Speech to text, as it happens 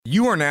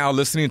You are now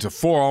listening to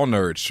For All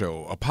Nerds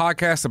Show, a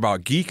podcast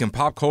about geek and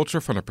pop culture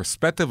from the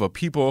perspective of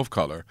people of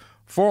color.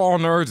 For All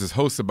Nerds is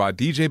hosted by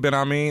DJ Ben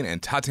Amin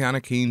and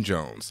Tatiana Keene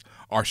Jones.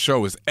 Our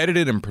show is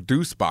edited and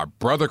produced by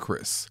Brother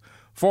Chris.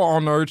 For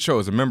All Nerds Show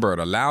is a member of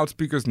the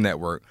Loudspeakers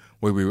Network,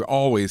 where we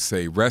always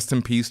say rest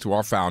in peace to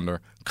our founder,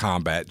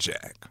 Combat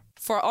Jack.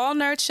 For All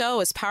Nerds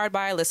Show is powered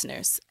by our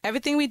listeners.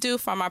 Everything we do,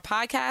 from our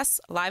podcasts,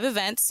 live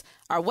events,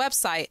 our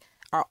website,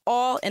 are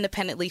all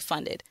independently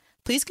funded.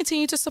 Please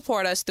continue to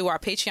support us through our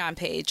Patreon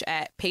page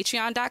at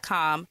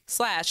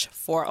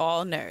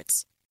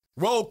patreon.com/forallnerds.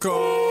 Welcome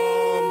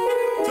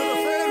to the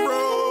Fan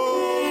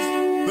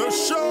Bros, the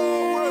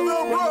show where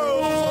the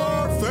bros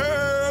are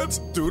fans.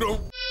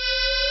 Doodle.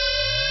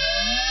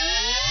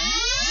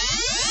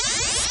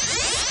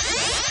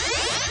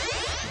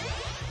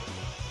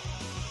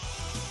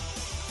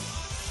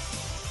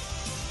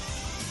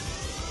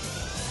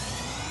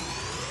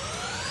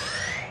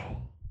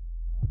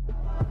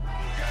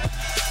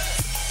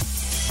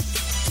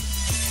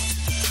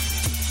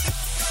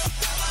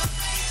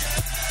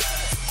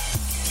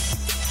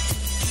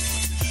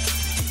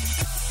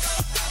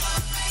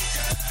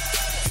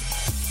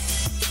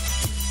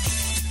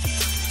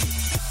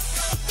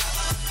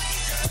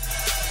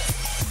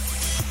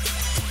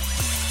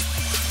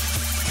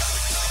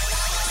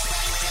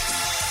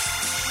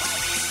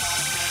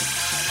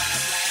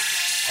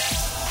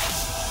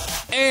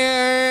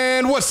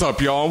 And what's up,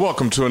 y'all?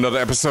 Welcome to another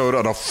episode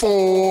of the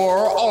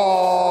For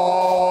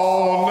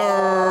All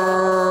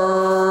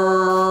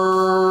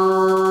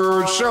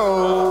Nerds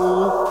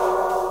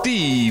Show,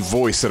 the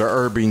voice of the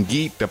urban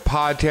geek, the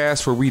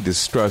podcast where we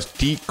discuss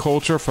geek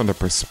culture from the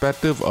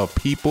perspective of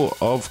people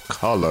of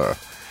color.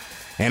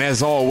 And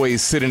as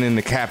always, sitting in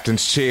the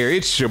captain's chair,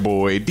 it's your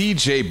boy,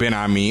 DJ Ben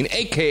Amin,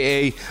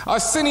 a.k.a.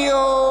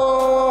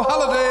 Arsenio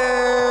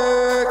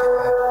Holiday,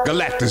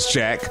 Galactus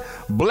Jack,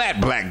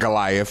 Black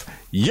Goliath,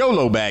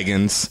 YOLO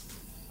Baggins,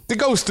 the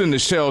Ghost in the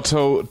Shell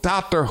Toad,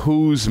 Doctor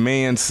Who's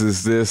mans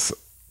is this?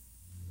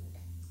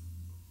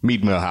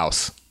 Meat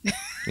Millhouse.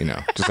 You know,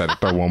 just had to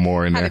throw one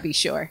more in there. Had to be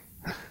sure.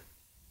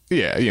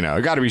 Yeah, you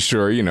know, gotta be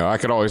sure. You know, I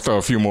could always throw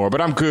a few more,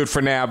 but I'm good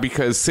for now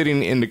because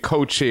sitting in the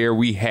co-chair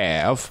we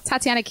have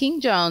Tatiana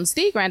King Jones,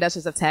 the Grand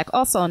Duchess of Tech,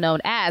 also known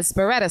as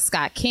Beretta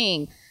Scott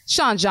King,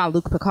 Sean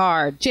Jean-Luc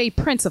Picard, Jay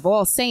Prince of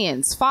All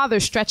Saiyans, Father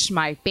Stretched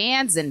My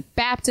Bands, and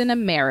Baptin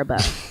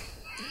Ameriba.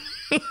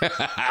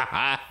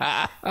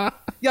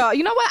 Yo,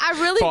 you know what?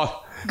 I really...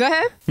 Go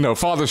ahead. No,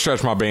 Father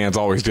Stretch My Bands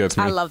always gets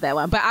me. I love that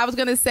one. But I was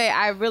going to say,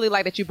 I really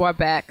like that you brought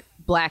back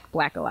Black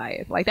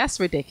Goliath. Like, that's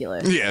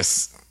ridiculous.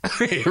 Yes.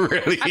 It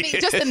really is. I mean,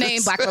 just the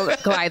name Black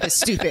Goliath is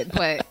stupid,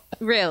 but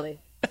really.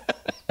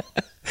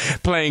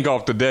 Playing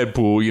off the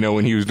Deadpool, you know,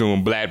 when he was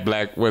doing Black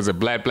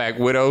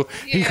Widow,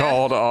 yeah. he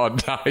called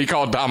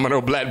Domino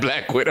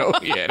Black Widow.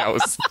 Yeah, that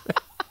was...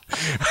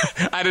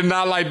 I did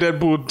not like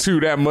Deadpool 2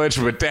 that much,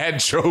 but that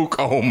joke,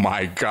 oh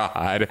my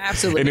God.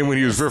 Absolutely. And then when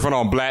he was riffing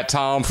on Black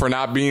Tom for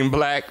not being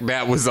black,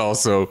 that was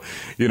also,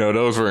 you know,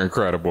 those were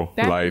incredible.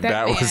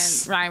 That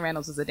was... Ryan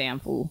Reynolds is a damn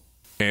fool.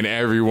 And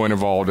everyone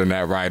involved in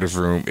that writer's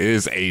room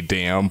is a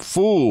damn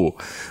fool.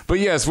 But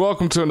yes,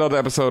 welcome to another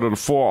episode of the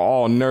For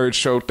All Nerds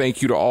Show.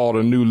 Thank you to all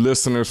the new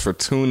listeners for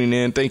tuning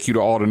in. Thank you to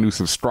all the new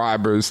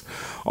subscribers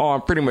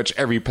on pretty much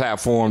every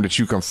platform that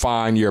you can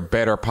find your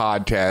better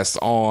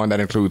podcasts on. That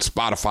includes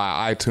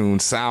Spotify,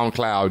 iTunes,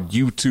 SoundCloud,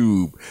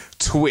 YouTube,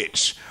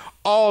 Twitch,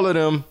 all of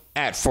them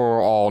at For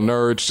All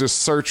Nerds. Just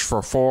search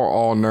for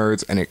All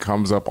Nerds and it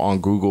comes up on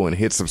Google, and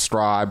hit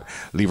subscribe,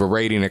 leave a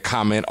rating, a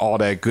comment, all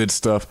that good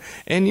stuff,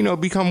 and, you know,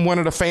 become one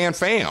of the fam.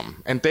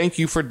 And thank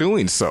you for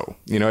doing so.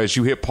 You know, as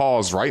you hit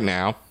pause right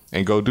now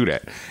and go do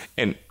that.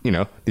 And, you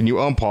know, then you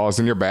unpause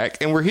and you're back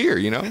and we're here,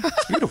 you know,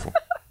 it's beautiful.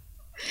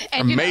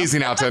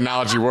 Amazing how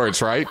technology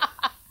works, right?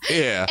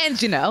 Yeah.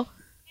 And, you know.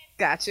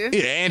 Gotcha.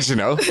 Yeah, and you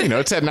know,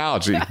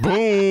 technology.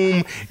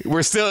 Boom.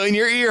 We're still in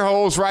your ear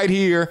holes right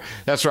here.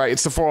 That's right.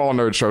 It's the For All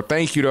Nerds Show.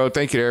 Thank you, though.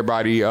 Thank you to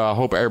everybody.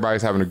 Hope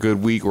everybody's having a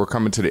good week. We're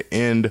coming to the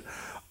end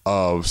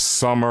of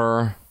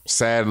summer.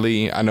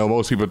 Sadly, I know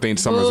most people think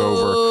summer's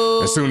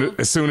over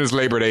as soon as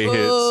Labor Day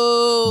hits.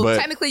 But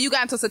technically, you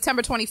got until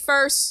September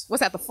 21st.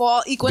 What's that? The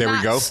fall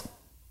equinox. There we go.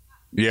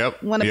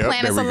 Yep. When the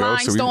planets align,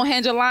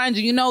 Stonehenge aligns,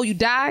 you know you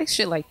die.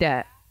 Shit like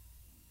that.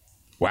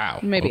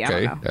 Wow. Maybe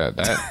okay. I don't know.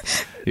 That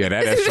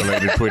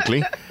escalated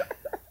quickly.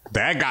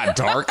 That got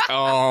dark.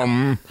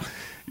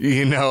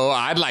 You know,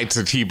 I'd like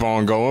to keep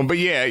on going, but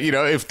yeah, you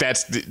know, if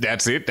that's it.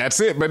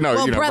 But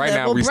no, you know, right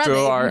now we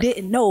still are. You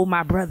didn't know,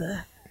 my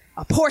brother.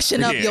 A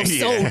portion of your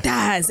soul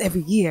dies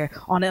every year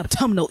on the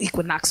autumnal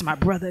equinox, my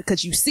brother.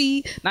 Because you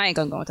see, I ain't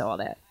gonna go into all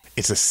that.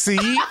 It's a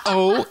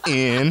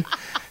CON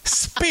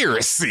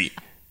conspiracy.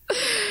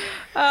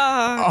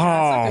 That's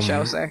like the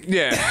show, sir.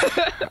 Yeah,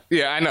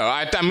 I know.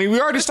 I mean,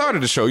 we already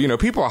started the show. You know,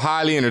 people are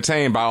highly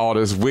entertained by all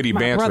this witty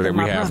banter that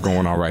we have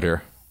going on right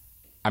here.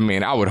 I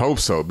mean, I would hope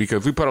so,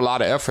 because we put a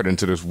lot of effort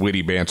into this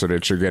witty banter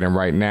that you're getting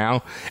right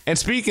now. And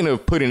speaking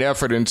of putting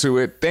effort into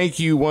it, thank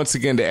you once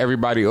again to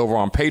everybody over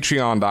on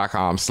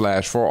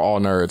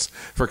patreon.com/forallnerds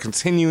for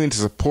continuing to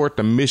support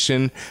the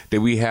mission that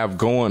we have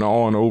going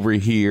on over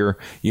here,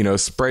 you know,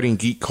 spreading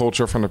geek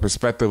culture from the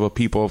perspective of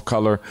people of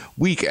color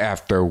week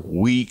after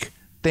week.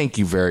 Thank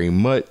you very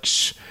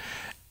much.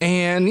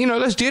 And, you know,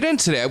 let's get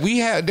into that.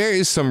 There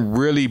is some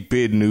really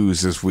big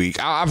news this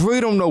week. I really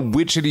don't know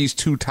which of these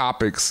two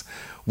topics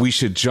we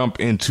should jump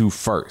into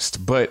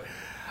first. But,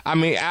 I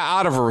mean,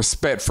 out of a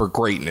respect for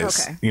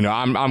greatness, you know,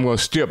 I'm going to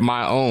strip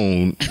my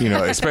own, you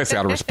know, especially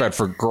out of respect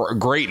for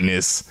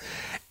greatness,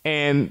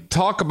 and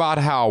talk about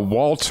how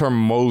Walter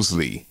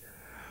Mosley,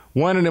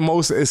 one of the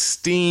most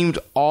esteemed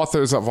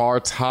authors of our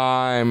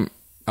time,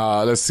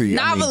 let's see,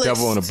 Novelist. I mean,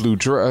 Devil in a Blue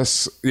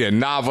Dress. Yeah,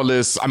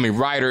 novelist. I mean,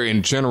 writer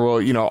in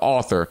general, you know,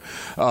 author.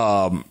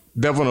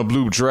 Devil in a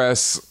Blue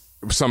Dress.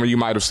 Some of you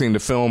might have seen the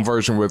film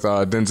version with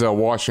Denzel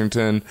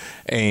Washington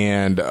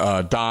and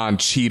Don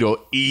Cheadle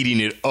eating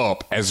it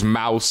up as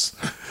Mouse.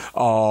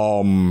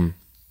 The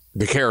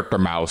character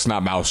Mouse,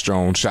 not Mouse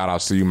Jones. Shout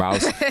outs to you,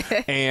 Mouse.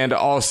 And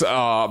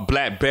also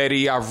Black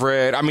Betty, I've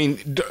read. I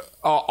mean,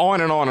 on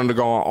and on and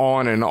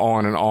on and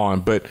on and on.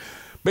 But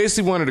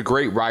basically one of the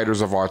great writers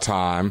of our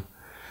time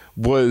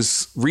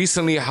was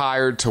recently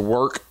hired to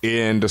work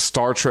in the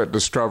Star Trek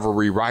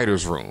Discovery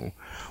writer's room,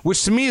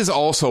 which to me is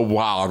also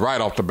wild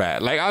right off the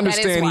bat. Like, I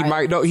understand he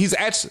might know he's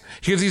actually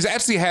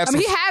had I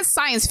mean, he has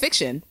science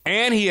fiction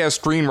and he has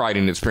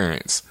screenwriting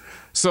experience.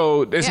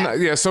 So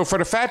it's so for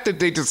the fact that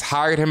they just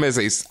hired him as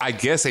a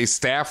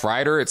staff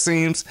writer, it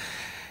seems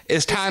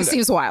it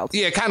seems wild.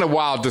 Yeah, kind of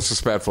wild,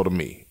 disrespectful to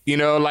me. You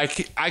know,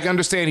 like, I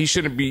understand he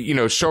shouldn't be, you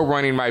know, show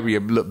running might be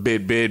a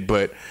bit,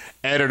 but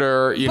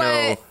editor,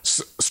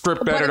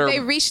 script editor. But they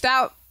reached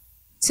out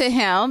to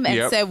him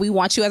and said, we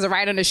want you as a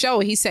writer on the show.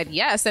 He said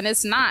yes, and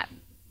it's not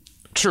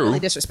really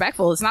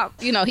disrespectful. It's not,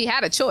 you know, he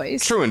had a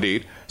choice. True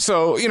indeed.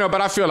 So, you know,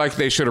 but I feel like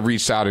they should have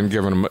reached out and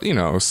given him, you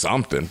know,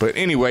 something. But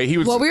anyway, he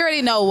was... Well, we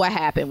already know what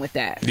happened with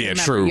that. Yeah,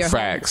 Remember, true.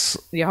 Facts.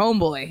 Your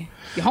homeboys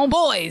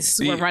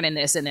were running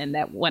this, and then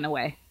that went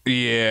away.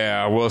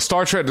 Yeah, well,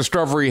 Star Trek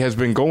Discovery has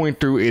been going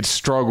through its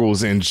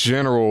struggles in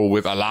general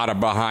with a lot of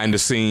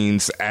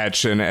behind-the-scenes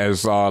action,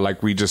 as,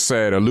 like we just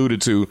said,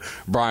 alluded to.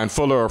 Brian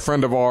Fuller, a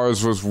friend of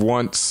ours, was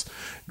once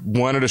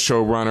one of the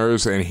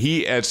showrunners, and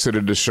he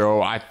exited the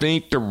show. I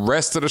think the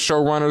rest of the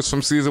showrunners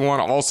from season 1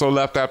 also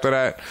left after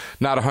that.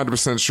 Not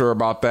 100% sure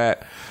about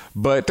that.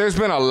 But there's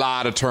been a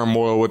lot of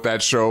turmoil with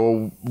that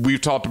show. We've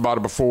talked about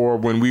it before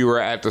when we were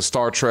at the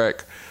Star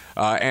Trek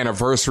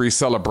anniversary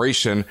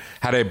celebration,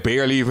 how they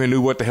barely even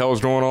knew what the hell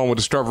was going on with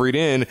Discovery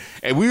then,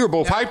 and we were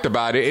both hyped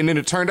about it, and then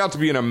it turned out to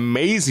be an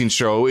amazing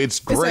show. It's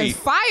great. It's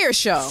a fire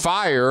show.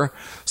 Fire.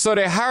 So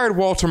they hired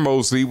Walter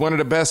Mosley, one of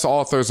the best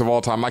authors of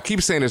all time. I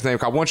keep saying his name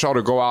because I want y'all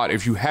to go out,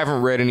 if you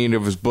haven't read any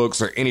of his books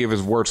or any of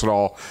his works at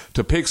all,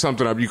 to pick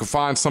something up. You can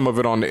find some of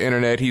it on the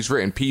internet. He's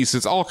written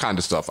pieces, all kind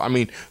of stuff. I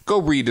mean, go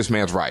read this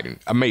man's writing.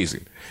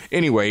 Amazing.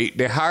 Anyway,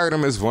 they hired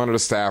him as one of the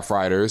staff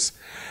writers.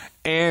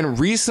 And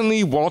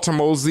recently, Walter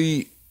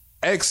Mosley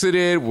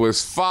exited,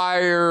 was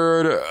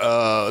fired,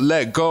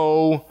 let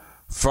go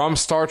from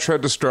Star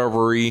Trek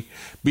Discovery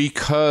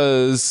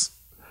because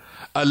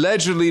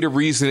allegedly the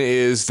reason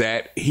is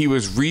that he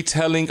was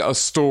retelling a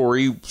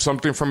story,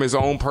 something from his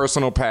own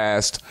personal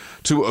past,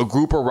 to a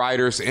group of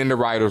writers in the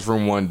writer's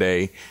room one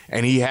day,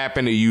 and he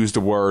happened to use the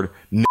word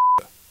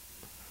nigga.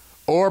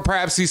 Or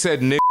perhaps he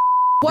said nigga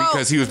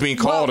because he was being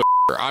called a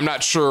nigger. I'm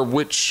not sure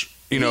which...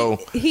 You know,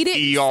 he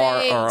didn't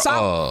ER say,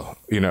 or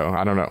you know,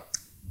 I don't know.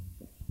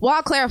 Well,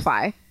 I'll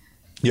clarify.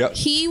 Yep.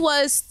 He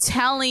was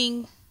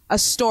telling a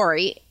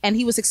story, and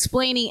he was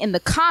explaining in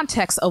the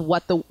context of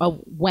what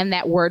when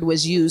that word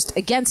was used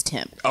against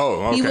him.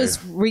 Oh, okay. He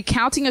was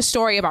recounting a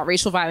story about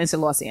racial violence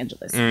in Los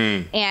Angeles,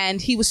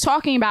 and he was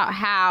talking about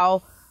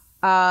how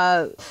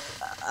a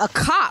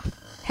cop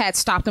had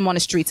stopped him on the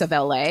streets of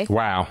L.A.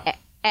 Wow.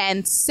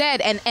 And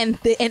said, and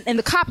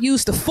the cop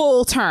used the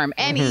full term,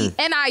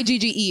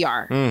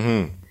 Nigger.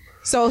 Mm-hmm.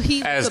 So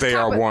as they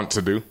are wont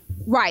to do.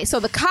 Right.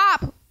 So the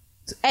cop,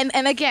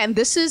 and again,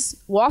 this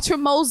is Walter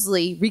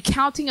Mosley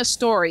recounting a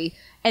story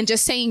and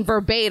just saying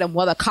verbatim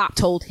what a cop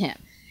told him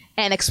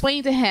and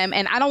explaining to him.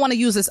 And I don't want to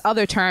use this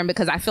other term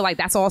because I feel like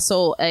that's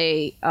also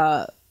a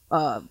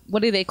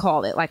what do they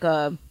call it? Like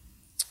a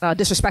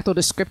disrespectful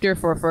descriptor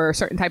for a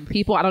certain type of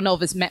people. I don't know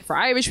if it's meant for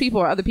Irish people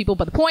or other people,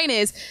 but the point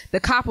is the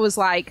cop was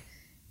like,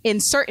 in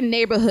certain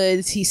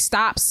neighborhoods, he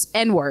stops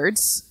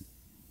N-words.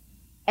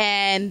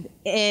 And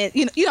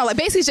you know, like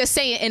basically just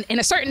saying in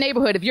a certain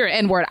neighborhood, if you're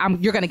an N-word,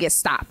 you're going to get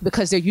stopped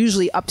because they're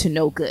usually up to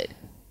no good.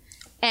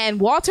 And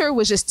Walter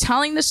was just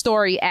telling the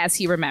story as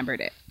he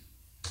remembered it.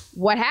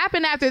 What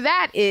happened after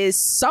that is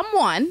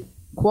someone,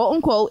 quote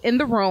unquote, in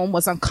the room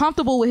was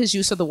uncomfortable with his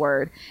use of the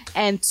word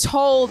and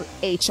told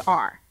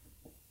HR.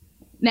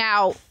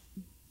 Now,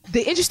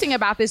 the interesting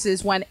about this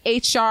is when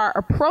HR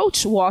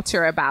approached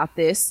Walter about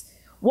this,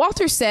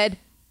 Walter said,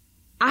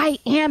 I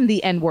am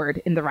the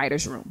N-word in the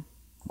writer's room,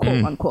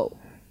 quote unquote.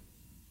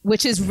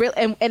 which is real.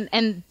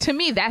 And to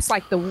me, that's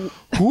like I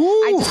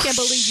just can't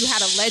believe you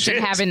had a legend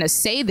having to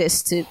say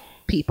this to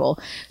people.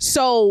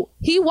 So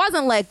he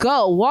wasn't let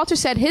go. Walter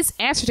said his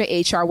answer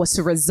to HR was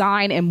to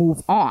resign and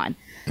move on.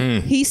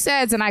 He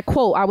says, and I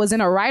quote, "I was in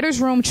a writer's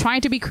room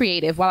trying to be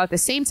creative while at the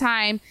same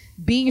time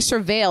being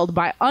surveilled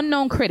by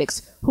unknown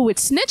critics who would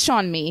snitch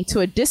on me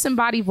to a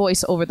disembodied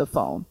voice over the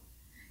phone.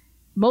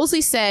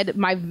 Mosley said,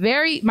 my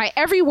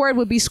every word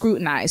would be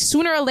scrutinized.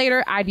 Sooner or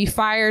later, I'd be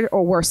fired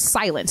or worse,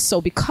 silenced.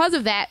 So because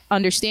of that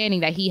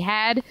understanding that he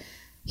had,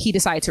 he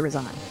decided to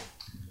resign."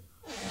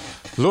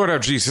 Lord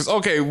of Jesus.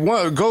 Okay,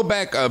 go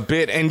back a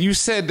bit, and you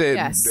said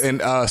that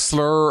a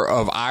slur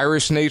of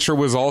Irish nature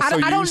was also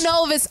used. I don't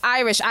know if it's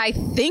Irish. I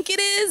think it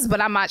is, but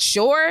I'm not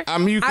sure.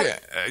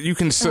 You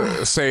can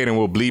say it, and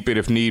we'll bleep it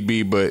if need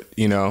be. But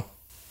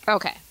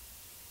Okay.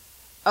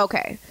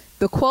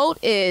 The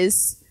quote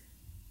is,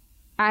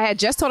 "I had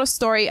just told a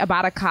story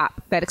about a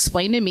cop that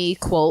explained to me,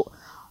 quote,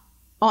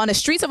 on the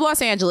streets of Los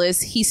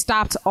Angeles, he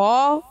stopped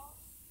all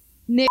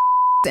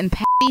and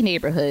patty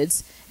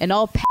neighborhoods and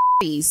all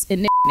patties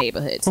in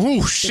neighborhoods.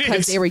 Oh, shit.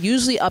 Because they were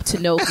usually up to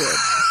no good.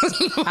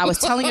 I was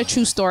telling a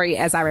true story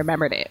as I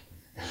remembered it."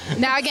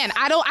 Now, again,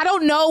 I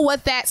don't know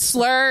what that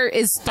slur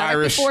is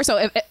directed for.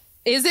 So,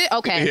 is it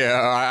okay?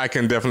 Yeah, I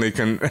can definitely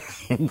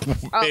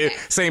Okay.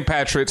 St.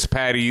 Patrick's,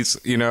 patties.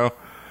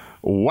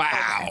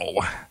 Wow.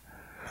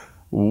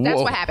 Okay.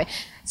 That's what happened.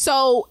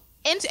 So,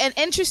 and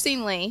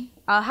interestingly,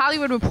 a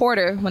Hollywood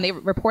Reporter, when they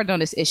reported on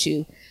this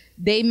issue,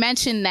 they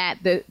mentioned that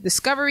the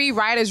Discovery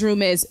Writers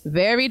Room is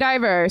very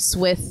diverse,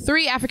 with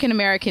 3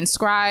 African-American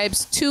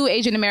scribes, 2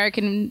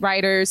 Asian-American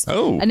writers,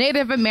 a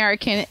Native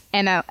American,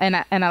 and a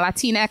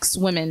Latinx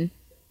woman,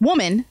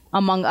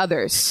 among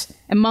others.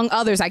 Among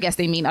others, I guess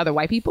they mean other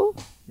white people.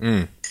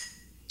 And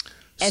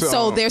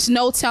so there's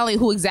no telling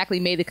who exactly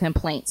made the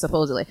complaint,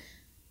 supposedly.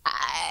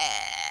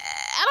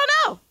 I don't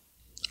know.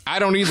 I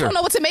don't either. I don't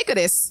know what to make of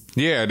this.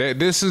 Yeah,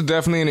 this is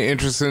definitely an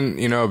interesting,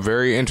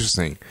 very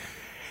interesting.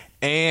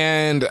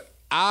 And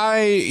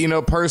I,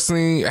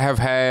 personally have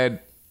had,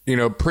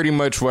 pretty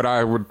much what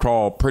I would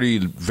call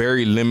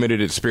very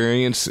limited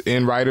experience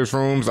in writers'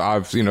 rooms.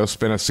 I've,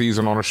 spent a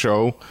season on a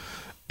show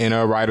in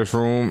a writers'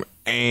 room,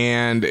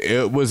 and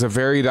it was a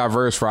very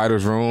diverse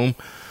writers' room,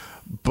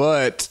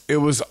 but it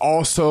was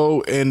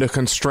also in the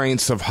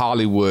constraints of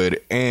Hollywood.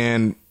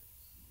 And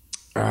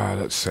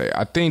let's say,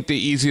 I think the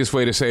easiest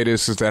way to say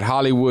this is that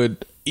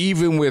Hollywood,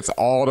 even with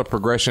all the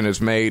progression it's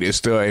made, is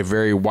still a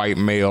very straight white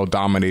male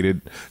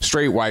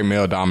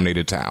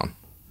dominated town.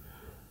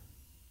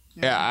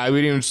 Yeah, I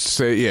would even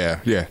say, yeah,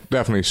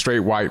 definitely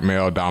straight white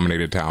male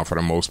dominated town for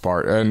the most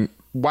part, and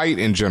white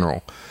in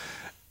general.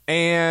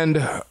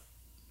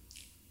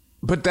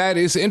 But that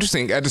is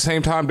interesting. At the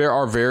same time, there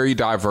are very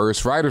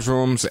diverse writers'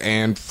 rooms,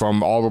 and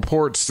from all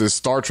reports, this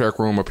Star Trek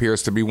room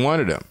appears to be one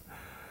of them.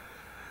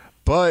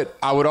 But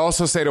I would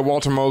also say that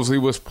Walter Mosley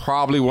was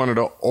probably one of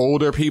the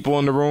older people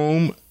in the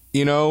room.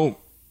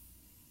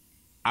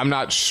 I'm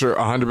not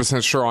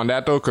 100% sure on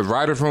that, though, because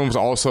writers' rooms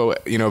also,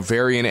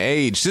 vary in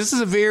age. This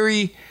is a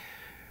very,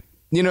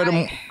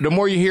 the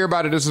more you hear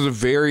about it, this is a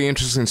very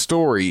interesting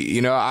story.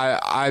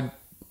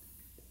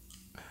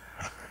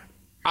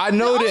 I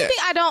know the only thing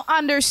I don't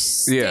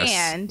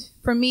understand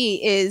for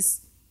me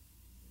is,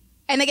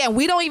 and again,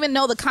 we don't even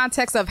know the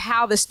context of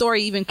how the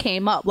story even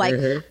came up. Like,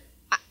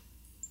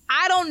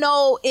 I don't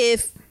know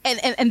if,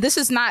 and this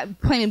is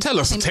not plain. Tell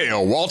us a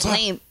tale, Walter.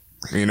 Was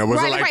it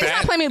like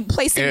that? It's not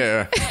placing.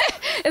 Yeah.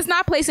 It's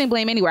not placing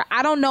blame anywhere.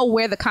 I don't know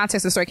where the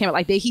context of the story came up.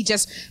 Like, he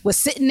just was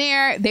sitting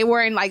there. They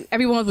were in, like,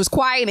 everyone was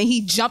quiet, and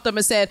he jumped up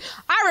and said,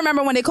 "I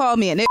remember when they called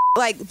me." And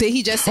like, did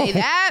he just say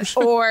that,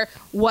 or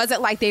was it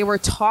like they were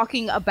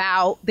talking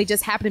about? They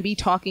just happened to be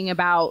talking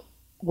about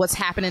what's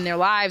happened in their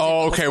lives.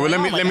 Oh, okay. Well,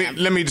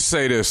 let me just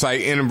say this. Like,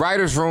 in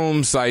writers'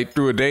 rooms, like,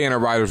 through a day in a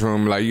writer's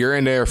room, like, you're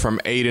in there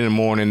from 8 in the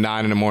morning,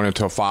 9 in the morning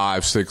till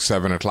 5, 6,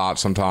 7 o'clock.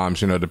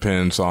 Sometimes,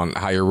 depends on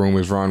how your room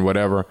is run,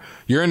 whatever.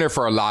 You're in there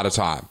for a lot of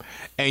time,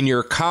 and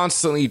you're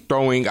constantly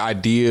throwing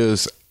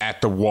ideas at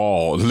the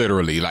wall,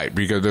 literally, like,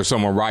 because there's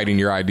someone writing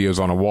your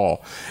ideas on a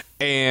wall,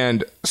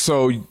 and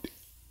so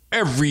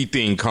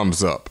everything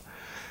comes up.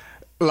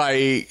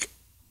 Like,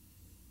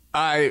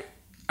 I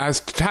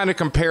kind of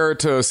compare it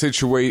to a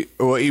situation,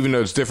 well, even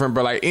though it's different,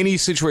 but like any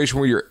situation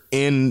where you're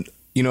in,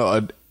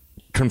 a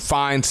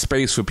confined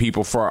space with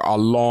people for a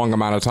long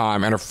amount of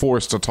time and are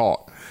forced to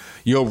talk.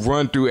 You'll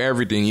run through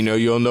everything.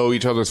 You'll know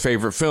each other's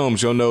favorite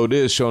films. You'll know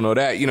this, you'll know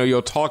that.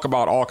 You'll talk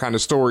about all kind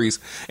of stories,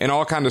 and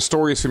all kind of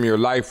stories from your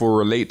life will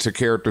relate to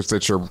characters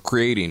that you're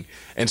creating.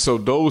 And so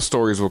those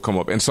stories will come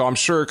up. And so I'm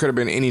sure it could have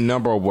been any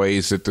number of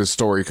ways that this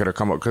story could have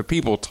come up, because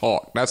people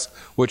talk. That's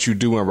what you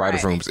do in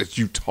writers' rooms. It's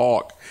you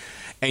talk.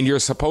 And you're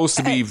supposed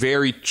to be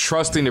very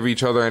trusting of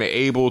each other and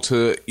able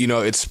to,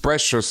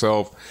 express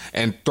yourself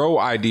and throw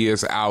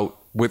ideas out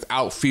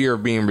without fear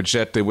of being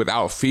rejected,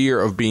 without fear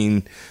of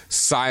being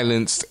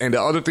silenced. And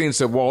the other things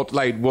that what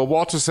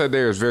Walter said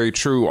there is very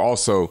true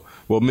also.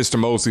 Well, Mr.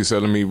 Mosley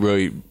said, let me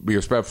really be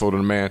respectful to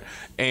the man.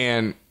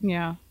 And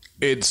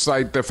it's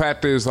like, the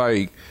fact is,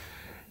 like,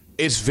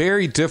 it's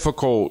very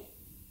difficult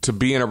to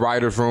be in a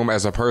writer's room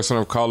as a person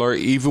of color,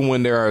 even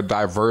when they're a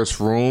diverse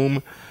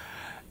room.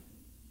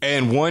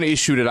 And one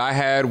issue that I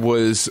had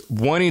was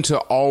wanting to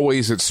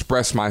always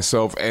express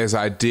myself as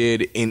I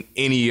did in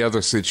any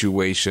other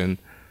situation,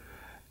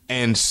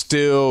 and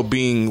still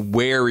being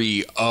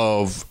wary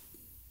of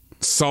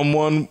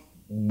someone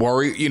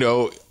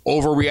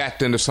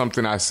overreacting to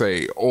something I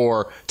say,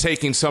 or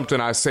taking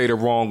something I say the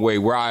wrong way,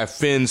 where I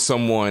offend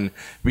someone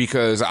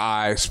because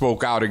I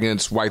spoke out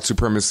against white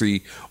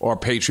supremacy or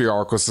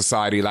patriarchal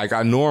society like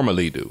I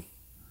normally do.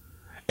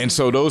 And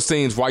so those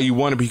things, while you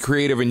want to be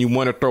creative and you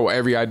want to throw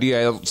every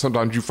idea out,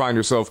 sometimes you find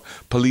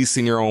yourself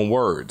policing your own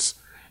words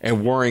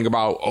and worrying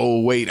about, oh,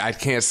 wait, I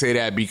can't say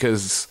that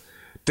because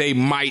they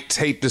might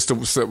take this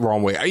the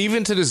wrong way.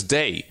 Even to this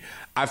day,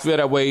 I feel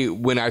that way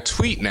when I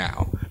tweet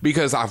now,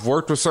 because I've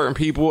worked with certain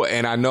people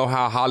and I know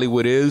how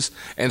Hollywood is.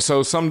 And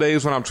so some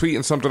days when I'm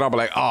tweeting something, I'll be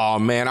like, oh,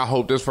 man, I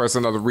hope this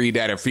person doesn't read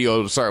that and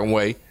feel a certain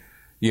way,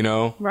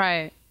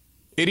 Right.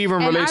 It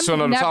even relates to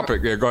another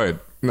topic. Yeah, go ahead.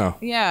 No.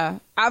 Yeah.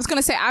 I was going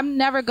to say, I'm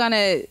never going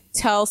to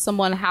tell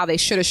someone how they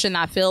should or should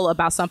not feel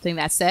about something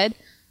that's said.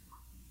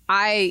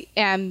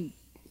 And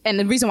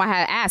the reason why I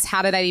had asked,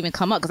 how did that even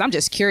come up? Because I'm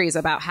just curious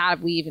about how it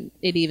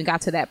even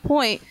got to that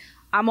point.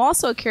 I'm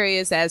also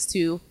curious as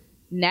to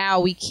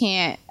now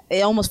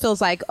it almost feels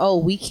like,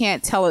 we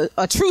can't tell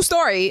a true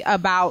story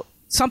about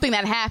something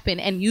that happened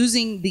and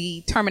using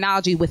the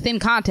terminology within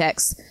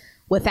context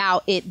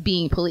without it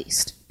being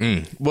policed.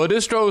 Well,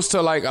 this goes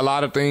to like a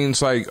lot of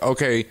things like,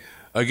 okay,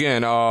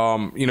 again,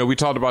 we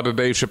talked about the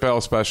Dave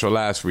Chappelle special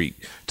last week.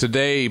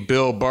 Today,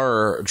 Bill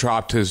Burr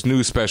dropped his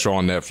new special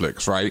on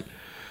Netflix, right?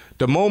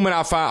 The moment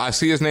I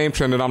see his name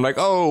trending, I'm like,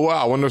 oh,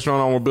 wow, I wonder what's going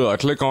on with Bill. I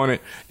click on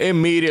it.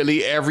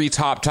 Immediately, every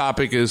top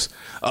topic is,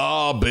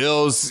 oh,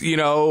 Bill's,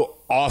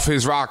 off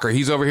his rocker.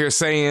 He's over here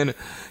saying,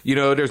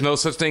 there's no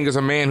such thing as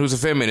a man who's a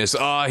feminist.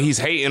 He's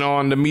hating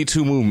on the Me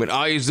Too movement.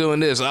 He's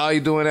doing this.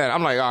 He's doing that.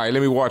 I'm like, all right, let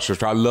me watch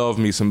this. I love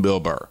me some Bill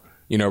Burr.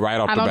 Right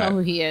off the bat. I don't know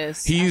who he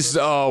is. He's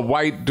a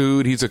white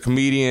dude. He's a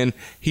comedian.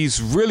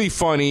 He's really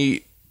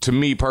funny to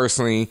me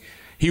personally.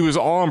 He was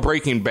on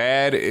Breaking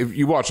Bad. If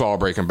you watch all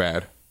Breaking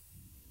Bad,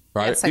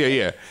 right? Yes,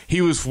 yeah.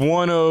 He was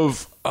one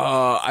of.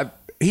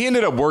 He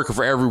ended up working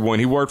for everyone.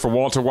 He worked for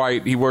Walter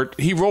White. He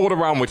rolled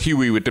around with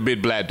Huey, with the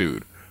big black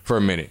dude, for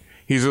a minute.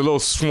 He's a little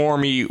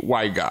swarmy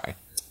white guy.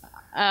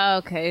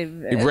 Okay.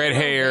 Red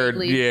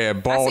haired. Yeah.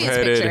 Bald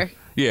headed.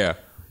 Yeah.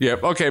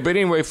 Yep. Okay. But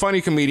anyway,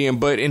 funny comedian.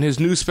 But in his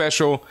new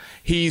special,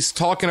 he's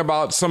talking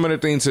about some of the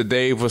things that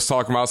Dave was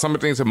talking about, some of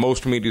the things that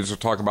most comedians are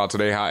talking about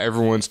today, how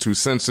everyone's too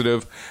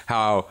sensitive,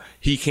 how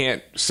he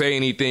can't say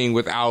anything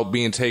without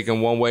being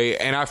taken one way.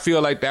 And I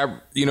feel like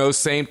that,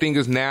 same thing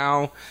is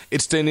now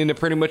extending to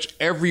pretty much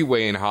every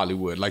way in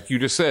Hollywood. Like you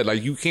just said,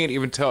 like you can't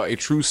even tell a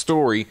true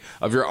story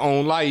of your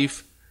own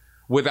life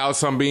without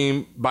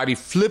somebody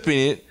flipping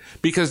it,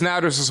 because now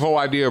there's this whole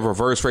idea of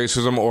reverse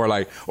racism or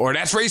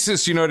that's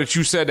racist, that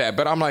you said that.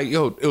 But I'm like,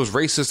 yo, it was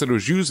racist that it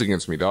was used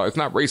against me, dog. It's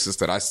not racist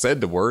that I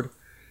said the word,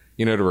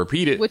 to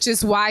repeat it. Which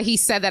is why he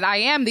said that I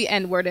am the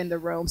N-word in the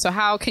room. So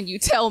how can you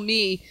tell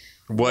me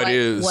what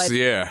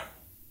experiences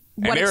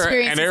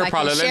I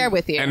can share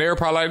with you? And they're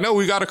probably like, no,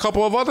 we got a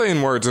couple of other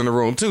N-words in the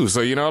room too. So,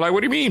 what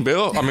do you mean,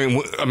 Bill? I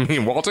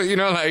mean, Walter,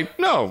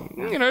 no,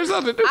 there's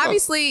nothing.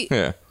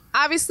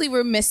 Obviously,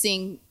 we're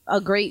missing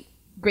a great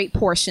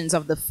portions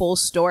of the full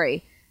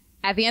story.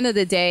 At the end of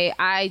the day,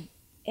 I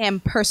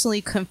am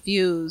personally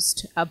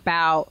confused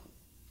about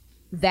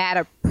that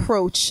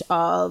approach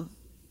of,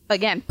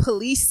 again,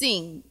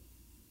 policing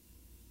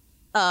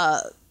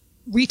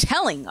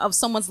retelling of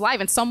someone's life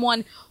and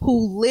someone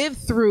who lived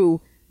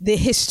through the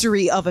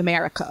history of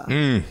America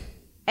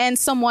and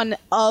someone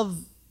of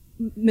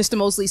Mr.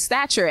 Mosley's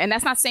stature. And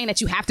that's not saying that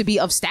you have to be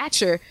of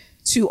stature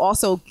to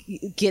also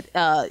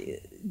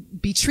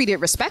be treated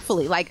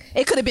respectfully. Like,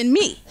 it could have been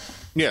me.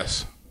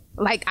 Yes.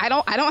 Like, I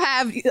don't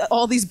have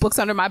all these books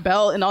under my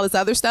belt and all this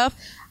other stuff.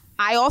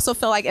 I also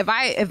feel like if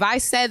I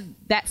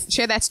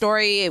share that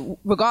story,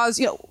 regardless,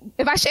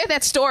 if I share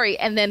that story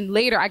and then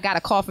later I got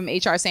a call from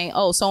HR saying,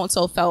 oh,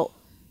 so-and-so felt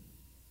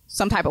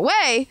some type of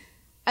way,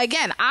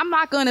 again, I'm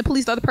not going to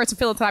police the other person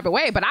feeling some type of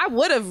way, but I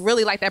would have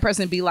really liked that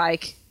person to be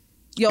like,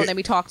 yo, let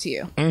me talk to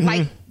you. Mm-hmm.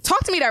 Like,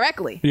 talk to me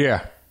directly.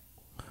 Yeah.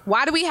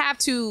 Why do we have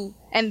to,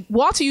 and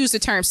Walter used the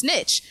term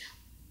snitch.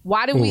 He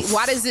literally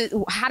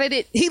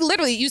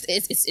used,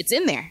 it's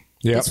in there.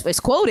 Yep. It's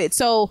quoted.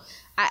 So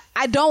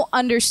I don't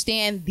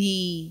understand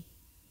the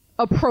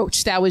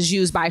approach that was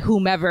used by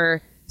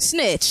whomever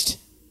snitched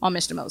on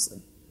Mr.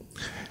 Mosley.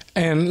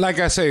 And like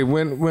I say,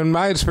 when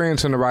my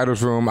experience in the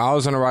writer's room, I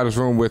was in the writer's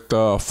room with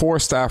 4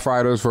 staff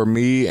writers, for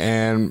me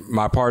and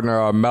my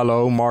partner,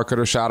 Mello,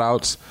 marketer, shout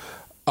outs,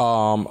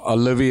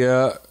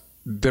 Olivia,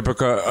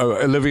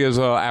 Deepika. Olivia's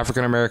an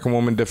African-American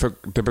woman.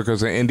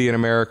 Deepika's an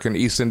Indian-American,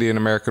 East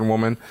Indian-American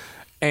woman.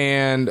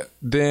 And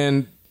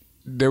then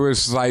there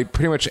was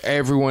pretty much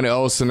everyone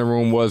else in the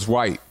room was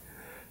white.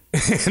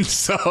 And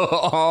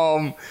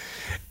so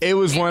it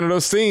was one of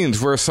those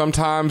scenes where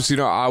sometimes, you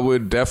know, I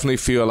would definitely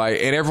feel like,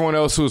 and everyone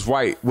else who was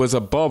white was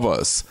above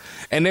us.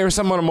 And they were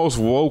some of the most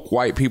woke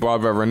white people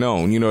I've ever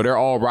known. You know, they're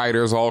all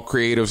writers, all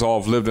creatives,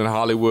 all have lived in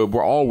Hollywood.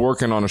 We're all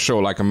working on a show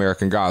like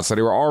American Gods. So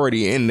they were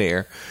already in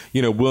there,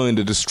 you know, willing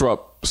to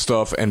disrupt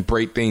stuff and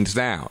break things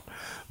down.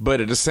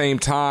 But at the same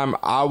time,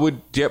 I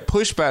would get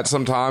pushback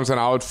sometimes, and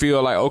I would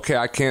feel like, okay,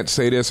 I can't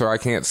say this or I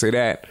can't say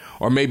that,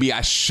 or maybe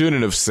I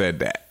shouldn't have said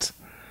that.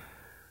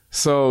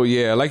 So,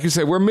 yeah, like you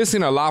said, we're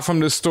missing a lot from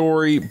this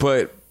story,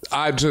 but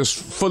I just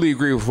fully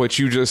agree with what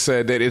you just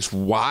said, that it's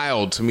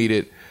wild to me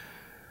that,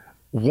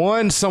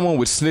 one, someone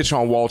would snitch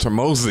on Walter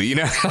Mosley, you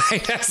know?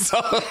 Like, that's so,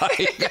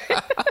 like,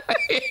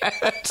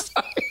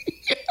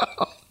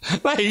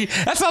 like,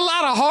 that's a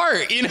lot of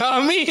heart, you know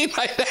what I mean?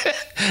 Like,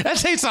 that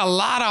takes a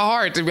lot of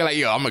heart to be like,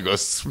 yo, I'm going to go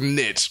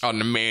snitch on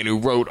the man who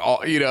wrote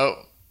all, you know,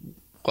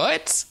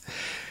 what?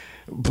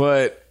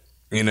 But...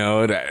 You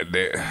know,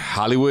 that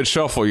Hollywood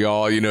Shuffle,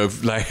 y'all, you know,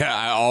 like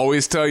I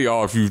always tell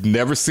y'all, if you've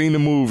never seen the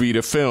movie,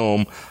 the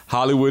film,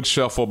 Hollywood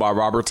Shuffle by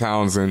Robert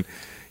Townsend,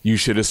 you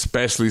should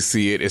especially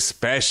see it,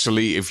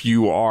 especially if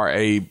you are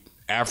a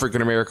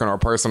African American or a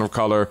person of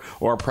color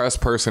or a press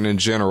person in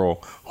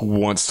general who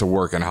wants to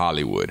work in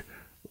Hollywood.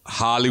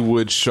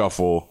 Hollywood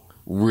Shuffle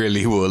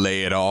really will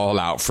lay it all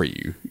out for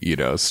you, you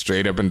know,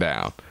 straight up and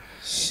down.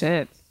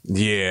 Shit.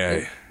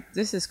 Yeah.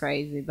 This is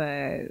crazy,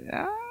 but...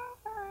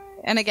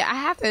 And again, I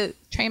have to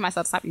train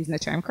myself to stop using the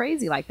term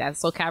crazy like that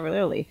so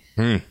cavalierly.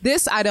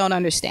 This I don't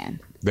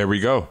understand. There we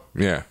go.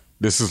 Yeah.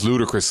 This is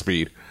ludicrous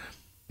speed.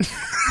 That's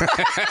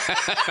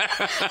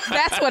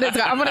what it's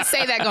I'm going to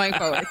say that going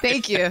forward.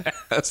 Thank you.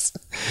 That's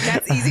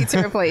easy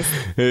to replace.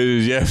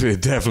 Yes,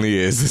 it definitely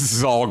is. This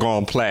is all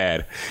gone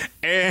plaid.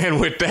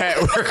 And with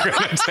that, we're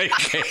going to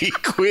take a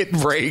quick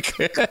break.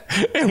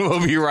 And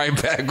we'll be right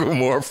back with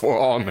more For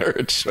All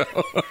Nerds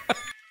Show.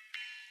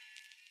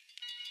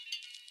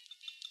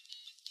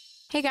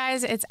 Hey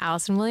guys, it's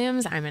Allison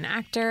Williams. I'm an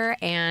actor,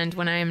 and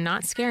when I am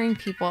not scaring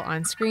people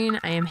on screen,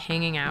 I am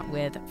hanging out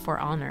with For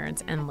All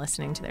Nerds and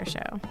listening to their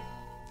show.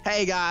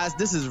 Hey guys,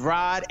 this is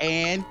Rod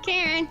and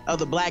Karen of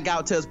the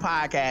Blackout Tales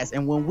podcast,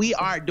 and when we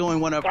aren't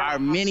doing one of our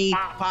many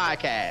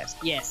podcasts,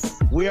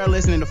 yes, we are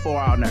listening to For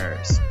All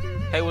Nerds.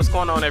 Hey, what's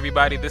going on,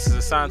 everybody? This is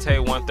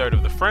Asante, 1/3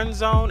 of the Friend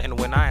Zone, and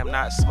when I am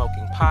not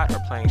smoking pot or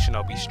playing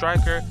Shinobi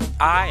Striker,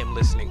 I am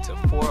listening to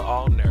For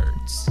All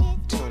Nerds.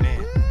 Tune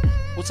in.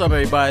 What's up,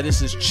 everybody?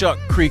 This is Chuck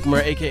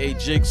Creekmer, a.k.a.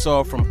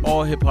 Jigsaw from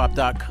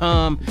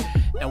allhiphop.com.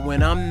 And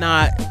when I'm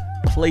not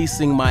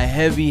placing my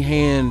heavy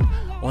hand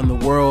on the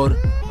world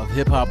of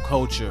hip-hop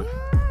culture,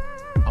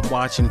 I'm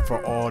watching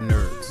For All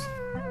Nerds.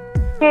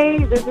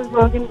 Hey, this is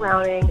Logan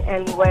Browning,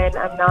 and when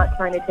I'm not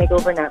trying to take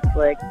over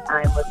Netflix,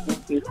 I'm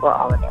listening to For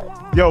All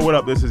Nerds. Yo, what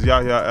up? This is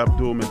Yahya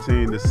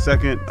Abdul-Mateen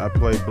II. I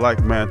play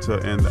Black Manta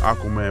in the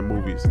Aquaman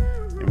movies.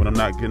 And when I'm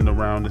not getting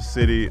around the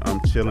city, I'm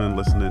chilling,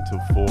 listening to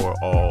For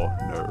All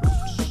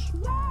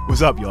Nerds.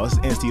 What's up, y'all? This is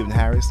N. Stephen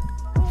Harris,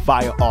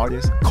 fire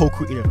artist,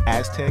 co-creator of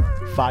Aztec,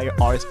 fire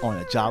artist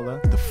on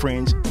Ajala, The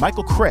Fringe,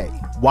 Michael Cray,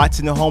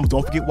 Watson and Holmes.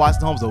 Don't forget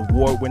Watson Holmes, the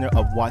award winner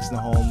of Watson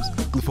and Holmes,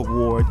 Glyph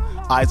Award.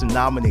 Eisner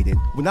nominated.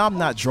 When I'm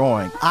not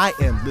drawing, I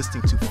am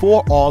listening to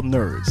For All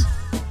Nerds.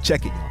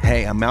 Check it, y'all.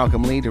 Hey, I'm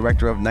Malcolm Lee,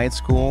 director of Night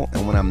School,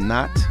 and when I'm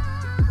not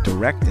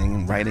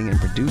directing, writing, and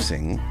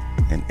producing,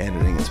 and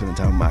editing and spending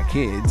time with my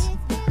kids,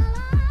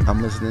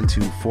 I'm listening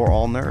to For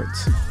All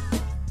Nerds.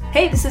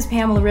 Hey, this is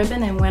Pamela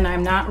Ribbon, and when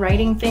I'm not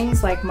writing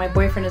things like My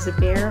Boyfriend is a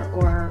Bear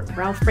or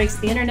Ralph Breaks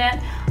the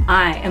Internet,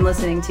 I am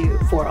listening to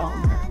For All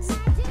Nerds.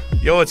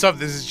 Yo, what's up?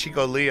 This is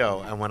Chico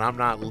Leo, and when I'm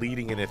not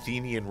leading an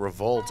Athenian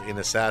revolt in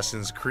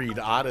Assassin's Creed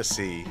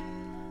Odyssey,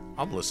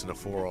 I'm listening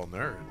to For All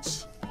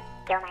Nerds.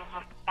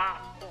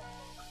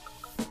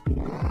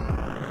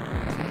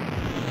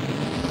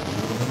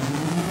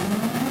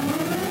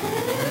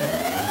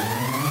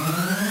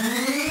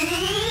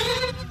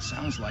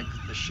 Sounds like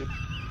the ship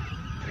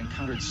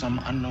encountered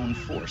some unknown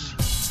force.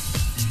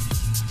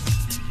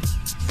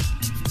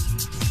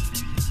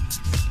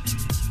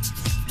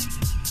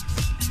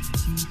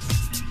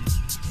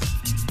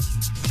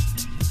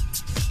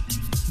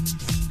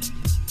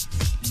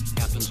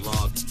 Captain's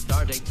log,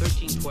 stardate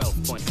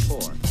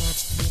 1312.4.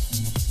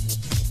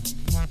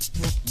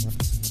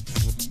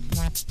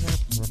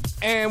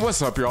 And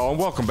what's up, y'all? And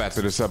welcome back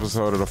to this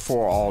episode of the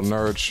For All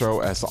Nerds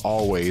Show. As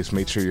always,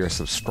 make sure you're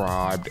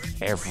subscribed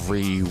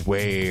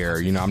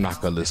everywhere. You know, I'm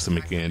not going to list them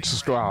again.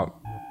 Just go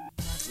out,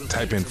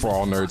 type in For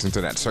All Nerds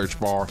into that search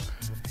bar.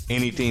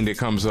 Anything that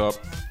comes up,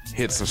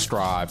 hit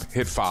subscribe,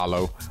 hit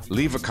follow,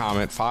 leave a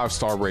comment,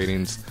 5-star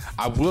ratings.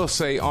 I will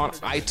say on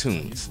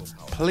iTunes,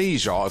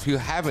 please, y'all, if you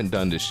haven't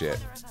done this yet,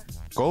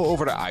 go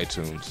over to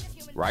iTunes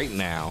right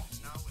now.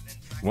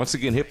 Once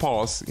again, hit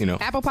pause. You know,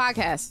 Apple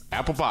Podcasts.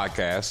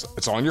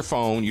 It's on your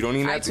phone. You don't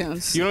even have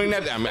iTunes. to. You don't even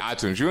have to. I mean,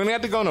 iTunes. You don't even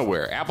have to go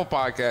nowhere. Apple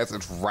Podcasts.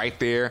 It's right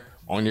there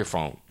on your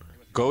phone.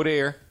 Go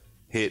there.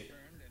 Hit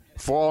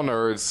For All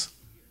Nerds.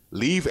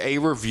 Leave a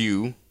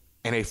review.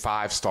 and a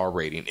 5-star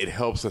rating. It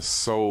helps us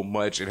so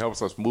much. It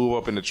helps us move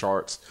up in the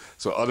charts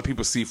so other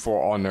people see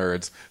For All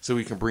Nerds so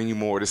we can bring you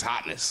more of this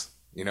hotness,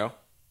 you know?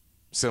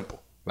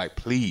 Simple. Like,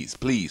 please,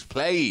 please,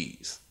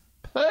 please.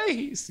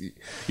 Please.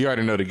 You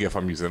already know the gift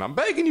I'm using. I'm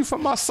begging you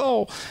from my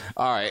soul.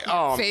 All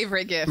right.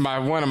 Favorite gift.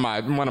 One of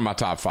my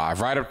top 5.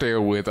 Right up there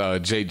with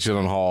Jake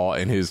Gyllenhaal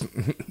and his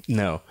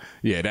no.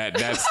 Yeah,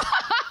 that's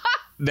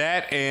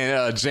that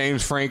and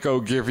James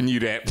Franco giving you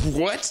that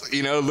what?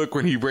 You know, look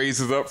when he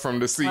raises up from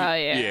the seat. Oh,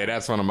 yeah. Yeah,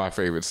 that's one of my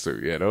favorites too.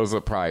 Yeah, those are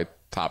probably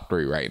top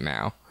 3 right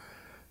now.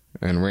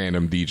 And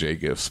random DJ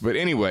gifts. But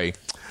anyway,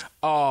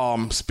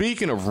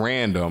 speaking of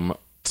random,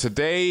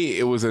 today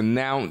it was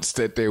announced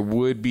that there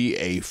would be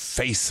a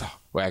Face-Off.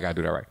 Wait, I gotta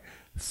do that right.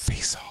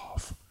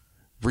 Face-Off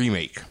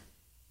remake.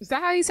 Is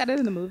that how he said it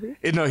in the movie?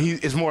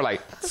 It's more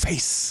like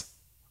Face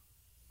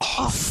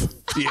Off.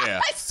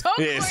 Yeah. It's so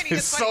corny.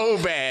 It's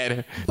so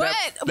bad. But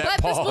that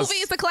this pause.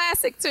 movie is a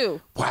classic too.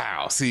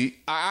 Wow. See,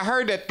 I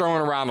heard that thrown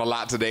around a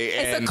lot today.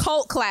 And It's a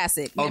cult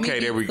classic. Let me okay,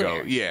 be there we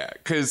clear. go. Yeah,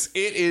 because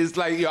it is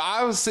like,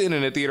 I was sitting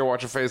in the theater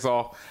watching Face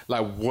Off,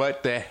 like,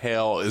 what the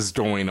hell is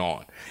going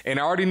on? And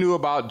I already knew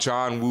about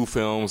John Woo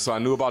films, so I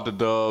knew about the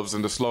doves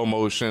and the slow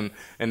motion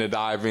and the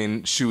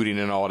diving, shooting,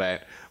 and all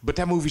that. But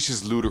that movie's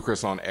just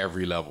ludicrous on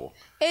every level.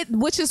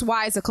 Which is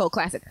why it's a cult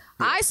classic.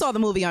 I saw the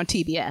movie on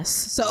TBS,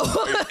 so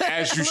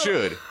As you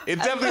should.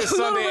 It's definitely a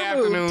Sunday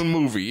afternoon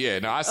movie. Yeah,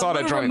 no, I saw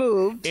that joint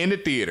in the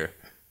theater.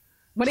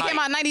 When it came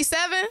out in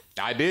 97?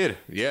 I did,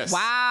 yes. Wow.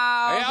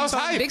 Hey, I was You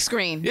saw it on hyped. big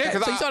screen. Yeah,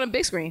 because so you saw it on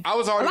big screen. I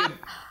was already...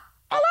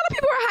 A lot of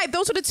people were hyped.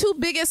 Those were the 2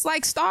 biggest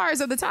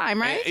stars of the time,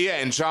 right?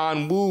 And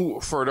John Woo,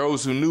 for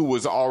those who knew,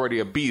 was already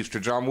a beast.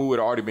 John Woo had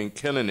already been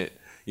killing it,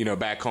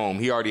 back home.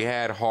 He already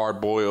had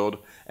Hard Boiled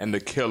and The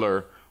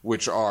Killer,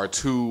 which are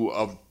 2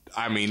 of,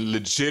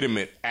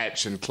 legitimate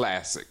action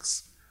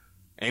classics.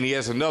 And he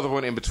has another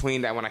one in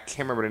between that one. I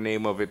can't remember the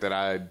name of it that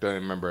I don't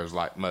remember as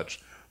much.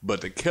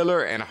 But The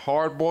Killer and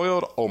Hard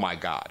Boiled, oh my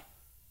God.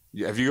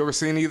 Have you ever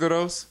seen either of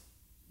those?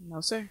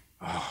 No, sir.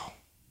 Oh.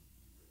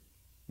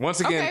 Once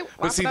again, okay,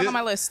 I'll put that on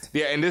my list.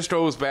 Yeah, and this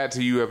goes back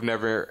to you have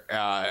never,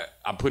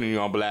 I'm putting you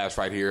on blast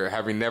right here,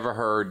 having never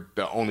heard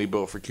the Only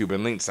Built for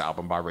Cuban Links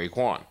album by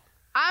Raekwon.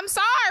 I'm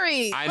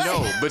sorry. I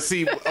know, but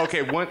see,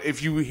 okay,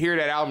 if you hear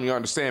that album, you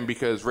understand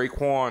because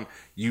Raekwon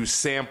used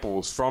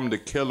samples from the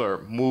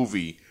Killer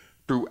movie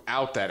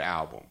throughout that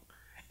album.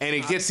 And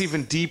it gets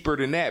even deeper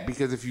than that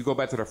because if you go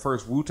back to the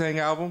first Wu-Tang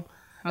album,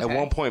 at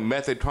one point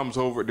Method comes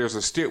over, there's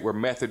a skit where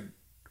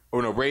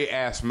Ray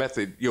asked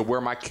Method,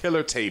 where my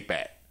Killer tape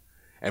at?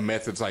 And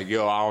Method's like, I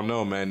don't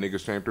know, man.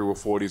 Niggas came through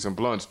with 40s and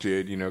blunts,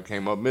 kid.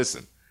 Came up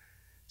missing.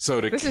 So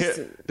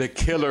the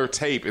Killer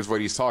tape is what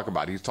he's talking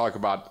about. He's talking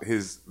about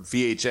his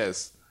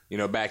VHS,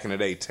 back in the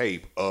day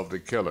tape of the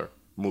Killer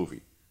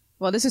movie.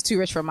 Well, this is too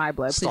rich for my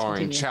blood. Please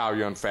starring continue. Chow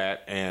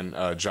Yun-Fat and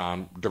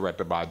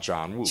directed by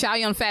John Woo. Chow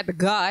Yun-Fat, the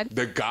God.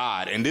 The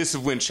God. And this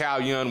is when Chow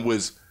Yun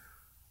was,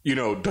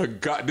 the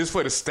God. This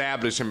would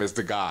establish him as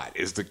the God,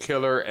 is the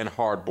Killer and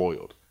Hard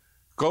Boiled.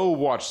 Go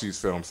watch these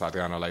films,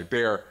 Tatiana. Like,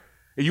 they're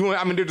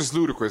just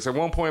ludicrous. At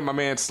one point, my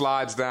man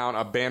slides down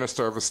a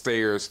banister of the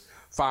stairs,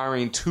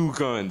 firing 2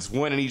 guns,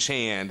 1 in each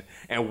hand,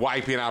 and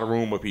wiping out a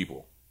room of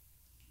people.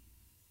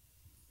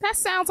 That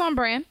sounds on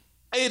brand.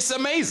 It's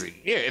amazing.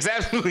 Yeah, it's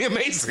absolutely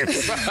amazing. 2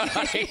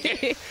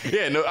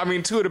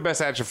 of the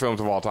best action films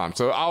of all time.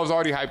 So I was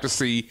already hyped to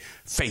see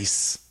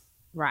Face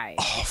Right.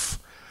 Off.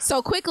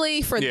 So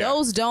quickly, for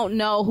those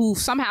who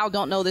somehow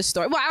don't know this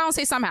story. Well, I don't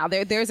say somehow.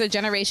 There's a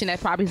generation that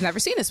probably has never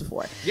seen this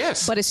before.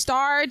 Yes. But it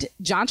starred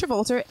John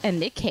Travolta and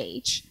Nick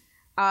Cage.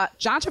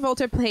 John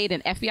Travolta played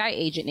an FBI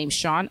agent named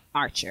Sean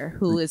Archer,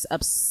 who is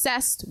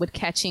obsessed with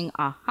catching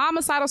a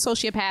homicidal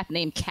sociopath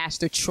named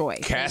Castor Troy.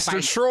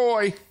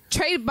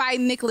 Traded by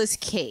Nicolas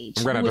Cage.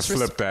 I'm going to have to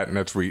flip that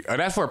next week.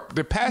 That's where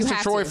did Pastor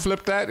Troy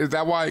flip that? Is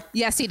that why?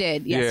 Yes, he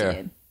did. Yes,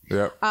 he did.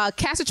 Yep.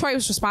 Castor Troy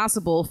was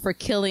responsible for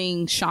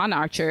killing Sean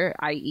Archer,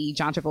 i.e.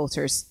 John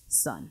Travolta's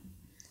son.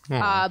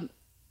 And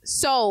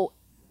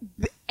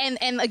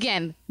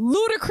again,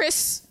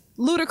 ludicrous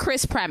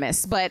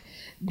premise, but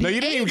no,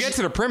 you didn't even get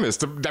to the premise.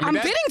 I'm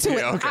getting to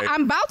it. Okay.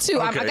 I'm about to.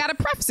 Okay. I got to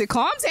preface it.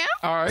 Calm down.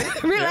 All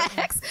right.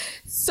 Relax. Yeah.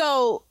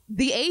 So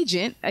the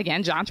agent,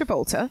 again, John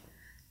Travolta,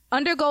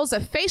 undergoes a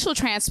facial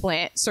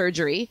transplant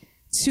surgery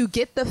to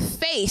get the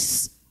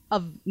face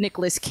of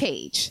Nicolas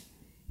Cage.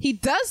 He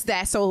does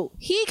that so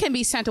he can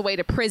be sent away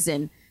to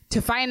prison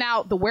to find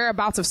out the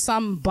whereabouts of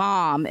some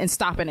bomb and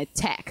stop an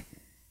attack.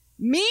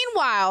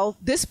 Meanwhile,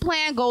 this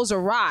plan goes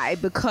awry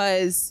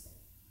because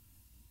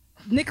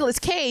Nicolas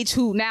Cage,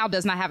 who now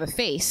does not have a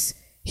face,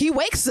 he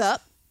wakes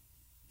up,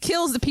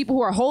 kills the people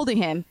who are holding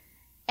him,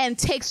 and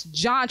takes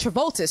John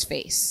Travolta's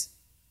face.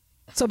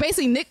 So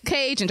basically, Nick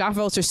Cage and John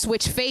Travolta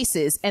switch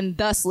faces and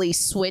thusly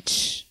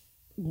switch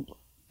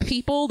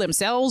people,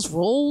 themselves,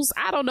 roles.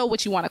 I don't know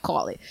what you want to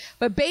call it.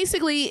 But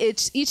basically,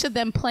 it's each of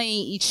them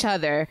playing each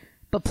other,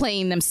 but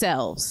playing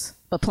themselves,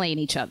 but playing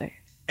each other.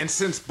 And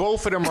since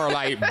both of them are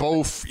like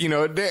both, you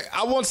know,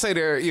 I won't say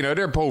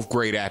they're both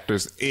great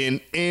actors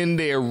in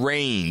their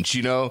range,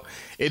 you know,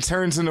 it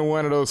turns into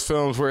one of those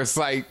films where it's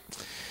like,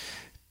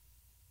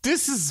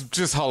 this is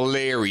just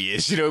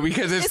hilarious, you know,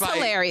 because it's like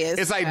hilarious.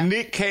 It's like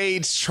Nick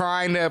Cage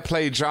trying to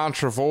play John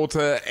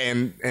Travolta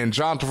and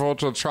John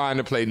Travolta trying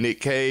to play Nick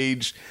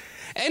Cage.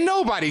 And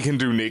nobody can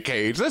do Nick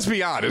Cage. Let's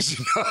be honest.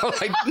 You know?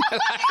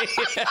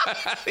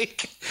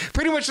 like,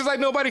 pretty much it's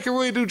like nobody can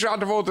really do John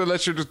Travolta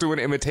unless you're just doing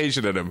an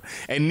imitation of him.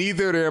 And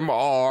neither of them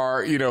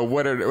are, you know,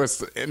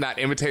 what's not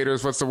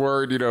imitators. What's the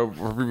word? You know,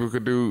 where people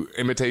could do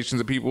imitations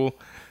of people.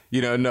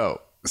 You know,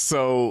 no.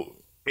 So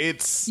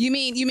it's you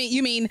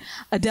mean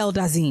Adele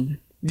Dazeem.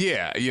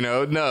 Yeah, you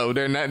know, no,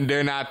 they're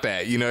not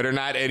that. You know, they're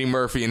not Eddie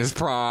Murphy in his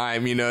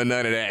prime. You know,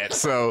 none of that.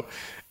 So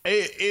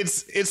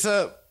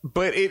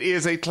but it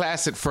is a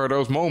classic for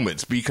those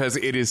moments because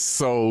it is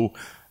so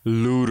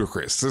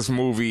ludicrous. This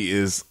movie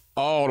is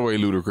all the way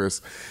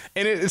ludicrous.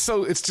 And it's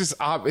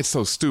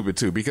so stupid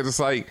too, because it's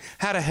like,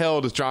 how the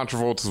hell does John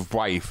Travolta's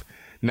wife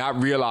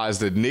not realize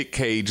that Nick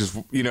Cage is,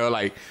 you know,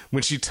 like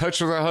when she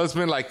touches her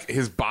husband, like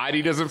his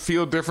body doesn't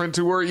feel different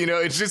to her, you know,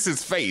 it's just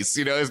his face,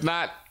 you know, it's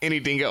not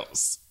anything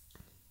else.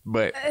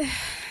 But,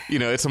 you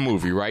know, it's a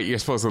movie, right? You're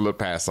supposed to look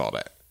past all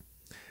that.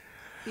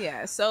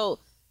 Yeah, so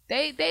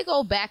they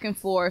go back and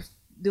forth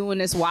doing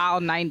this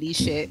wild 90s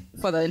shit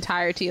for the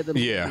entirety of the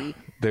movie. Yeah.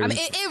 I mean,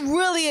 it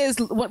really is,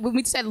 when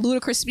we said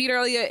Ludicrous Speed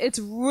earlier, it's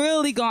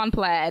really gone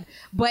plaid,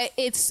 but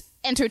it's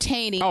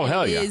entertaining. Oh,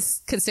 hell yeah. It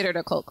is considered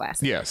a cult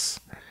classic.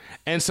 Yes.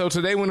 And so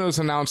today when it was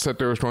announced that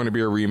there was going to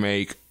be a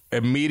remake,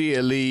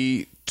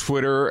 immediately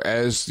Twitter,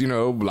 as, you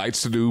know,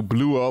 likes to do,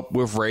 blew up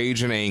with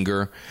rage and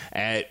anger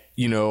at,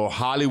 you know,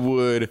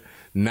 Hollywood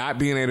not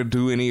being able to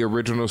do any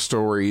original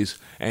stories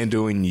and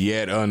doing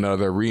yet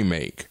another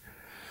remake.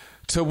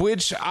 To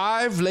which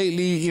I've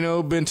lately, you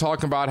know, been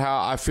talking about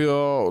how I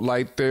feel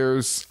like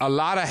there's a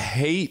lot of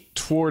hate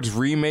towards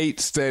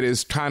remakes that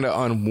is kind of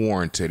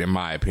unwarranted, in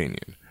my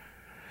opinion.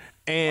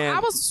 And I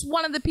was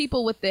one of the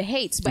people with the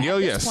hates, but at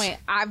this point,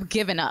 I've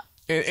given up.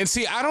 And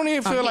see, I don't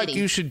even feel like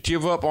you should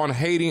give up on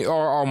hating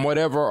or on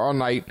whatever, on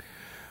like,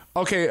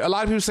 okay, a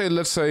lot of people say,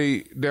 let's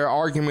say their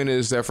argument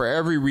is that for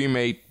every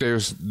remake,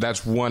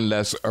 that's one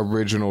less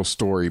original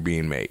story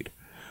being made,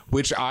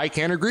 which I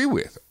can agree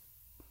with.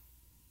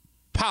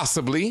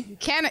 Possibly.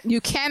 You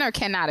can or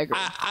cannot agree?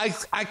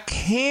 I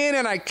can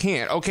and I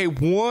can't. Okay,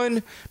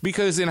 one,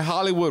 because in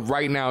Hollywood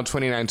right now in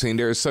 2019,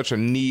 there is such a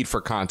need for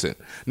content.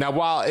 Now,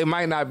 while it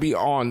might not be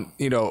on,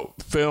 you know,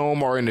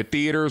 film or in the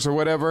theaters or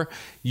whatever,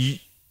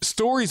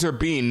 stories are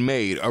being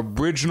made,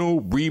 original,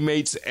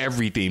 remakes,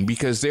 everything,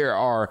 because there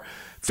are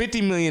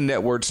 50 million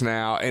networks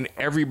now and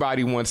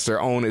everybody wants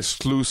their own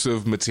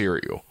exclusive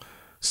material.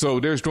 So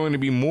there's going to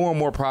be more and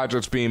more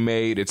projects being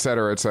made, et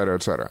cetera, et cetera,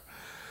 et cetera.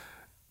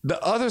 The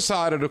other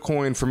side of the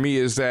coin for me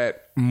is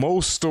that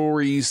most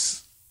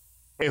stories,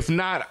 if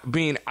not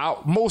being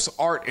most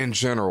art in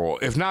general,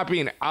 if not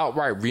being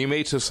outright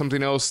remakes of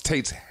something else,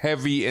 takes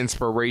heavy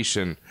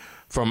inspiration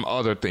from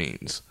other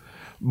things.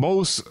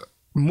 Most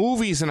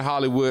movies in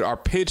Hollywood are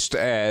pitched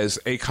as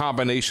a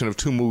combination of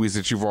two movies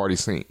that you've already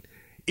seen,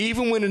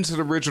 even when into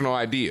the original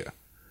idea.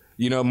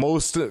 You know,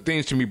 most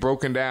things can be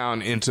broken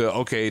down into,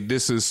 okay,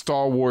 this is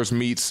Star Wars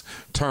meets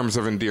Terms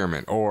of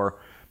Endearment, or,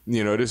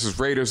 you know, this is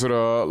Raiders of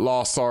the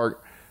Lost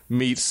Ark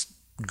meets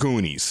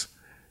Goonies.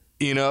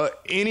 You know,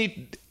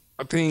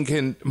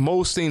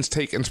 most things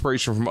take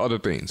inspiration from other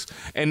things.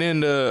 And then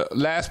the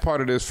last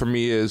part of this for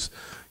me is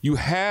you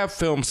have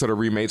films that are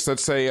remakes.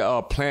 Let's say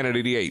Planet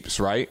of the Apes,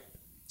 right?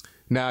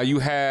 Now, you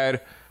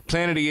had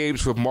Planet of the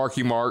Apes with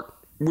Marky Mark,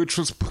 which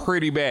was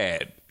pretty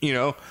bad, you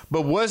know,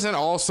 but wasn't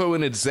also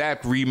an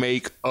exact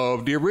remake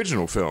of the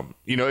original film.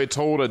 You know, it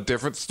told a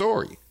different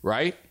story,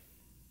 right?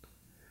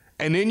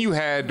 And then you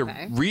had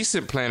the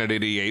recent Planet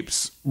of the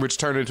Apes, which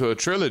turned into a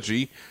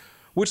trilogy,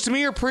 which to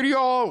me are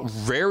all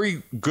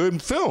very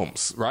good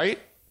films, right?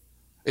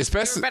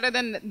 Especially better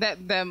than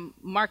the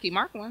Marky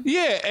Mark one.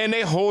 Yeah, and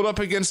they hold up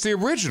against the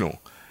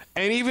original.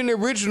 And even the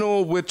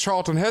original with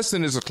Charlton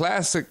Heston is a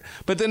classic,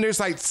 but then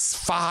there's like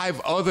 5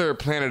 other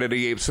Planet of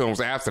the Apes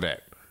films after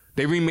that.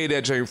 They remade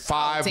that James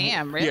 5. Oh,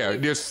 damn, really? Yeah,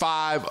 there's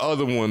 5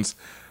 other ones.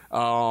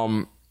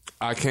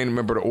 I can't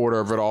remember the order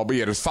of it all, but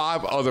yeah, there's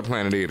 5 other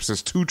Planet of the Apes.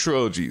 There's 2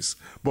 trilogies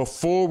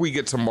before we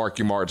get to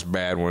Marky Mark's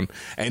bad one,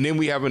 and then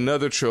we have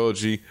another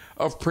trilogy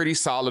of pretty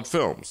solid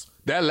films.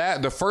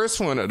 The first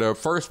one, the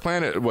first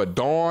Planet,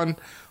 Dawn,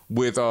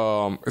 with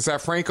is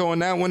that Franco in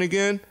that one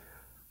again?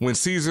 When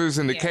Caesar's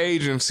in the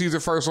cage and Caesar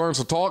first learns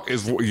to talk,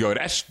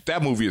 that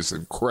movie is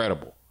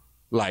incredible.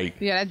 Like,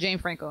 yeah, that's Jane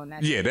Franco in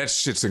that. Yeah, that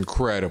shit's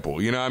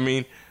incredible. You know what I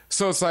mean?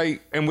 So it's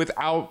like, and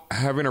without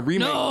having a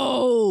remake.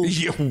 No.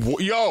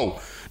 Yo,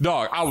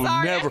 dog, I will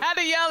never. I had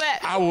to yell that.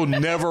 I will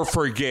never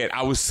forget.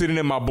 I was sitting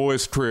in my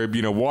boy's crib,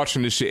 you know,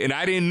 watching this shit, and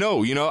I didn't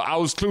know. You know, I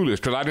was clueless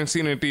because I didn't see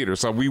it in the theater.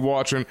 So we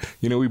watching,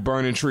 you know, we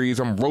burning trees.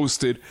 I'm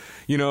roasted,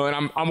 you know,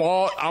 and I'm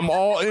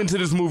all into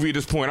this movie at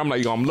this point. I'm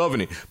like, yo, I'm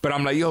loving it, but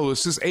I'm like, yo,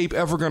 is this ape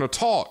ever gonna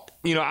talk?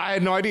 You know, I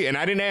had no idea, and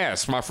I didn't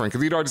ask my friend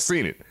because he'd already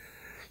seen it.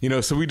 You know,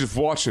 so we just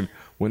watching.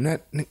 When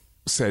that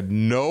said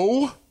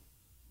no,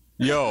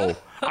 yo,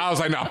 I was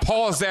like, now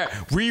pause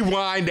that,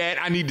 rewind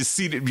that. I need to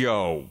see that,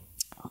 yo.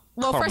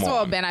 Well, first of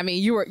all, Ben, I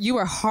mean, you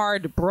were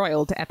hard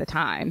broiled at the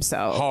time,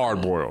 so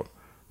hard boiled.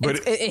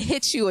 But it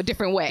hits you a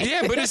different way.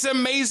 Yeah, but it's an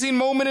amazing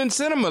moment in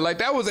cinema. Like,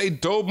 that was a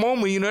dope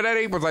moment. You know, that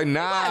ape was like,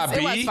 nah,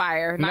 it was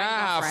fire.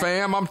 Nah,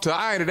 fam, I'm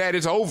tired of that.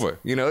 It's over.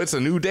 You know, it's a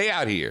new day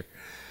out here.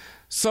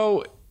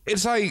 So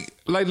it's like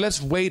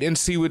let's wait and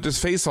see with this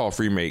Face Off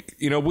remake.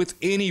 You know, with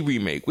any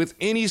remake, with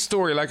any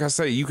story, like I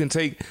say, you can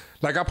take,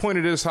 like I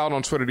pointed this out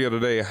on Twitter the other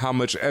day, how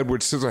much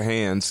Edward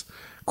Scissorhands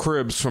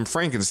cribs from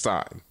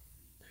Frankenstein.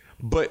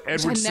 But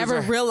Edward I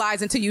never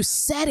realized until you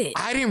said it.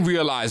 I didn't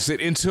realize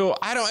it until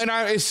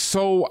it's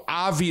so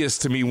obvious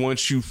to me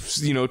once you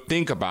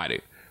think about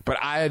it. But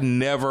I had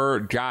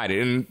never got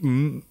it,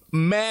 and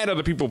mad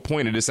other people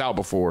pointed this out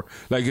before.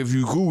 Like if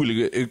you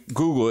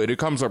Google it, it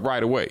comes up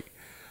right away.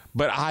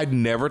 But I'd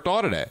never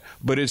thought of that.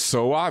 But it's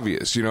so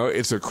obvious, you know.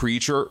 It's a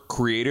creature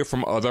created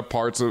from other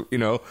parts of, you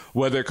know,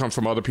 whether it comes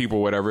from other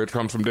people, whatever. It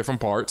comes from different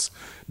parts.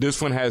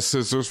 This one has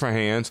scissors for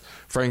hands.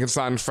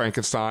 Frankenstein is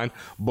Frankenstein.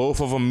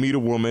 Both of them meet a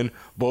woman.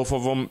 Both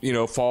of them, you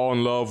know, fall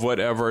in love,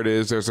 whatever it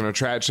is. There's an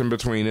attraction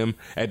between them.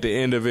 At the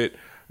end of it,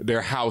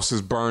 their house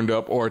is burned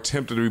up or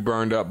attempted to be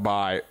burned up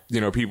by, you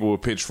know, people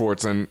with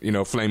pitchforks and, you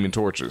know, flaming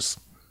torches.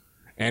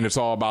 And it's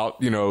all about,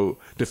 you know,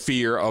 the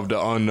fear of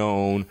the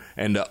unknown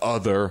and the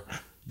other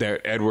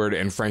that Edward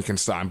and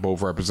Frankenstein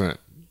both represent.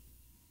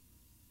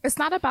 It's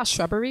not about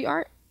shrubbery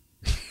art.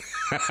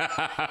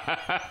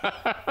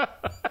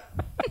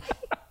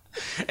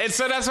 And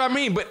so that's what I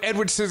mean. But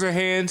Edward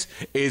Scissorhands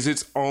is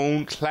its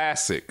own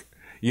classic.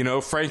 You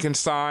know,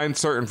 Frankenstein,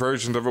 certain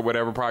versions of it,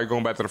 whatever, probably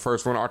going back to the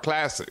first one, are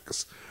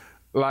classics.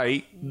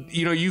 Like,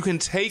 you know, you can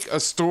take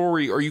a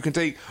story or you can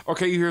take,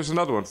 okay, here's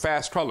another one,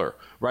 Fast Color,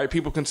 right?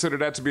 People consider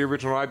that to be an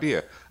original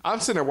idea.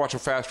 I'm sitting there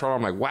watching Fast Color.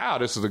 I'm like, wow,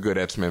 this is a good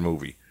X-Men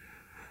movie.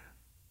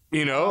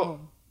 You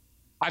know,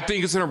 I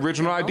think it's an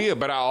original idea,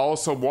 but I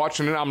also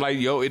watching it, I'm like,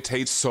 yo, it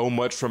takes so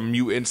much from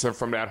mutants and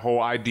from that whole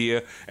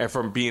idea and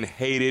from being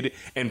hated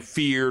and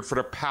feared for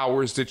the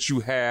powers that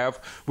you have,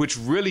 which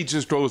really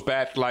just goes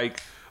back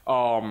like,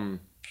 my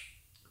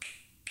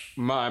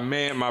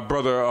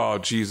brother, oh,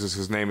 Jesus,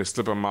 his name is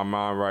slipping my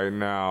mind right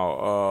now.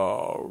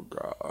 Oh,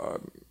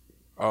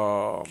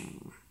 God.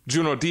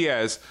 Juno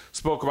Diaz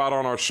spoke about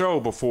on our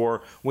show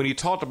before when he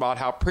talked about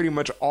how pretty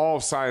much all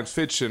science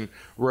fiction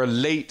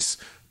relates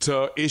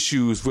to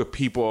issues with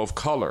people of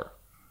color,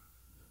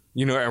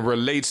 you know, and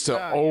relates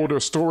to older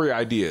story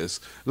ideas.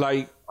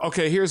 Like,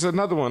 okay, here's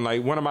another one,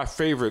 like one of my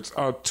favorites,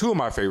 two of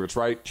my favorites,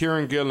 right?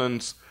 Kieran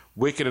Gillen's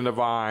Wicked and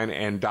Divine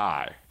and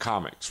Die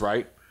comics,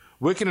 right?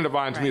 Wicked and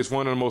Divine to me is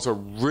one of the most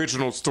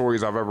original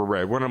stories I've ever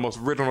read, one of the most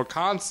original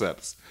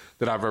concepts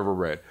that I've ever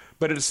read.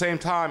 But at the same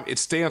time, it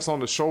stands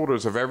on the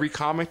shoulders of every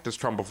comic that's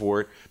come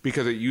before it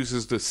because it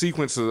uses the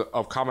sequence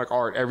of comic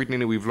art, everything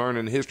that we've learned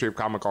in the history of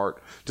comic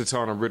art to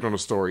tell an original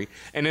story.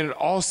 And then it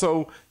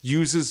also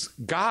uses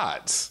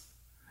gods.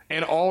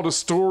 And all the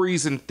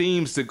stories and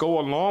themes that go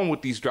along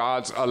with these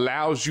gods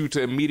allows you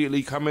to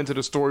immediately come into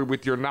the story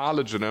with your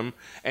knowledge of them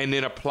and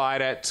then apply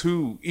that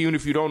to, even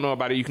if you don't know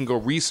about it, you can go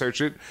research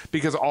it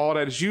because all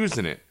that is used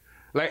in it.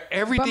 Like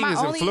everything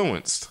is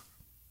influenced.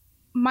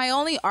 My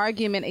only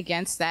argument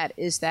against that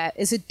is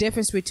a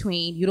difference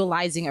between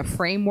utilizing a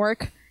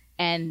framework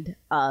and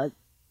a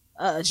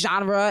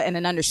genre and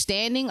an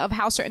understanding of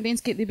how certain things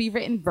get to be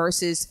written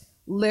versus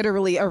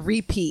literally a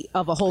repeat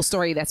of a whole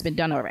story that's been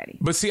done already.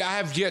 But see, I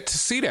have yet to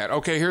see that.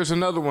 Okay, here's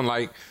another one.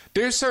 Like,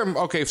 there's certain,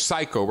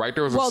 Psycho, right?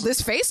 There was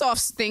this face-off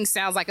thing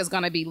sounds like it's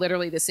going to be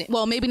literally the same.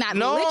 Well, maybe not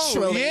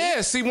literally.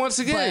 Yeah, see, once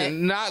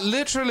again, not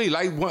literally.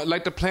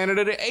 Like the Planet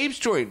of the Apes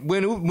joint.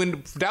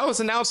 When that was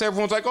announced,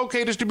 everyone's like,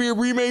 okay, this should be a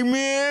remake,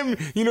 man.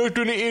 You know, it's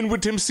going to end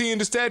with him seeing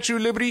the Statue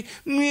of Liberty.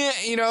 Yeah,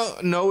 you know,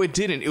 no, it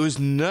didn't. It was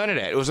none of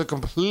that. It was a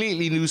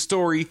completely new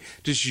story,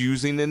 just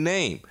using the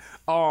name.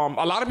 A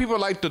lot of people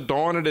like the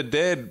Dawn of the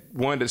Dead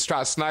one that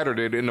Scott Snyder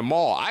did in the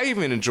mall. I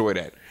even enjoy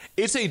that.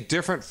 It's a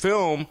different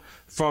film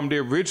from the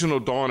original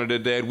Dawn of the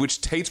Dead, which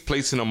takes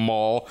place in a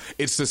mall.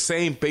 It's the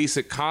same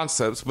basic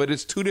concepts, but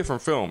it's two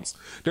different films.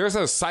 There's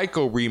a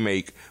Psycho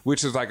remake,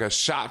 which is like a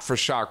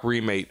shot-for-shot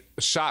remake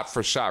of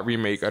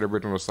the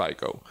original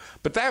Psycho.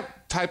 But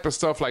that type of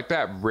stuff like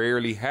that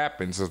rarely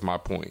happens, is my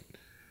point.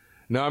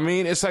 Know what I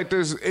mean? It's like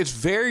it's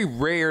very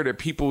rare that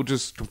people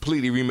just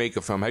completely remake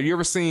a film. Have you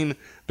ever seen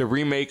the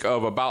remake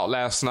of About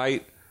Last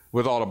Night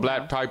with all the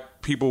black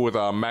type people with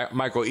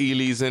Michael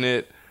Ealy's in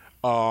it?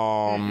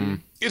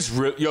 It's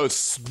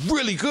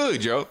really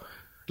good, yo.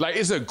 Like,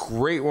 it's a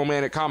great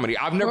romantic comedy.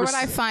 Where would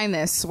I find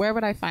this?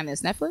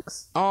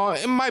 Netflix?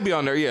 It might be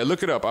on there. Yeah,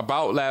 look it up.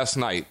 About Last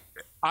Night.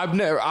 I've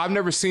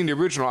never seen the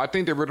original. I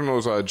think the original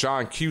is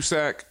John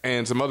Cusack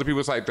and some other people.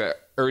 It's like that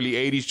early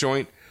 80s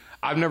joint.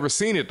 I've never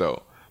seen it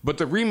though. But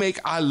the remake,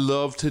 I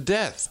love to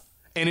death.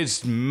 And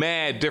it's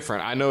mad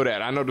different. I know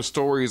that. I know the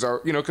stories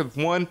are, you know, because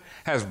one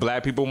has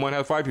black people, one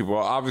has white people.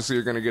 Well, obviously,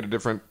 you're going to get a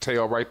different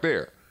tale right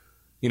there.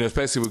 You know,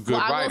 especially with good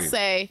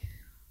writing.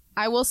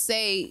 I will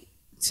say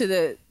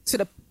to to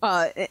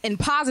the in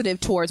positive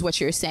towards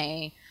what you're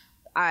saying,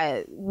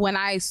 when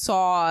I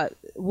saw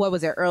what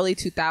was it, early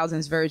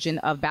 2000s version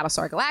of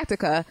Battlestar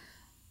Galactica,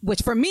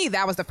 which for me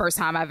that was the first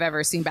time I've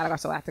ever seen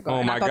Battlestar Galactica.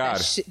 Oh my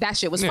God, that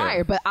shit was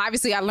fire. But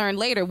obviously, I learned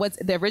later what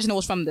the original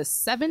was from the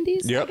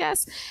 70s, I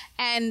guess,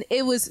 and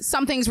it was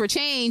some things were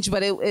changed,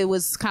 but it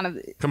was kind of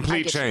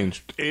complete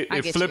change.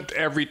 It flipped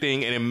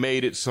everything and it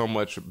made it so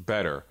much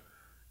better,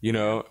 you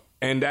know.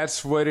 And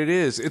that's what it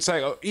is. It's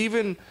like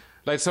even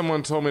like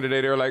someone told me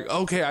today, they were like,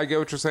 "Okay, I get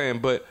what you're saying,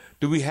 but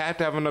do we have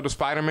to have another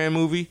Spider-Man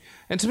movie?"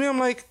 And to me, I'm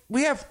like,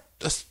 we have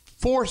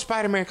 4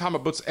 Spider-Man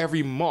comic books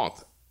every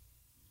month.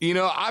 You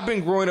know, I've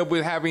been growing up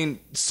with having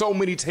so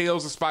many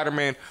tales of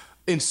Spider-Man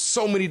in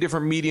so many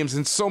different mediums,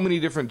 in so many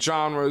different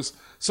genres,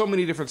 so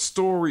many different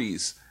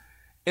stories.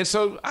 And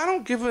so I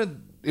don't give a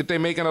if they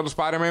make another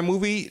Spider-Man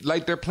movie.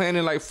 Like they're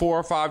planning like 4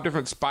 or 5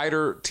 different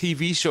Spider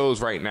TV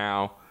shows right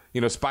now,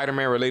 you know,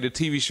 Spider-Man related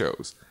TV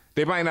shows.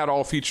 They might not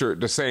all feature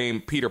the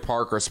same Peter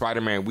Parker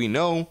Spider-Man we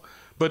know,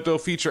 but they'll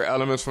feature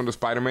elements from the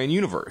Spider-Man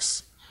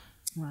universe.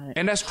 Right.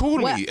 And that's cool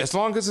to me, as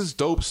long as it's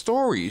dope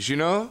stories, you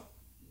know?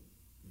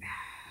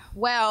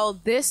 Well,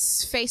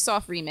 this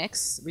Face-Off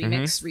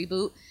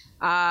reboot,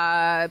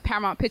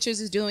 Paramount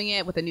Pictures is doing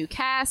it with a new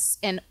cast,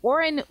 and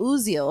Oren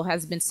Uziel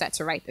has been set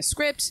to write the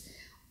script.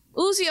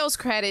 Uziel's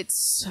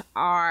credits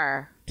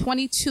are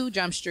 22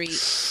 Jump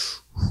Street,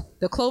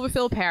 The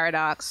Cloverfield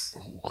Paradox,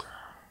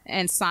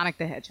 and Sonic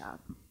the Hedgehog.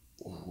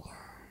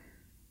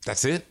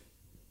 That's it?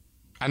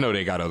 I know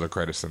they got other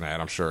credits than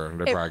that. I'm sure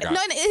they probably got. No,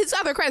 it's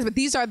other credits, but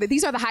these are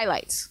the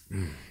highlights.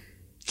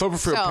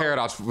 Cloverfield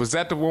Paradox, was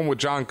that the one with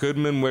John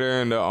Goodman where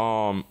they're in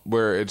the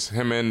where it's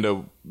him and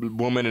the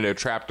woman and they're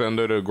trapped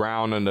under the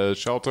ground in the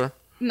shelter?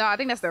 No, I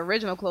think that's the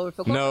original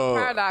Cloverfield. Cloverfield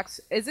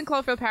Paradox, isn't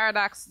Cloverfield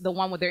Paradox the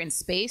one where they're in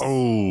space?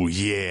 Oh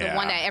yeah, the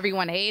one that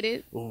everyone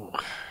hated. Ooh.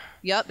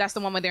 Yep, that's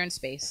the one where they're in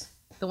space.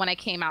 The one that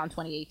came out in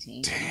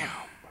 2018. Damn.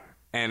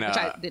 And which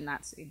I did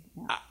not see.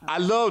 I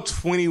love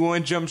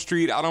 21 Jump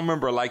Street. I don't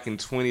remember liking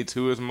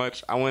 22 as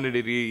much. I wondered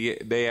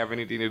if they have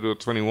anything to do with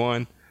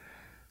 21.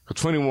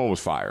 Because 21 was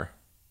fire.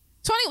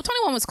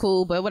 21 was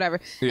cool, but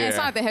whatever. Yeah. And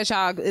Sonic the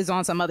Hedgehog is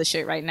on some other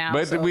shit right now.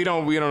 But so. we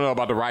don't know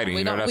about the writing.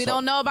 We don't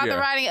know about the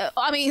writing.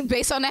 I mean,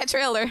 based on that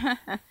trailer.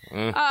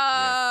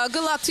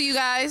 Good luck to you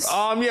guys.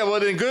 Yeah,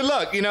 well then good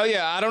luck. You know,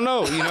 I don't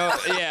know. You know,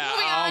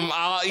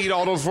 I'll eat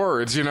all those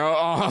words, you know.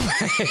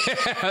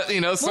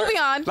 You know, moving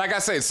on. Like I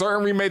say,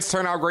 certain remakes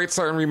turn out great,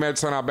 certain remakes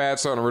turn out bad,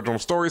 certain original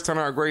stories turn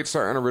out great,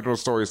 certain original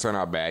stories turn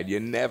out bad. You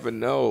never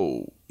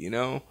know, you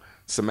know.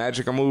 It's the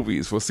magic of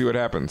movies. We'll see what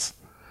happens.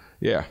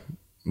 Yeah.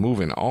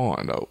 Moving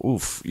on, though.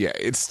 Oof. Yeah,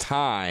 it's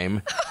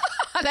time.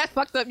 That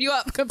fucked you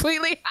up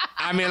completely.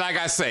 I mean, like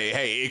I say,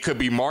 hey, it could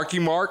be Marky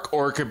Mark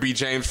or it could be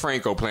James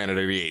Franco, Planet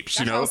of the Apes,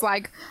 you know? I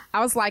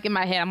was like in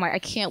my head, I'm like, I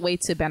can't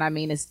wait till Ben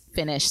Amin is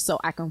finished so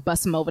I can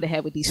bust him over the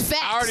head with these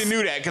facts. I already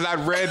knew that because I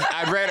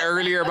read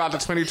earlier about the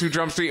 22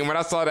 Jump Street, and when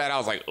I saw that, I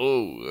was like,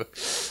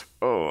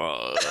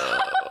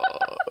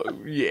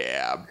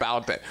 yeah,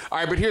 about that. All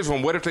right, but here's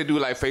one. What if they do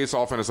like Face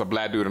Off and it's a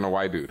black dude and a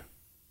white dude?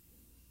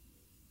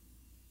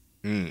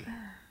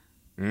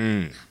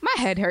 My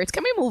head hurts.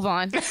 Can we move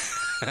on?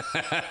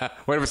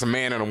 What if it's a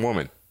man and a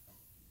woman?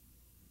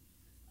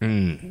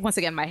 Once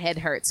again, my head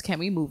hurts. Can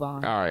we move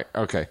on? All right.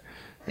 Okay.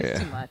 It's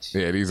too much.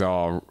 Yeah, these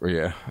all,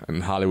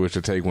 and Hollywood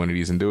should take one of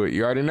these and do it.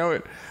 You already know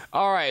it.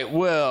 All right,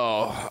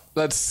 well,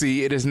 let's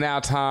see. It is now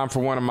time for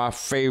one of my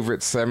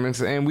favorite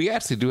segments, and we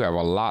actually do have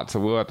a lot, so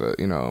we'll have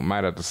to,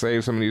 might have to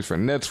save some of these for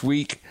next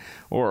week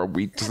or a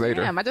week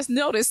later. Damn, I just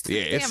noticed.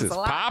 Yeah, it's just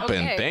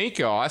popping. Okay. Thank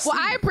y'all.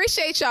 I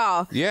appreciate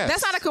y'all. Yes.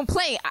 That's not a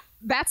complaint.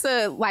 That's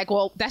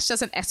that's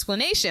just an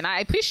explanation. I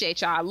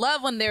appreciate y'all. I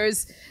love when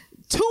there's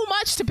too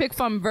much to pick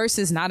from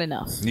versus not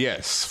enough.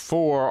 Yes.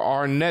 For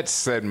our next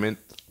segment,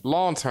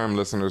 long-term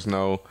listeners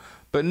know,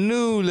 but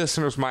new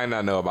listeners might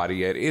not know about it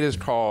yet. It is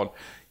called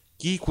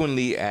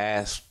Geekwently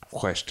Asked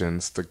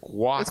Questions.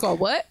 It's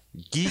called what?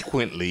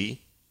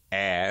 Geekwently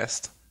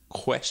Asked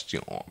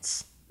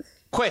Questions.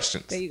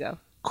 Questions. There you go.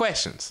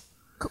 Questions.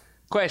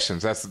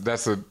 Questions.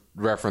 That's a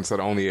reference that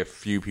only a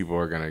few people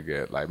are going to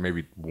get. Like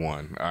maybe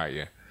one. All right,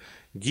 yeah.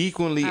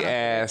 Geekwently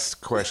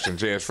Asked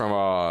Questions. Yeah, it's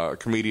from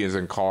Comedians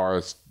in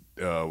Cars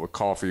with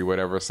Coffee,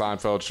 whatever,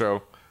 Seinfeld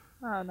show.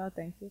 Oh, no,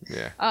 thank you.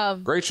 Yeah.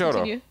 Great show,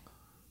 though.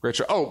 Great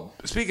show. Oh,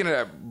 speaking of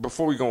that,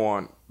 before we go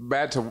on,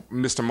 back to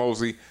Mr.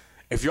 Mosley.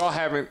 If y'all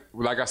haven't,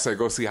 like I said,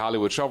 go see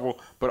Hollywood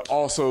Shuffle, but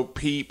also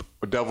peep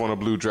Devil in a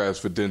Blue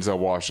Dress with Denzel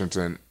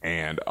Washington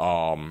and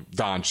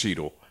Don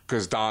Cheadle.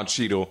 Because Don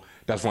Cheadle,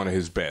 that's one of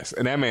his best.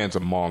 And that man's a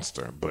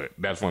monster, but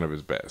that's one of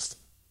his best.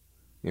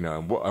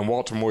 And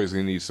Walter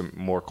Mosley needs some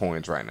more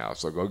coins right now,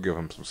 so go give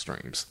him some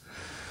streams.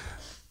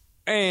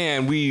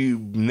 And we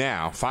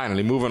now,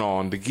 finally, moving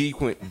on to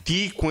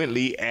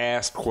Geekwently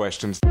Asked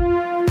Questions. The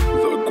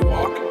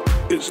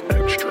guac is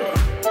extra.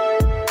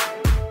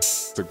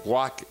 The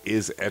guac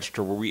is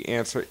extra, where we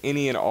answer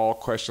any and all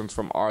questions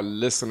from our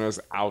listeners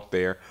out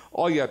there.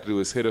 All you have to do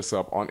is hit us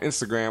up on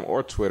Instagram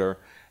or Twitter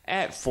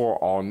at For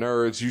All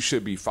Nerds. You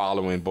should be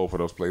following both of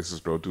those places.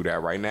 Go do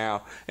that right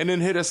now. And then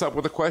hit us up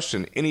with a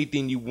question.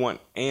 Anything you want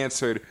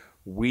answered,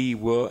 we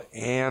will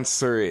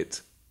answer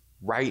it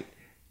right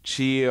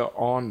here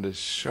on the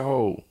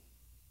show.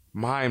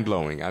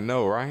 Mind-blowing. I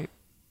know, right?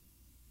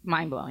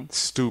 Mind-blowing.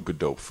 Stupid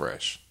dope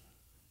fresh.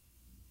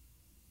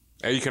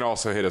 And you can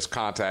also hit us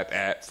contact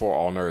at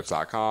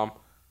forallnerds.com.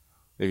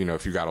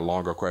 If you got a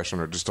longer question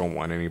or just don't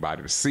want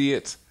anybody to see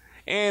it.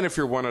 And if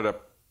you're one of the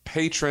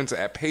patrons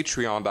at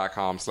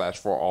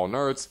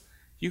patreon.com/forallnerds,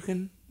 you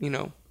can,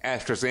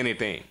 ask us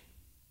anything.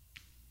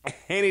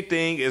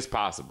 Anything is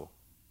possible.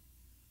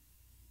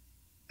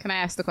 Can I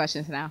ask the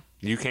questions now?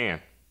 You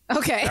can.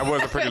 Okay. That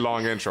was a pretty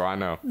long intro, I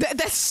know.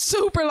 That's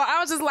super long.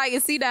 I was just like,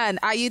 is he done?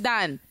 Are you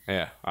done?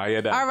 Yeah. Are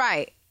you done? All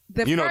right.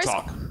 The first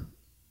talk.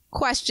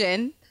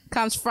 question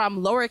comes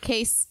from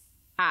lowercase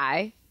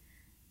I,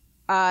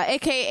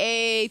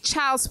 a.k.a.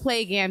 Child's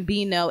Play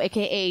Gambino,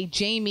 a.k.a.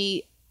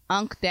 Jamie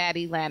Unk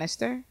Daddy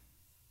Lannister,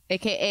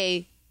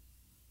 a.k.a.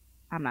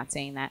 I'm not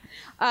saying that.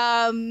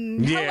 Yeah,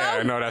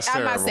 no, that's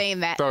terrible. I'm not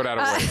saying that. Throw that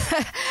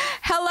away.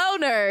 Hello,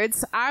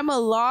 nerds. I'm a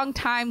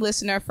long-time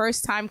listener,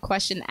 first-time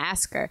question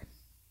asker.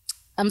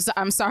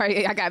 I'm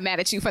sorry I got mad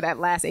at you for that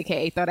last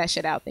AKA. Throw that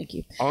shit out. Thank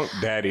you. Oh,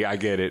 Daddy, I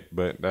get it,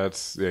 but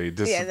that's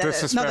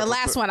disrespectful. No, the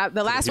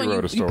last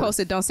one you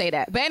posted, don't say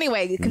that. But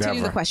anyway,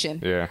 continue the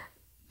question. Yeah.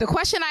 The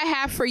question I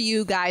have for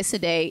you guys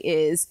today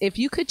is, if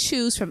you could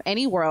choose from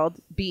any world,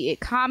 be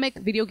it comic,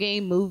 video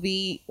game,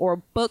 movie, or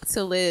book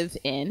to live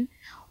in,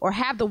 or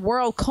have the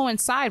world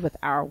coincide with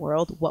our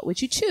world, what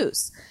would you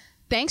choose?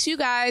 Thank you,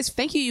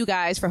 you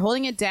guys, for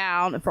holding it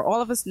down, and for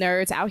all of us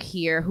nerds out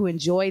here who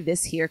enjoy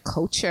this here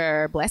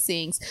culture.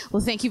 Blessings.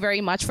 Well, thank you very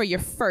much for your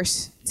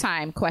first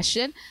time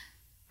question.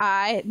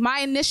 My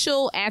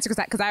initial answer,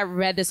 because I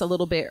read this a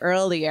little bit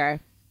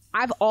earlier,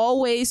 I've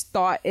always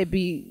thought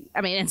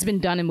it's been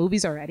done in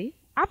movies already.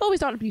 I've always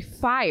thought it'd be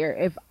fire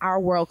if our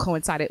world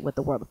coincided with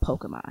the world of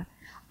Pokemon.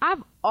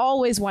 I've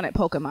always wanted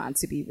Pokemon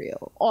to be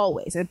real.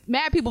 Always. And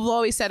mad people have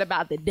always said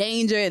about the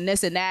danger and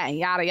this and that and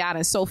yada yada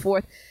and so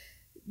forth.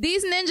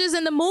 These ninjas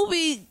in the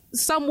movie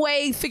some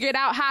way figured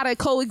out how to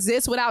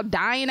coexist without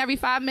dying every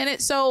 5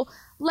 minutes. So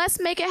let's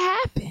make it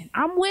happen.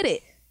 I'm with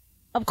it.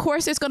 Of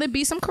course, there's going to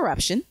be some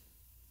corruption.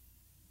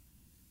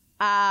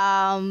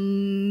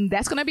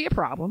 That's going to be a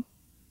problem.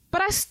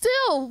 But I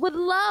still would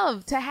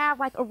love to have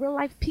like a real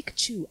life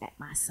Pikachu at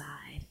my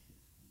side.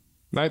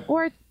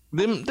 Or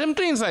them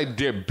things like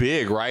they're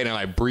big, right? And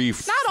like breathe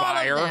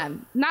fire.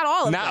 Not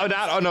all of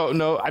them.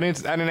 No. I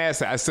didn't ask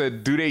that. I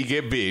said, do they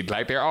get big?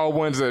 Like they're all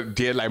ones that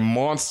get like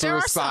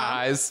monster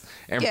size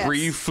and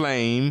breathe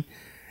flame,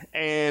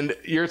 and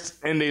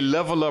they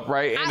level up,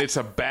 right? And it's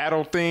a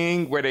battle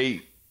thing where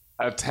they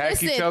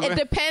attack each other. It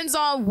depends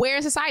on where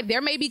in society.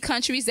 There may be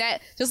countries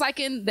that, just like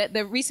in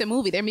the recent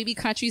movie, there may be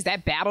countries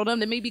that battle them.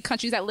 There may be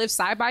countries that live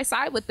side by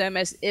side with them,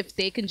 as if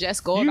they can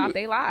just go about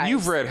their lives.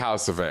 You've read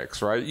House of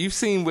X, right? You've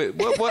seen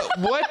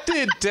what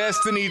did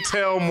Destiny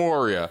tell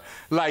Moria?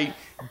 Like,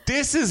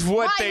 this is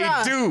what they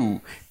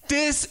do.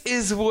 This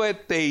is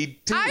what they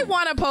do. I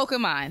want a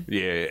Pokemon.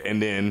 Yeah,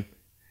 and then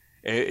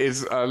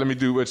it's let me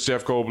do what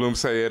Jeff Goldblum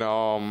said.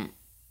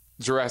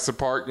 Jurassic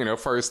Park.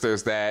 First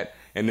there's that.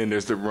 And then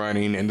there's the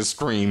running and the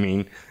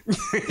screaming.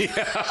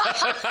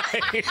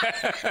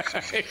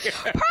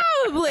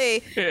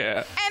 Probably. Yeah.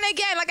 And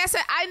again, like I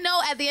said, I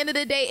know at the end of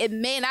the day, it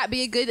may not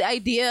be a good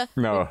idea.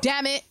 No. But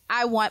damn it,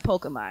 I want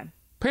Pokemon.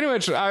 Pretty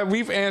much,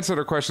 we've answered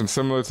a question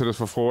similar to this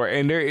before,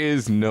 and there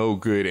is no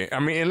good.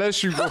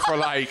 Unless you go for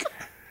like...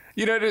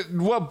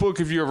 what book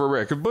have you ever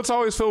read? Because books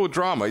always filled with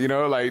drama,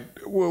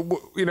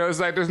 it's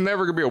like there's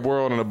never going to be a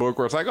world in a book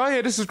where it's like, oh,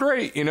 yeah, this is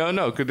great.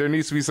 No, because there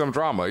needs to be some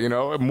drama,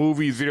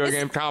 movies, video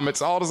game, comics,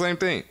 all the same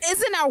thing.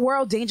 Isn't our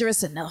world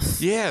dangerous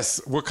enough?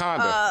 Yes,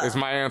 Wakanda is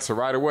my answer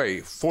right away.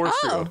 Force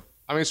field.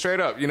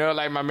 Straight up,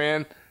 like my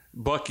man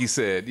Bucky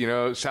said,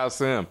 shouts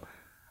to him.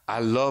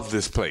 I love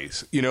this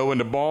place. When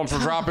the bombs were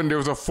dropping, there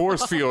was a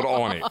force field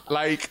on it.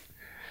 Like...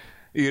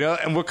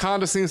 and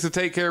Wakanda seems to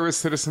take care of its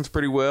citizens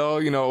pretty well.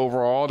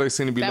 Overall, they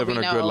seem to be living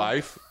a good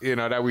life,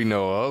 that we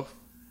know of.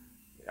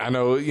 I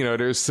know,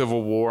 there's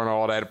civil war and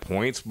all that at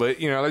points,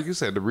 but, like you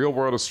said, the real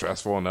world is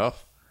stressful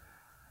enough.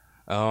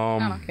 I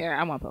don't care.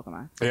 I want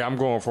Pokemon. Yeah, I'm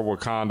going for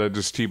Wakanda.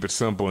 Just keep it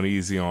simple and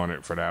easy on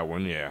it for that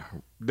one. Yeah.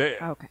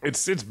 Okay.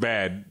 It's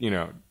bad,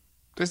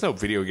 There's no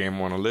video game I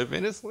want to live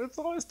in. It's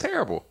always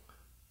terrible.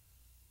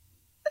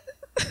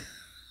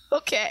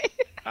 Okay.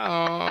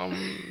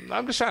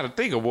 I'm just trying to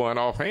think of one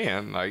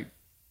offhand. Like,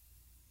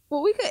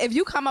 well, we could, if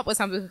you come up with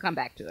something, we could come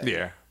back to it.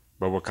 Yeah,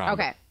 but Wakanda.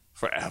 Okay.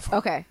 Forever.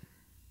 Okay.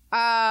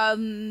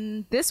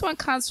 This one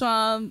comes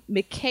from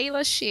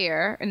Michaela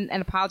Shear, and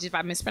apologies if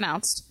I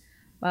mispronounced,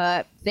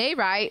 but they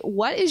write,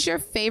 what is your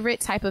favorite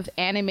type of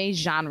anime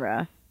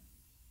genre?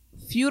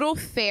 Feudal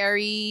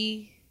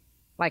fairy,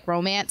 like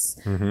romance,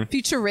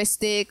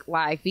 futuristic,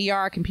 like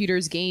VR,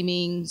 computers,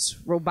 gaming,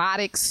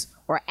 robotics,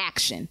 or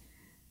action?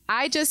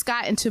 I just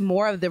got into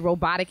more of the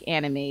robotic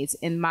animes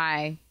in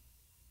my...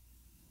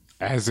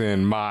 As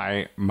in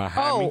my...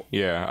 Oh.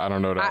 Yeah, I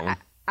don't know that one.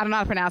 I don't know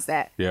how to pronounce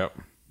that. Yep.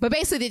 But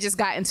basically, they just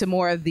got into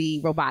more of the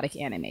robotic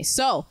anime.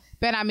 So,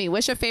 Ben, I mean,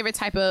 what's your favorite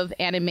type of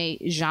anime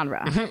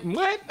genre?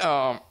 What?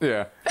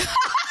 Yeah.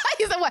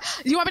 He said,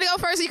 what? You want me to go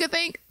first so you could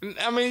think?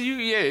 I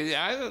mean,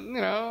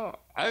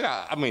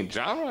 I mean,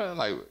 genre,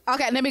 like...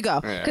 Okay, let me go.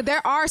 Yeah. Because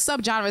there are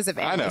subgenres of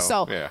anime. I know,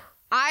 So, yeah.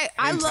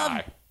 I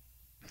love...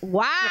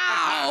 Wow.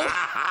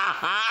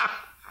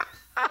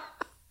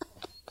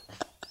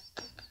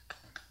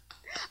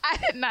 I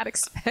did not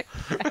expect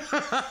that.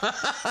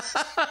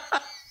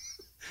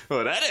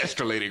 Well, that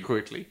escalated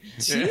quickly.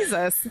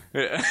 Jesus.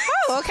 Yeah.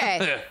 Oh,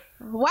 okay.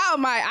 Wow,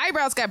 my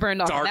eyebrows got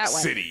burned off on Dark that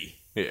one. City.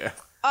 Yeah.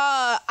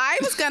 I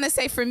was gonna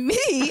say for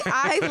me,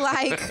 I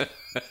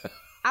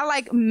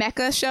like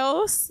mecha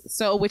shows,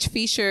 so which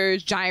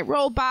features giant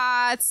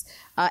robots,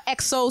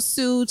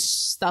 exosuits,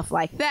 stuff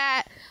like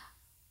that.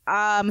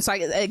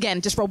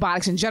 Again, just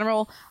robotics in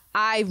general.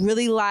 I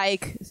really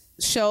like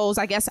shows,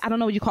 I guess, I don't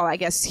know what you call it, I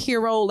guess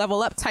hero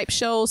level up type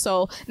shows.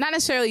 So not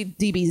necessarily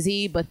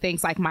DBZ, but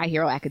things like My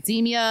Hero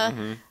Academia.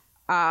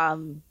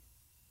 Mm-hmm.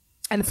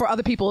 And for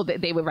other people,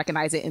 they would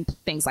recognize it in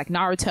things like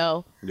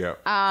Naruto. Yeah.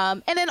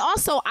 And then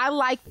also, I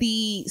like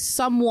the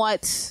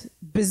somewhat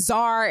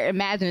bizarre,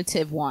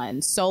 imaginative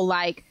ones. So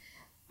like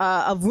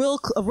a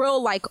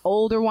real like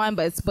older one,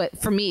 but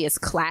for me, it's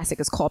classic.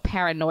 It's called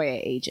Paranoia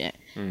Agent,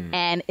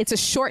 and it's a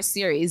short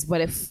series, but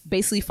it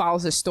basically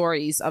follows the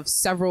stories of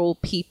several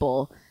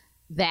people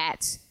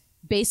that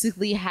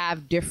basically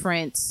have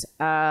different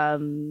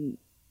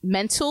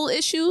mental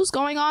issues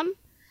going on.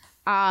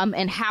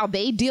 And how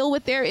they deal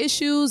with their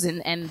issues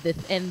and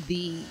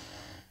the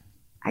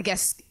I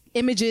guess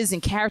images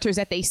and characters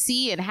that they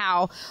see, and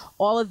how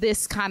all of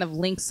this kind of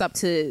links up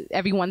to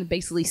everyone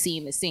basically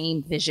seeing the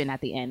same vision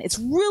at the end. It's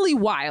really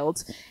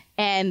wild,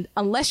 and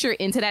unless you're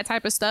into that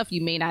type of stuff,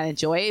 you may not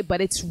enjoy it, but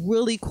it's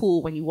really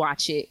cool when you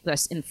watch it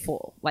just in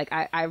full. Like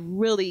I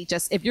really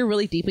just, if you're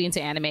really deeply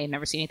into anime and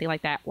never seen anything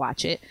like that,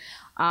 watch it.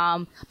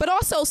 But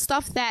also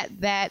stuff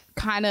that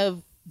kind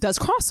of does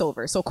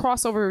crossover. So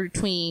crossover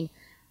between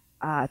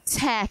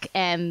tech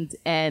and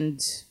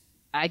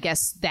I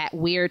guess that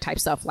weird type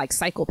stuff like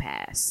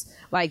Psychopaths.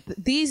 Like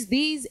these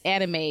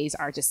animes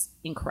are just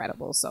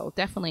incredible. So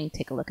definitely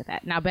take a look at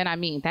that. Now, Ben, I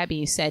mean, that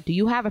being said, do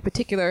you have a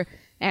particular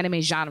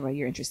anime genre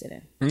you're interested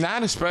in?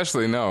 Not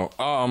especially, no.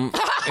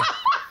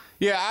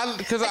 Yeah,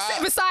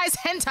 besides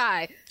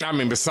hentai. I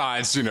mean,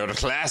 besides, the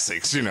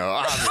classics,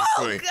 obviously.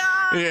 Oh,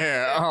 God.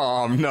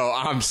 Yeah. No,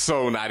 I'm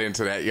so not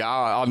into that. Yeah,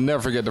 I'll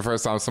never forget the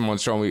first time someone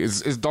showed me.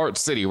 It's Dark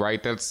City,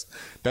 right? That's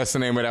the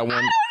name of that one. I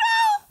don't know.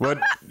 What?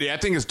 Yeah, I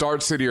think it's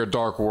Dark City or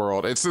Dark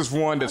World. It's this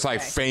one that's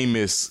like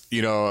famous,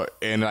 in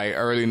like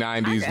early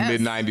 90s,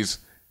 mid 90s.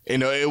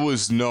 It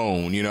was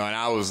known, and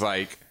I was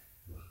like,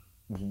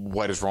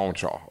 what is wrong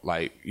with y'all?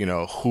 Like,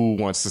 who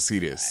wants to see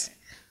this?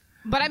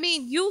 But I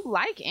mean, you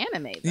like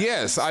anime, though.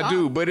 Yes, I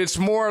do, but it's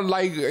more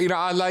like,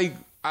 I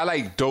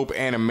like dope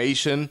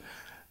animation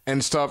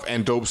and stuff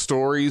and dope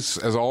stories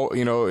as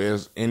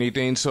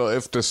anything. So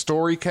if the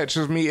story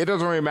catches me, it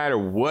doesn't really matter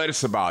what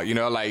it's about,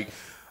 like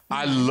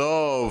I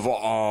love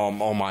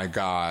oh my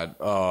God,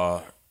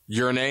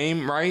 Your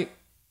Name, right?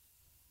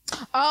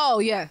 Oh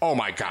yeah. Oh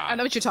my God. I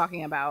know what you're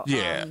talking about.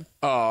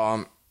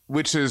 Yeah.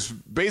 Which is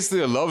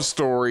basically a love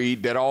story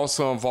that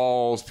also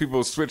involves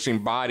people switching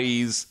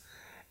bodies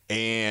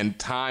and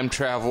time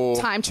travel,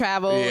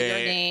 Your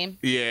Name.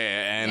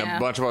 Yeah, and a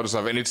bunch of other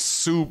stuff. And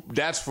it's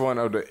that's one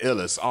of the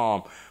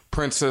illest.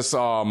 Princess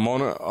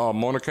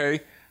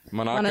Mononoke.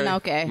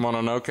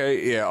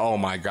 Yeah, oh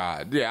my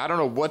God. Yeah, I don't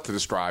know what to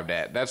describe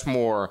that. That's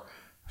more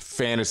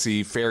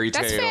fantasy, fairy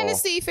tale. That's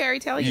fantasy, fairy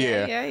tale.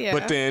 Yeah.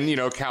 But then,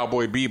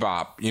 Cowboy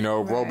Bebop,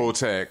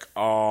 Robotech.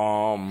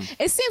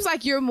 It seems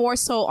like you're more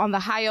so on the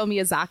Hayao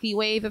Miyazaki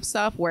wave of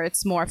stuff where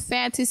it's more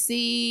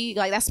fantasy.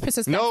 Like that's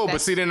Princess. But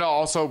see, then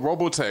also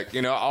Robotech,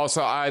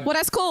 well,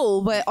 that's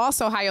cool, but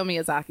also Hayao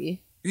Miyazaki.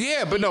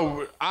 Yeah, but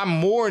no, I'm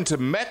more into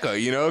mecha,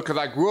 because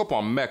I grew up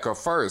on mecha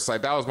first.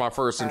 Like, that was my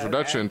first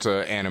introduction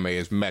to anime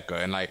is mecha.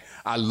 And, like,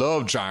 I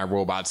love giant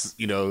robots,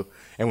 and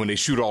when they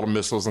shoot all the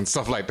missiles and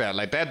stuff like that.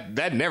 Like,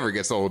 that never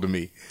gets old to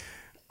me.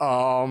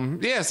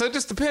 Yeah, so it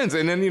just depends.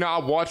 And then, I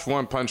watched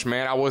One Punch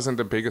Man. I wasn't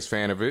the biggest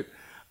fan of it.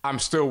 I'm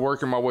still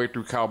working my way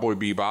through Cowboy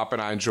Bebop,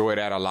 and I enjoy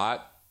that a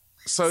lot.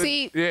 So,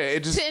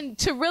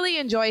 to really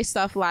enjoy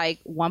stuff like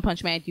One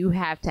Punch Man, you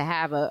have to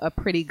have a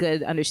pretty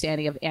good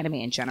understanding of anime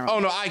in general. Oh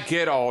no, I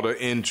get all the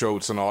in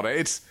jokes and all that.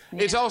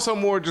 It's also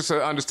more just an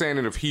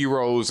understanding of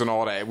heroes and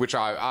all that, which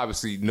I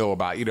obviously know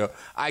about.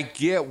 I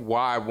get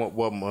why what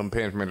One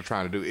Punch Man are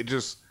trying to do. It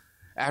just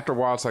after a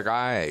while it's like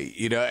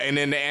and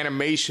then the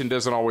animation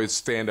doesn't always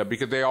stand up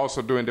because they're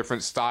also doing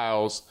different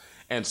styles.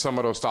 And some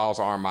of those styles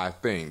aren't my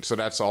thing. So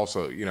that's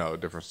also,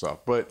 different stuff.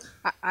 But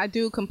I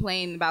do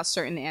complain about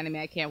certain anime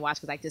I can't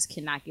watch because I just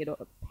cannot get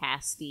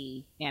past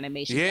the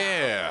animation.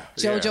 Yeah.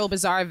 JoJo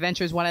Bizarre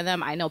Adventure is one of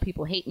them. I know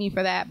people hate me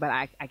for that, but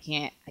I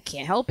can't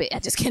help it. I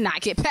just cannot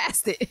get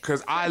past it.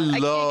 Because I can't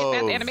get past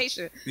love the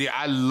animation. Yeah,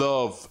 I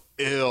love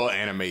ill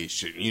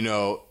animation,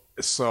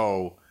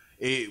 So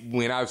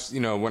When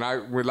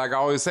like I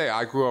always say,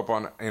 I grew up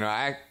on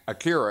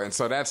Akira, and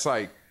so that's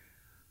like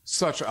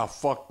such a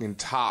fucking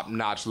top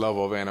notch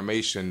level of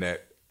animation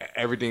that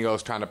everything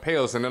else kind of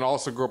pales. And then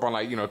also grew up on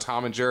like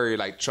Tom and Jerry,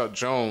 like Chuck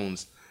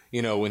Jones,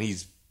 when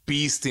he's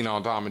beasting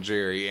on Tom and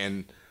Jerry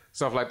and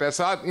stuff like that.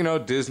 So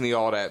Disney,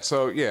 all that.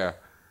 So yeah,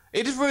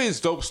 it just really is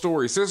dope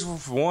stories. There's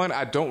one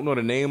I don't know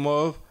the name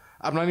of.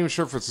 I'm not even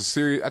sure if it's a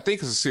series. I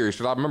think it's a series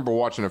because I remember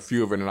watching a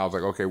few of it and I was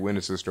like, okay, when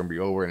is this going to be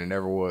over? And it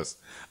never was.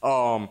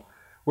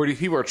 Where these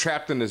people are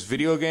trapped in this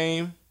video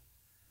game.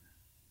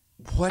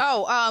 What?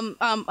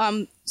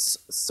 Oh,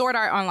 Sword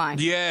Art Online.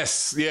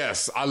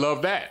 Yes, I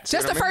love that.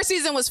 Just the first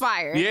season was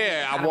fire.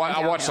 Yeah,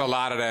 I watched a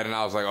lot of that, and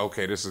I was like,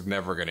 okay, this is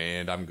never gonna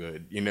end. I'm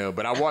good,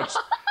 But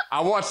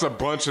I watched a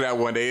bunch of that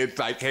one day. It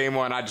like came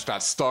on, I just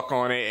got stuck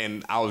on it,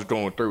 and I was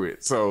going through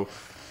it. So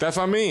that's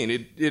what I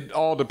mean. It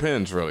all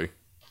depends, really,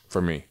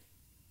 for me.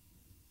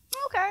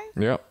 Okay.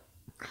 Yep.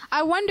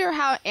 I wonder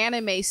how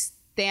anime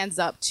stands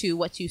up to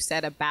what you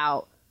said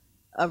about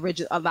a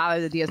lot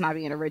of the ideas not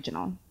being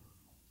original.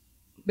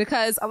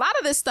 Because a lot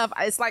of this stuff,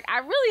 it's like I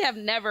really have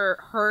never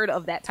heard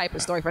of that type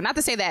of story. For not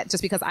to say that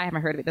just because I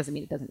haven't heard of it doesn't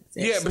mean it doesn't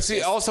exist. Yeah, but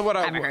see, also what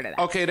I haven't heard of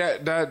that. Okay,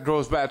 that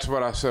goes back to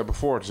what I said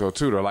before, too.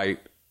 Though,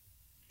 like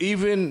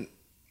even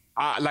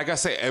like I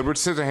said, Edward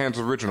Scissorhands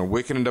original,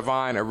 Wicked and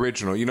Divine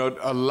original.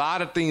 A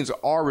lot of things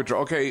are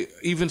original. Okay,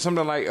 even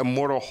something like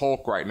Immortal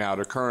Hulk right now,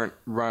 the current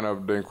run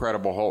of the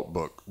Incredible Hulk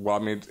book. Well, I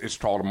mean, it's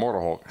called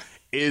Immortal Hulk.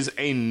 Is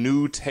a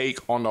new take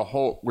on the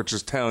Hulk, which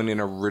is telling an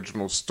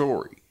original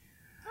story.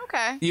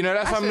 Okay.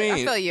 That's what I mean.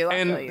 I feel you.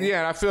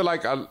 Yeah, I feel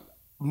like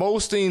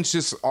most things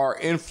just are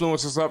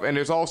influences up. And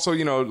there's also,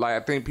 like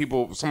I think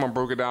someone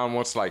broke it down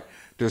once, like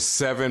there's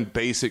 7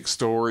 basic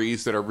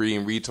stories that are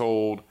being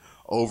retold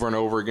over and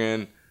over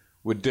again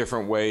with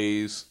different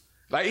ways.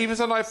 Like even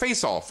something like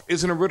Face Off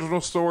is an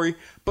original story,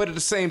 but at the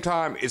same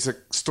time, it's a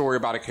story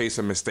about a case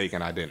of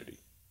mistaken identity.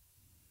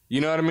 You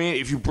know what I mean?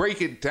 If you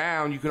break it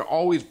down, you can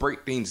always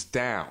break things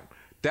down.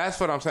 That's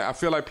what I'm saying. I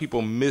feel like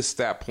people miss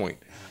that point.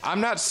 I'm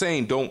not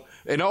saying don't.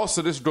 And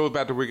also, this goes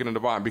back to Wicked and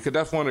Divine because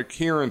that's one of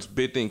Kieran's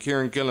big things.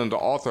 Kieran Gillen, the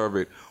author of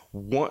it,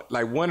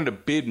 one of the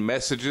big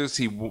messages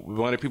he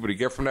wanted people to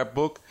get from that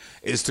book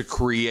is to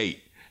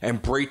create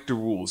and break the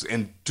rules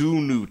and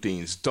do new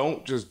things.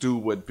 Don't just do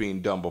what's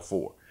being done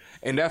before.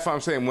 And that's what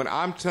I'm saying. When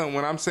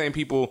I'm saying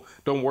people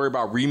don't worry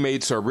about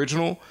remakes or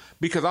original,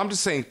 because I'm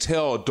just saying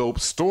tell a dope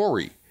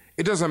story.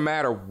 It doesn't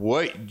matter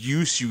what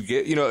use you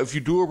get. If you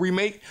do a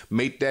remake,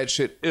 make that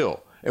shit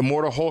ill.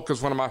 Immortal Hulk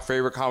is one of my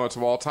favorite comics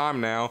of all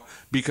time now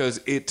because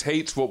it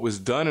takes what was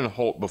done in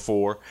Hulk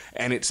before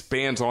and it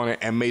expands on it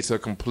and makes a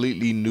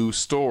completely new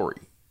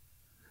story.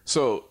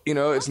 So,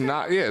 it's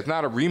not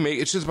a remake.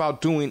 It's just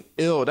about doing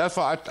ill. That's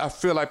why I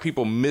feel like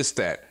people miss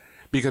that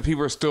because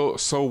people are still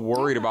so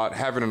worried about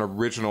having an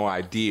original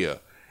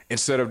idea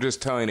instead of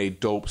just telling a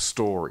dope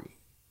story.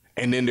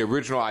 And then the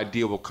original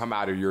idea will come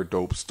out of your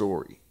dope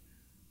story.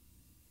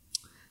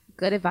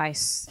 Good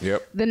advice.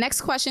 Yep. The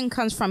next question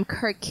comes from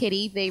Kurt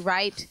Kitty. They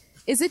write,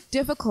 is it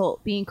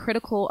difficult being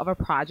critical of a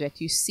project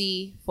you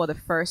see for the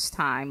first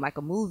time, like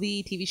a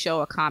movie, TV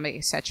show, a comic,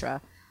 etc.,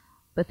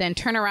 but then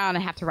turn around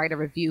and have to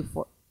review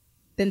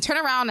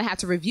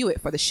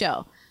it for the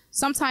show?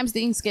 Sometimes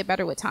things get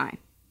better with time.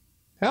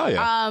 Hell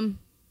yeah.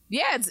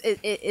 Yeah,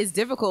 it's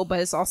difficult, but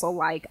it's also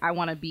like I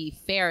want to be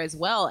fair as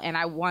well, and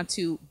I want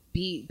to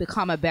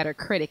become a better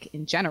critic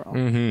in general.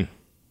 Mm-hmm.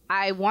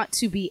 I want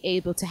to be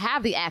able to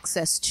have the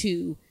access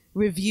to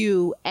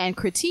review and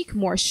critique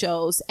more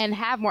shows and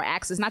have more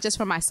access, not just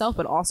for myself,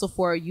 but also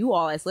for you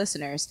all as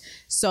listeners.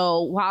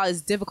 So while it's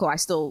difficult, I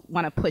still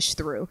want to push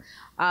through.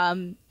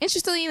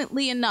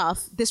 Interestingly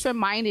enough, this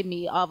reminded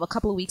me of a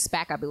couple of weeks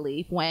back, I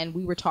believe, when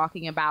we were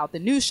talking about the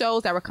new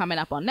shows that were coming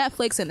up on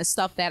Netflix and the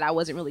stuff that I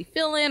wasn't really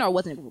feeling or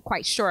wasn't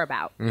quite sure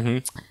about.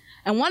 Mm-hmm.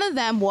 And one of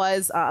them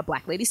was a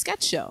Black Lady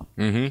sketch show.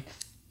 Mm-hmm.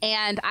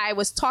 And I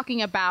was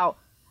talking about,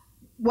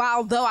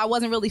 while though I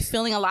wasn't really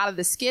feeling a lot of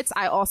the skits,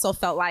 I also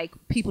felt like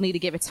people need to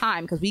give it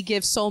time because we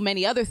give so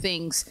many other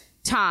things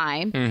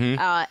time, mm-hmm.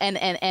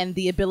 and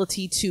the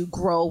ability to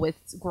grow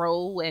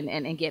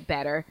and get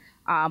better.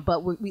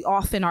 But we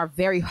often are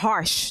very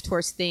harsh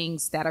towards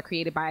things that are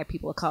created by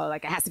people of color.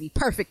 Like it has to be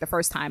perfect the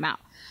first time out.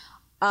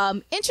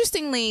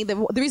 Interestingly, the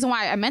reason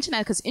why I mentioned that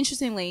because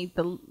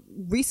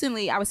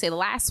recently, I would say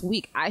last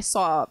week, I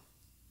saw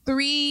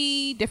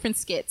 3 different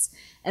skits,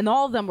 and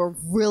all of them were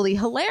really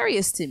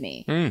hilarious to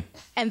me.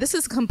 And this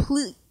is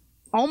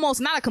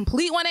almost not a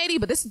complete 180,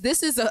 but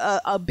this is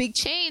a big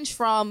change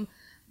from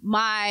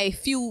my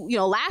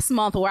last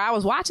month where I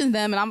was watching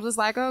them and I'm just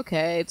like,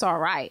 okay, it's all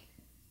right.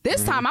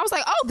 This time I was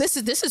like, oh, this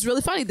is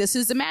really funny. This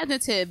is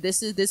imaginative.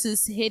 This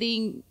is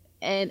hitting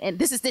and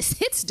this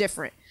hits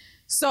different.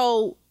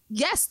 So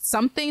yes,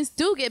 some things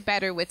do get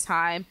better with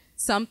time.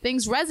 Some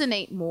things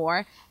resonate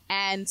more.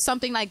 And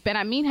something like Ben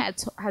Amin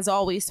has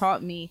always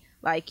taught me,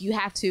 like you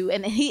have to,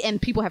 and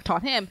people have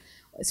taught him,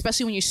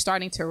 especially when you're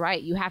starting to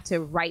write, you have to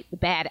write the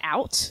bad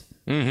out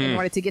in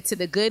order to get to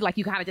the good. Like,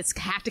 you kind of just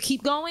have to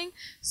keep going.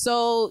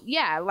 So,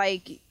 yeah,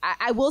 like,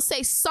 I will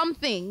say some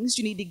things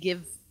you need to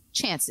give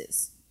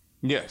chances.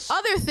 Yes.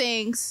 Other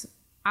things,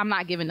 I'm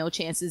not giving no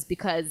chances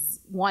because,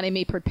 one, it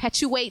may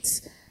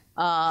perpetuate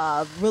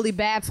really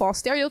bad false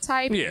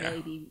stereotype. Yeah.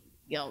 Maybe,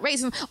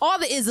 racism, all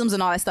the isms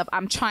and all that stuff.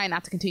 I'm trying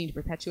not to continue to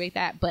perpetuate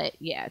that. But,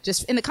 yeah,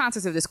 just in the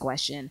context of this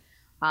question,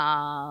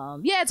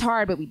 it's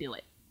hard, but we do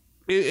it.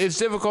 It's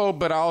difficult,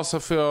 but I also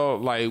feel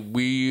like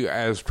we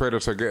as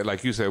critics are good.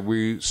 Like you said,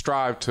 we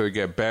strive to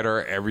get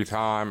better every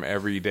time,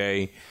 every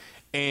day.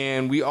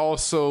 And we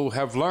also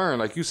have learned,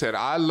 like you said,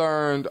 I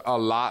learned a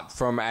lot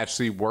from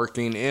actually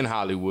working in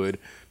Hollywood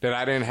that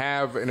I didn't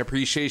have an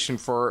appreciation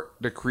for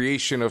the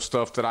creation of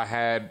stuff that I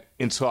had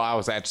until I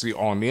was actually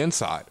on the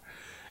inside.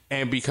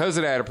 And because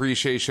of that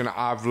appreciation,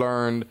 I've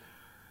learned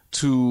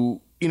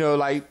to,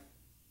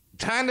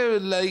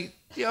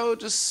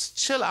 just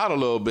chill out a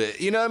little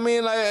bit. You know what I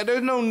mean? Like,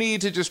 there's no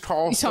need to just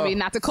call You told me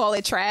not to call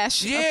it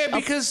trash? Yeah,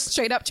 because...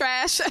 straight up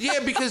trash? Yeah,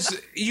 because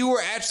you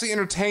were actually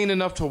entertained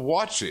enough to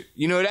watch it.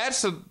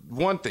 That's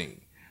one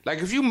thing. Like,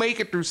 if you make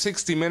it through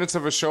 60 minutes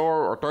of a show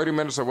or 30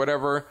 minutes or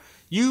whatever,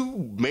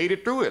 you made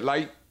it through it.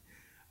 Like,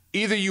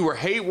 either you were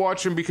hate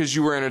watching because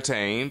you were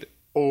entertained,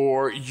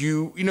 or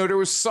there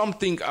was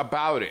something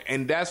about it.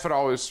 And that's what I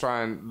always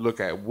try and look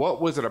at.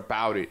 What was it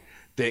about it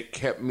that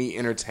kept me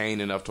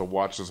entertained enough to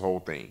watch this whole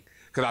thing?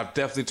 Because I've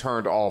definitely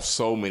turned off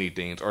so many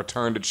things, or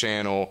turned the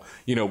channel,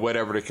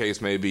 whatever the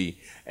case may be,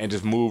 and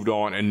just moved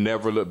on and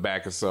never looked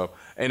back at stuff.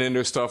 And then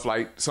there's stuff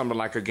like something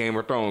like a Game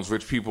of Thrones,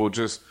 which people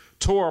just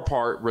tore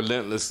apart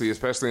relentlessly,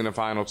 especially in the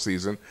final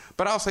season.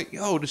 But I was like,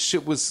 this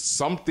shit was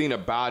something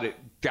about it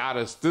got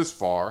us this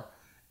far,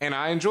 and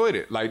I enjoyed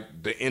it.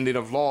 Like, the ending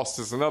of Lost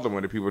is another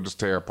one that people just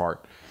tear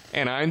apart.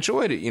 And I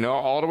enjoyed it,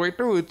 all the way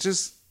through. It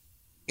just,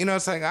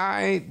 it's like, all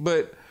right,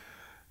 but...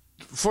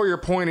 For your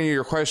point and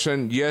your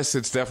question, yes,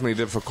 it's definitely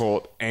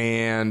difficult,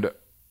 and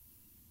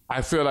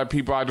I feel like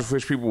I just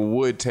wish people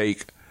would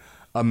take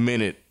a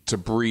minute to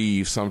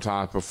breathe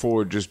sometimes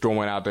before just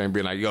throwing out there and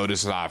being like,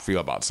 this is how I feel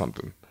about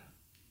something.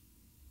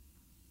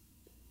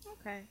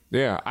 Okay.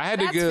 Yeah, I had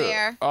That's to give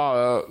fair.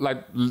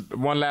 like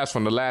one last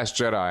one, The Last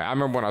Jedi. I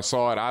remember when I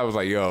saw it, I was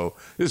like,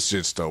 this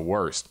shit's the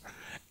worst.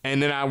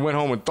 And then I went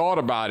home and thought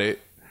about it,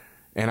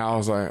 and I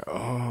was like,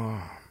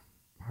 oh...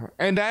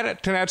 And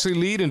that can actually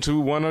lead into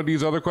one of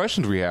these other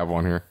questions we have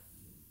on here.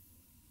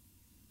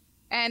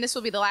 And this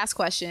will be the last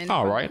question.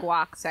 All from right. The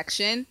guac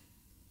section.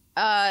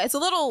 It's a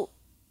little...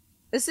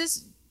 Is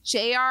this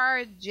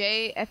JRJFAQs?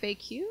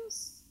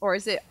 Or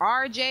is it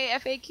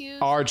RJFAQs?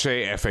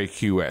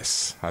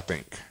 RJFAQS, I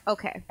think.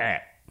 Okay.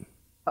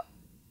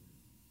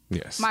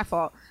 Yes. My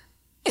fault.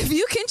 If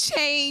you can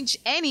change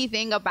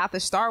anything about the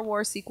Star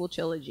Wars sequel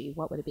trilogy,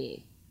 what would it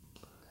be?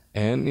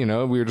 And, we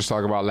were just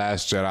talking about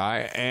Last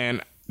Jedi,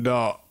 and...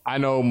 I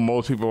know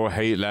most people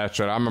hate Last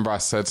Jedi. I remember I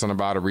said something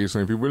about it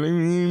recently. People were like,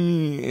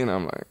 and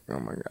I'm like, oh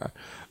my God.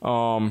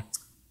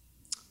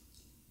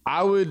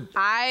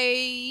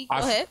 Go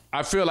ahead.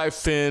 I feel like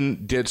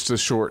Finn gets the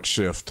short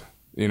shift,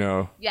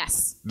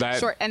 Yes.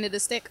 Short end of the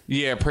stick.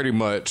 Yeah, pretty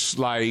much.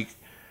 Like,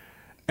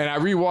 and I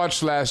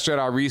rewatched Last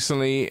Jedi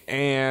recently,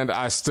 and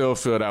I still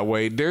feel that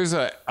way. There's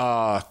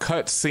a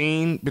cut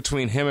scene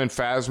between him and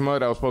Phasma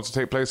that was supposed to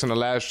take place in The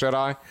Last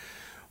Jedi,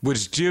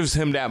 which gives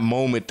him that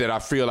moment that I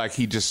feel like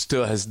he just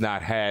still has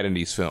not had in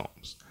these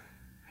films.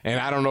 And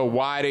I don't know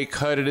why they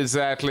cut it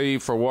exactly,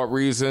 for what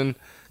reason.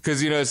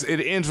 Because, it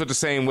ends with the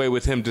same way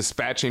with him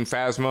dispatching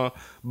Phasma,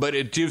 but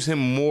it gives him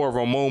more of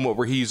a moment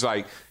where he's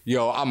like,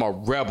 I'm a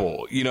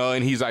rebel,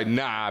 and he's like,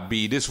 nah,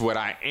 B, this is what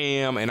I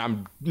am, and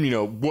I'm,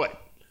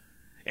 what?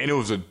 And it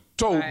was a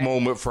dope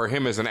moment for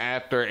him as an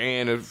actor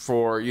and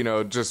for,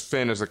 just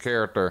Finn as a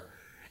character.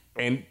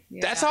 And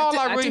that's all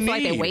I really need. I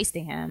do feel like they're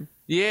wasting him.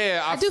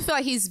 Yeah, I do feel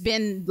like he's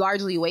been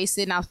largely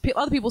wasted. Now,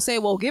 other people say,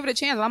 well, give it a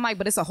chance. I'm like,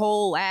 but it's a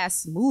whole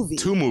ass movie.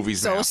 2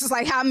 movies now. So it's just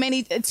like,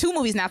 2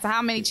 movies now. So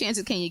how many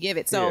chances can you give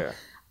it? So yeah.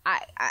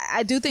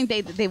 I do think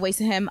they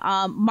wasted him.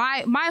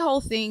 My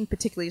whole thing,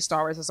 particularly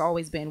Star Wars, has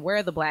always been, where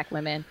are the black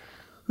women?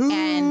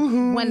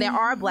 And when there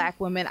are black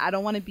women, I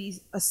don't want to be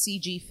a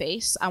CG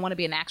face. I want to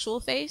be an actual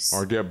face.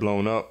 Or get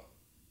blown up.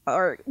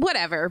 Or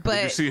whatever. But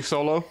did you see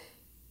Solo?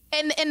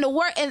 In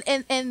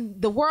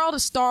the world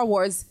of Star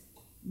Wars,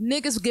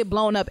 niggas get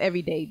blown up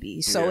every day,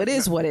 B. So it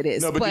is what it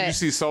is. No, but did you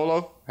see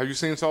Solo? Have you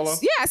seen Solo?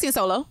 Yeah, I seen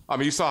Solo. I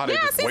mean, you saw how they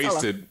just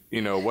wasted,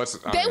 They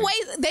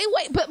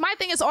wait. But my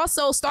thing is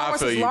also, Star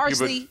Wars has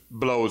largely... People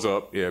blows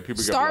up. Yeah, people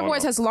get Star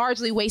Wars up. has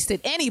largely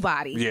wasted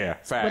anybody. Yeah,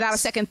 facts. Without a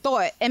second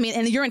thought. I mean,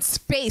 and you're in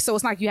space, so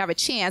it's not like you have a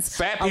chance.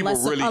 Fat people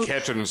really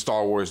catch it in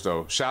Star Wars,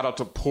 though. Shout out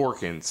to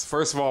Porkins.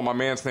 First of all, my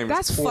man's name is Porkins.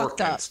 That's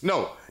fucked up.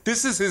 No,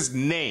 this is his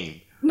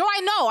name. No,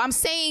 I know. I'm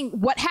saying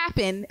what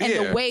happened and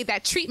the way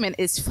that treatment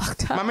is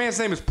fucked up. My man's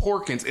name is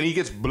Porkins, and he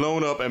gets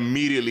blown up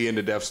immediately in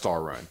the Death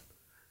Star run.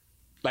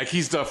 Like,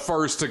 he's the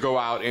first to go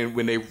out and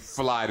when they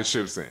fly the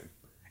ships in.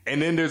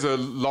 And then there's a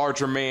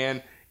larger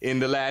man in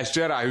The Last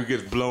Jedi who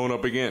gets blown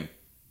up again.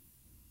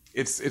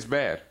 It's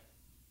bad.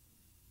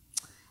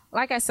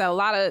 like I said, a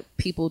lot of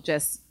people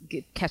just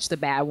catch the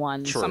bad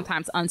one, True.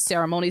 sometimes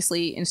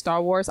unceremoniously in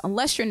Star Wars,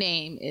 unless your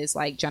name is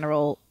like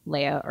General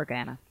Leia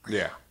Organa.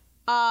 Yeah.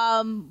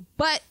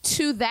 But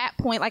to that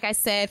point, like I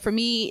said, for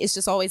me, it's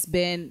just always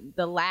been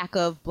the lack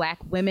of black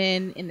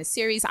women in the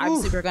series.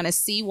 Obviously, we're going to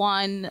see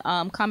one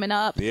coming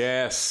up.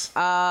 Yes.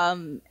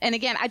 And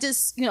again, I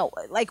just,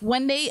 like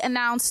when they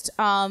announced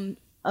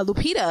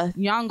Lupita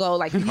Nyong'o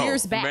like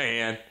years back.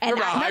 Man. And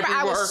Remember how I remember hype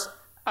I we was... were?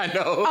 I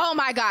know. Oh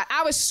my God.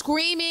 I was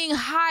screaming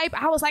hype.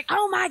 I was like,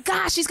 oh my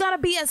gosh, she's going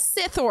to be a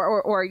Sith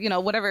or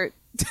whatever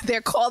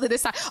they're called at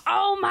this time.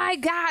 Oh my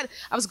God.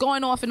 I was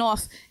going off and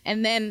off.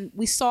 And then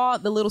we saw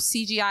the little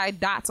CGI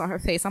dots on her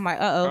face. I'm like,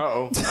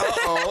 uh-oh.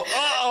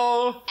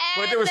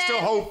 But there was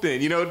still hope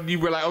then. You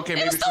were like, okay,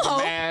 maybe she's a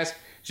mask.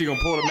 She's going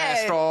to pull the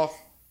mask off.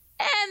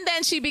 And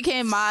then she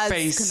became Maz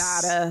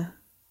Kanata.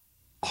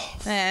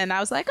 And I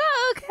was like,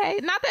 oh, okay.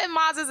 Not that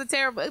Maz is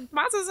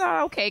Maz is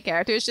an okay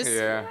character. It's just,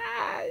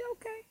 okay.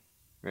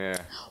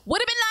 Yeah.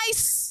 Would have been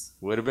nice.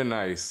 Would have been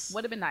nice.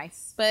 Would have been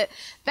nice. But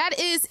that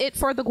is it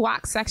for the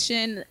guac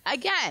section.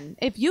 Again,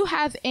 if you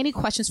have any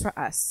questions for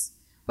us,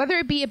 whether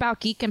it be about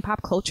geek and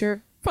pop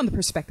culture from the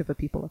perspective of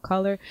people of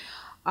color,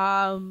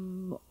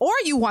 or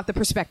you want the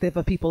perspective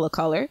of people of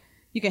color,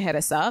 you can hit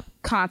us up,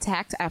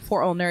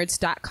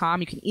 contact@forallnerds.com.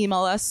 You can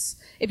email us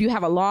if you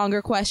have a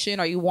longer question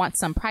or you want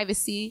some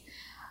privacy.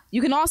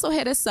 You can also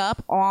hit us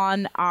up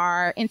on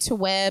our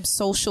interweb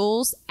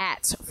socials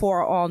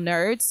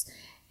 @forallnerds.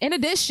 In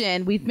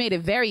addition, we've made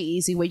it very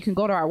easy where you can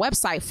go to our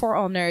website,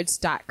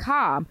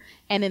 forallnerds.com,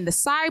 and in the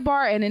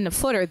sidebar and in the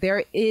footer,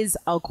 there is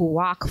a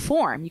guac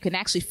form. You can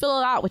actually fill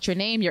it out with your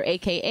name, your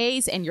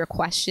AKAs, and your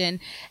question,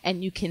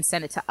 and you can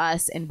send it to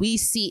us, and we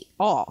see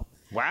all.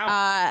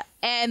 Wow.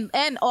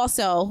 And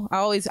also, I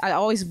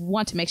always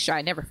want to make sure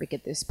I never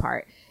forget this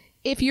part.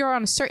 If you're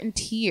on a certain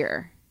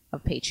tier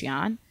of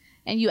Patreon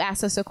and you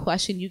ask us a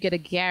question, you get a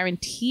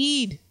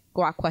guaranteed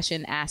guac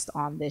question asked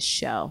on this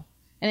show.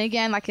 And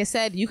again, like I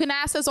said, you can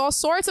ask us all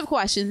sorts of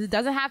questions. It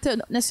doesn't have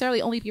to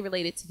necessarily only be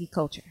related to geek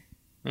culture.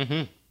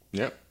 Mm-hmm.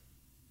 Yep.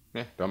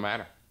 Yeah, don't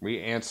matter.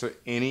 We answer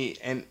any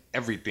and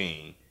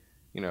everything.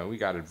 We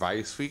got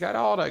advice. We got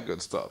all that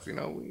good stuff. We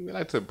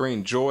like to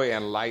bring joy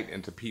and light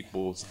into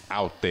people's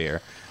out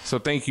there. So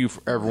thank you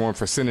for everyone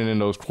for sending in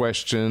those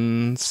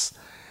questions.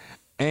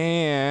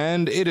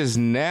 And it is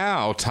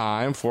now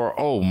time for,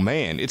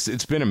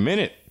 it's been a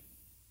minute.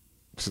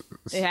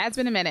 It has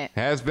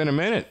been a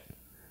minute.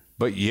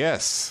 But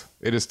yes,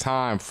 it is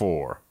time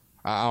for,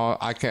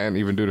 I can't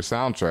even do the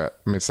sound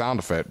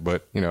effect,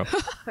 but,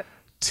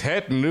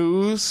 Tech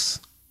News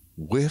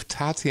with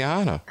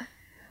Tatiana.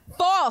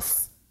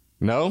 False.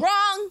 No?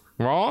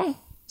 Wrong?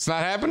 It's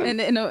not happening?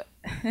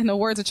 In the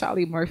words of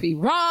Charlie Murphy,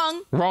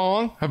 wrong.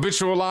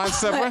 Habitual line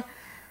stepper?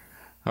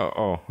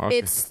 Okay.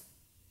 It's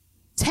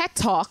Tech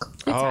Talk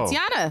with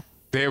Tatiana.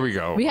 There we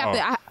go. We have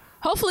to...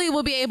 Hopefully,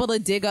 we'll be able to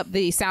dig up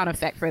the sound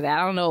effect for that.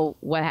 I don't know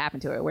what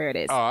happened to it, where it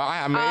is. It's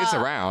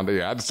around.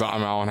 Yeah, I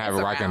don't have it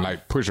where I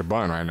can push a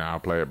button right now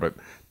and play it. But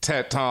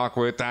TED Talk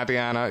with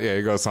Tatiana, yeah,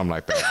 it goes something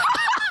like that.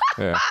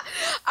 Yeah.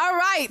 All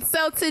right.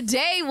 So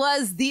today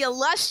was the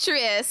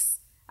illustrious,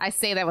 I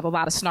say that with a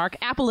lot of snark,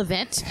 Apple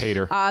event.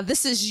 Hater.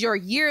 This is your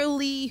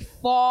yearly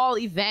fall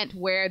event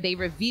where they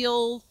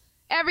reveal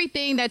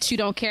everything that you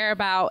don't care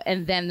about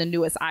and then the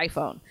newest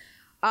iPhone.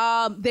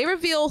 They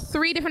reveal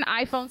 3 different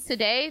iPhones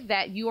today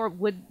that you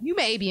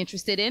may be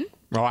interested in.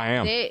 Oh, I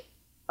am.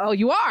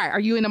 You are? Are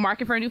you in the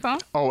market for a new phone?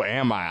 Oh,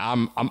 am I?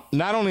 I'm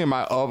not only am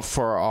I up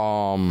for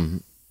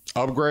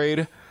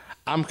upgrade,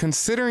 I'm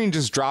considering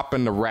just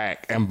dropping the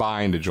rack and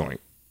buying the joint.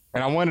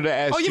 And I wanted to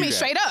ask you. Oh, you mean that.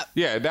 straight up?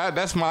 Yeah,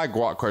 that's my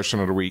guac question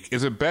of the week.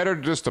 Is it better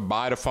just to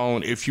buy the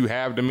phone if you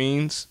have the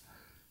means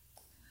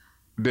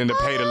than to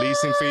pay the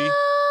leasing fee?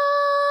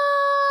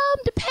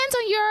 Depends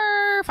on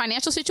your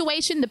financial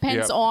situation.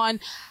 Depends on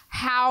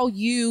how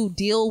you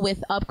deal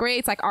with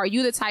upgrades. Like, are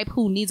you the type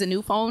who needs a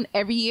new phone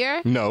every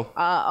year? No.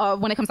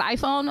 When it comes to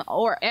iPhone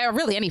or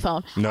really any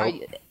phone? No.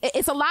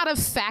 It's a lot of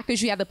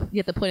factors you have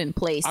to put in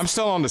place. I'm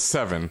still on the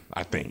 7,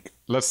 I think.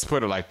 Let's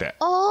put it like that.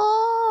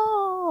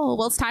 Oh,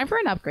 well, it's time for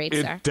an upgrade,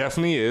 sir. It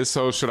definitely is.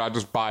 So should I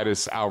just buy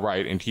this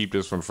outright and keep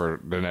this one for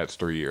the next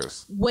 3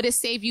 years? Would it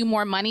save you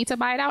more money to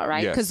buy it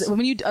outright? Yes. Because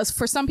when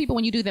for some people,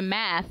 when you do the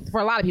math,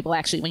 for a lot of people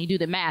actually, when you do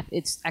the math,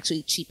 it's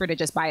actually cheaper to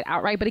just buy it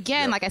outright. But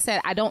again, like I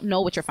said, I don't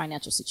know what your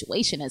financial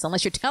situation is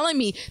unless you're telling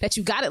me that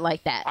you got it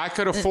like that. I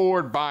could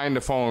afford buying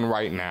the phone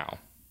right now.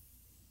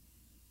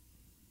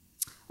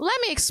 Let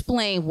me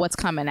explain what's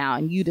coming out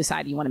and you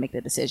decide you want to make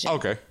the decision.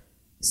 Okay.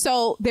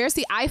 So there's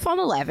the iPhone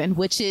 11,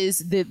 which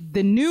is the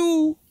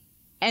new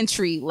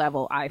entry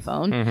level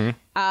iPhone.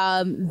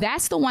 Mm-hmm.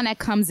 That's the one that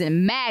comes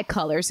in mad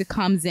colors. It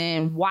comes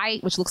in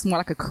white, which looks more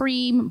like a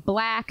cream,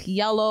 black,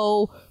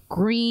 yellow,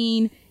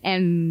 green,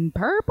 and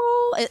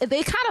purple.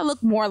 They kind of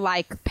look more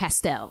like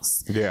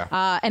pastels.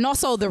 Yeah. And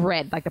also the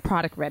red, like the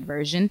product red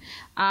version.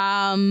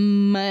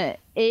 It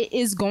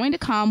is going to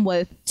come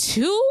with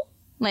 2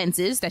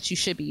 lenses that you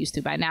should be used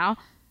to by now.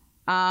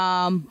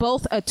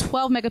 both a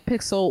 12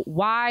 megapixel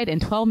wide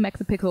and 12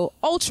 megapixel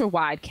ultra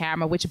wide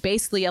camera, which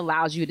basically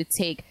allows you to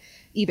take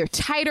either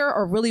tighter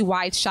or really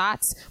wide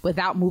shots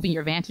without moving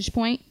your vantage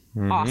point.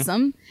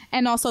 Awesome.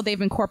 And also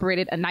they've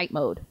incorporated a night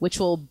mode, which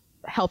will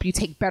help you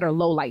take better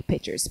low light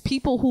pictures.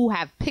 People who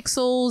have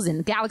Pixels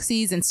and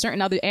Galaxies and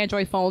certain other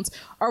Android phones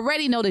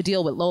already know to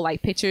deal with low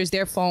light pictures.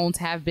 Their phones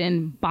have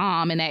been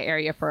bomb in that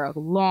area for a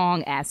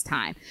long ass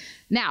time.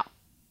 Now,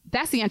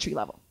 that's the entry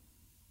level.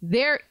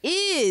 There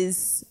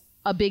is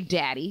a big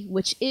daddy,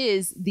 which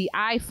is the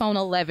iPhone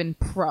 11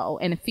 Pro,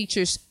 and it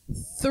features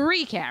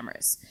 3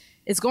 cameras.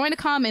 It's going to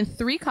come in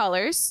 3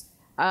 colors.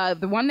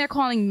 The one they're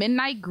calling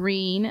Midnight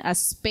Green, a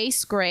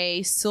Space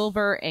Gray,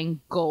 Silver, and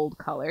Gold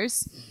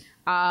colors.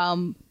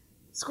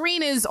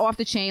 Screen is off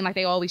the chain, like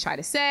they always try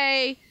to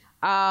say.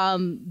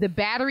 The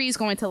battery is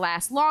going to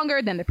last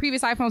longer than the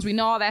previous iPhones. We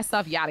know all that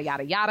stuff, yada,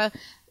 yada, yada.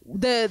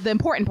 The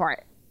important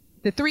part,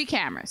 the 3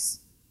 cameras.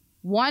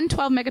 One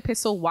 12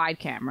 megapixel wide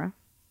camera,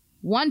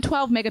 one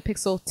 12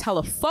 megapixel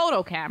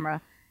telephoto camera,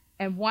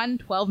 and one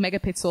 12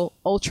 megapixel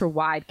ultra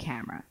wide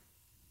camera.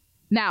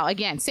 Now,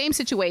 again, same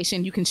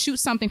situation. You can shoot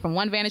something from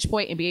one vantage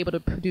point and be able to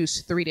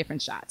produce 3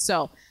 different shots.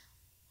 So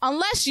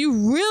unless you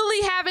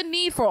really have a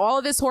need for all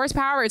of this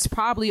horsepower, it's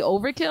probably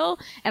overkill.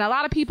 And a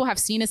lot of people have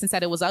seen this and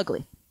said it was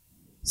ugly.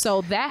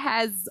 So that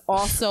has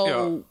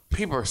also...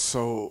 people are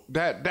so...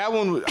 That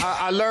one...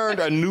 I learned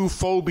a new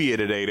phobia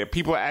today, that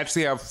people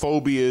actually have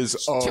phobias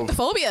of...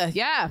 Trypophobia,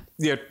 yeah.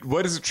 Yeah,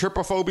 what is it?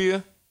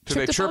 Trypophobia? Could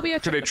they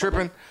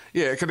tripping?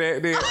 Yeah, could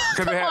they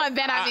Come have, on,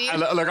 Ben, I mean...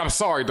 Look, I'm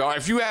sorry, dog.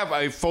 If you have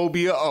a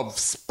phobia of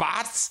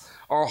spots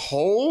or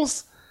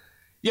holes,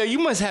 yeah, you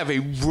must have a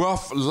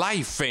rough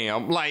life,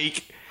 fam.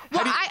 Like...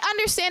 Well, I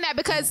understand that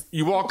because...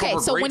 You walk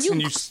over grates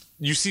and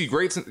you see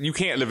grates, and you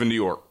can't live in New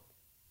York.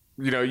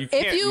 You know, you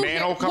can't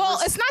manhole covers. Well,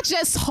 it's not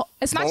just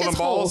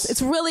holes.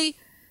 It's really,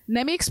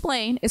 let me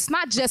explain. It's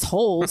not just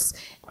holes.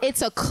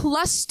 It's a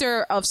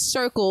cluster of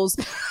circles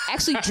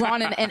actually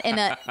drawn in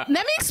a, let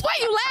me explain,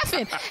 you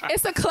laughing.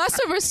 It's a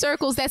cluster of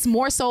circles that's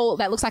more so,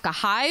 that looks like a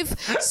hive.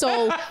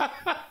 So why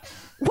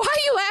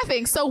are you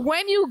laughing? So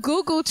when you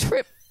Google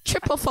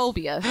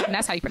trypophobia, and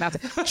that's how you pronounce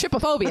it,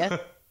 trypophobia,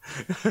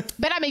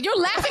 but I mean, you're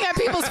laughing at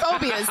people's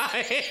phobias.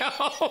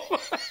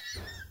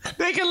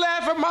 They can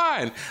laugh at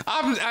mine.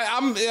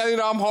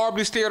 I'm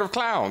horribly scared of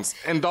clowns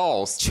and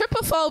dolls.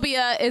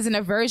 Trypophobia is an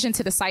aversion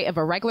to the sight of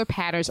irregular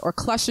patterns or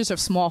clusters of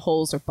small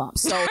holes or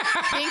bumps. So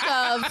think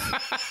of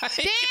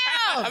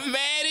damn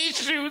mad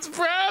issues,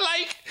 bro.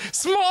 Like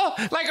small.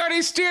 Like, are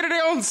they scared of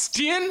their own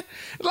skin?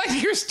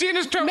 Like your skin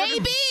is turned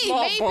into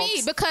small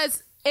bumps.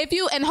 Because if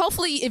you, and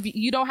hopefully if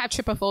you don't have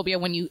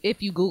trypophobia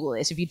if you Google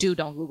this, if you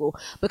don't Google,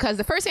 because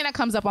the first thing that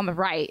comes up on the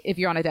right, if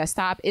you're on a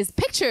desktop, is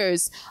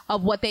pictures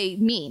of what they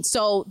mean.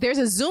 So there's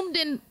a zoomed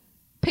in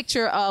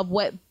picture of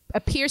what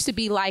appears to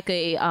be like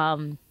a,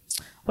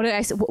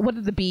 what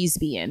did the bees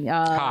be in?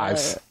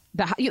 Hives.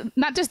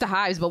 Not just the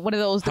hives, but what are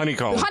those?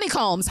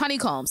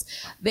 Honeycombs.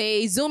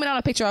 They zoom in on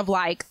a picture of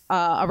like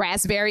a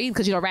raspberry,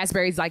 because you know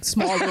raspberries like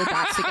small little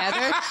dots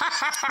together.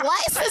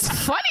 Why is this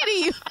funny to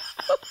you?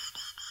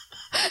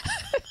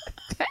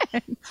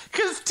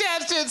 Because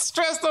Dad gets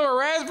stressed over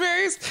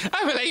raspberries.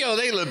 I mean,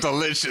 they look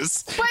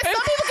delicious. But some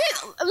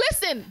people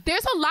listen,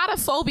 there's a lot of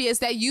phobias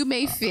that you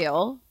may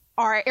feel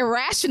are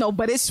irrational,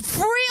 but it's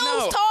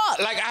real talk.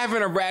 Like, I have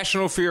an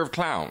irrational fear of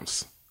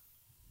clowns.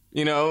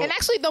 You know? And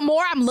actually, the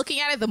more I'm looking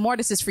at it, the more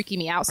this is freaking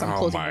me out. So I'm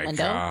closing the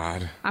window.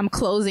 God. I'm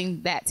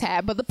closing that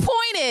tab. But the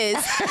point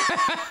is,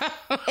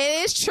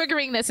 it is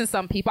triggering this in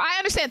some people. I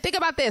understand. Think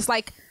about this.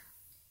 Like,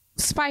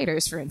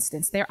 spiders, for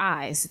instance, their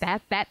eyes,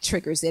 that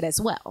triggers it as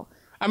well.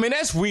 I mean,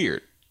 that's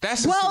weird.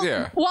 That's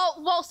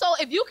well, so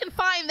if you can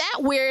find that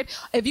weird,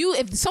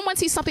 if someone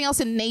sees something else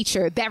in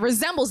nature that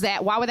resembles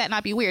that, why would that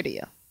not be weird to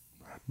you?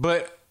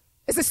 But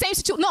it's the same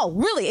situation. No,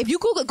 really, if you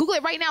Google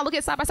it right now, look at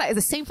it side by side, it's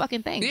the same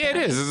fucking thing. Yeah, it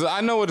is.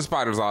 I know what a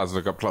spider's eyes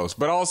look up close,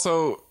 but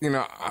also, you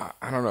know,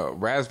 I don't know,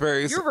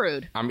 raspberries. You're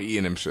rude. I'm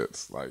eating them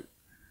shits, like,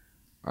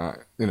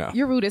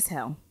 You're rude as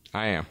hell.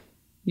 I am.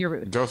 You're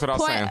rude. Just what I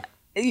was saying.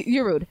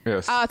 You're rude.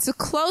 Yes. To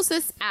close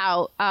this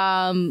out,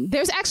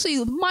 there's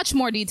actually much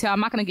more detail. I'm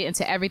not going to get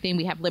into everything.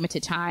 We have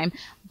limited time.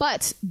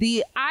 But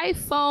the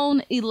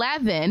iPhone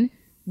 11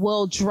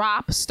 will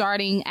drop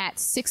starting at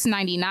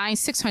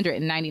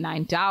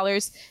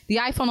 $699. The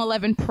iPhone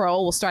 11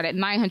 Pro will start at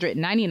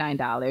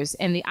 $999.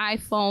 And the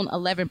iPhone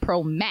 11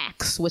 Pro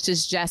Max, which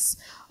is just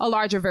a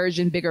larger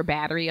version, bigger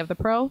battery of the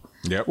Pro,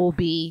 will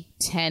be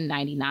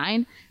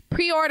 $1099.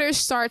 Pre-order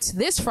starts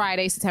this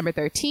Friday, September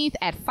 13th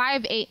at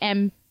 5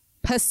 a.m.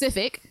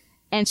 Pacific,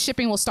 and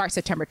shipping will start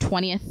September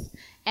 20th.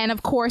 And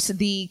of course,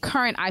 the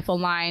current iPhone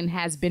line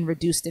has been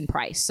reduced in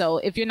price. So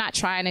if you're not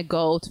trying to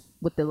go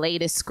with the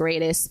latest,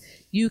 greatest,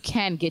 you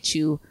can get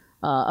you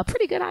a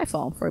pretty good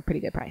iPhone for a pretty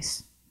good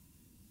price.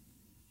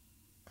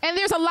 And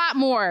there's a lot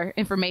more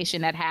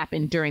information that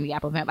happened during the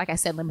Apple event. Like I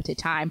said, limited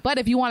time. But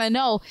if you want to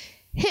know,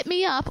 hit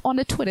me up on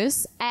the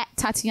Twitters at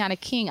Tatiana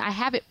King. I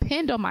have it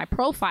pinned on my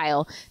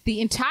profile,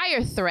 the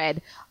entire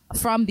thread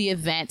from the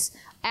event.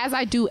 as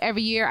I do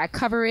every year, I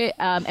cover it.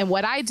 And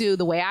what I do,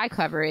 the way I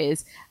cover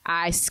is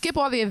I skip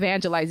all the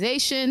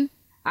evangelization.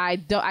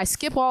 I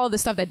skip all of the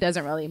stuff that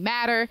doesn't really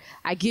matter.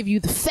 I give you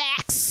the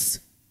facts,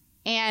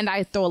 and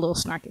I throw a little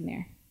snark in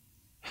there.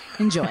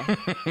 Enjoy.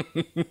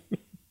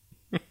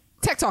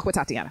 Tech Talk with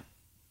Tatiana.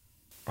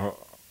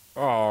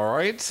 All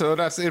right, so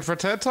that's it for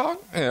TED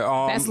Talk.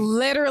 That's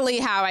literally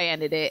how I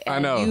ended it. I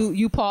know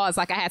you paused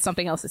like I had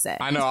something else to say.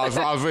 I know. I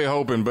was really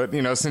hoping, but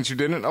since you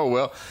didn't, oh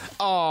well.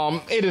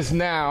 It is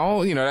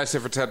now. That's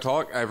it for TED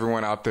Talk.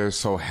 Everyone out there is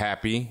so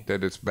happy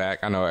that it's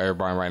back. I know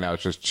everybody right now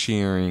is just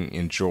cheering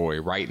in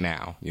joy right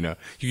now. You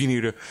can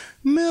hear the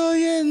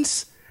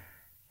millions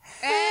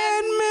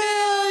and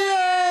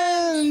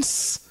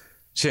millions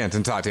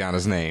chanting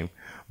Tatiana's name.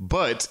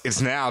 But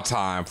it's now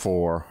time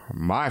for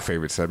my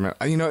favorite segment.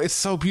 It's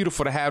so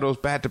beautiful to have those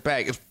back to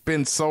back. It's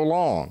been so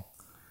long.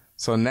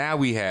 So now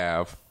we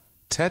have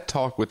TED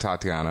Talk with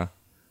Tatiana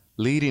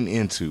leading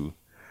into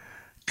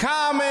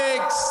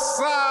Comics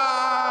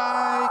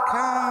I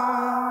Copped.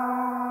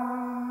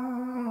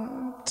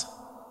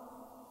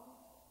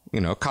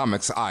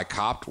 Comics I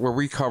Copped, where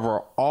we cover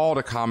all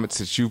the comics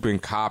that you've been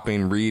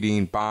copying,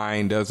 reading,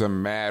 buying,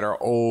 doesn't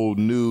matter, old,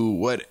 new,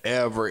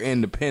 whatever,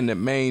 independent,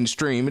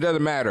 mainstream, it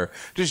doesn't matter.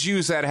 Just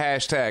use that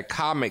hashtag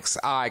Comics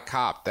I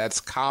Copped.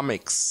 That's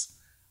Comics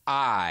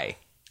I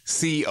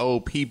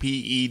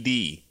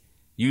COPPED.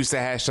 Use the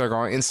hashtag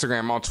on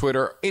Instagram, on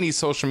Twitter, any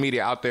social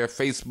media out there,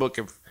 Facebook,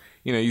 if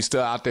you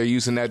still out there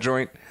using that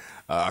joint.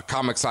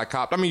 Comics I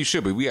Copped. I mean, you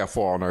should be. We have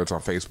 4 All Nerds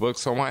on Facebook,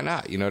 so why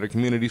not? The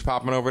community's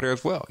popping over there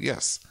as well.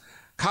 Yes.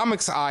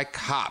 Comics I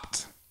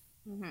Copped.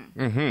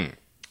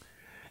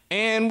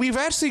 And we've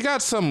actually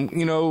got some,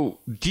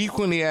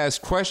 frequently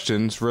asked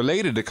questions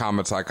related to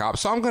Comics I Copped.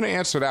 So I'm going to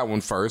answer that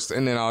one first,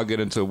 and then I'll get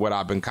into what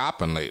I've been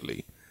copping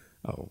lately.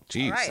 Oh,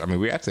 geez. Right. I mean,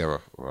 we actually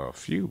have a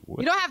few.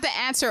 You don't have to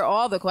answer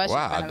all the questions.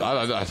 Wow,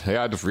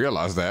 I just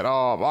realized that.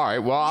 All right,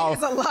 well,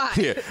 it's a lot.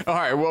 Yeah. All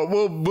right, well,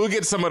 we'll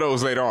get some of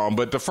those later on.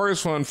 But the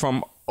first one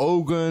from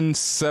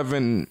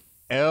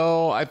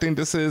Ogun7L, I think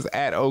this is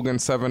at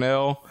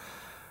Ogun7L.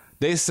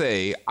 They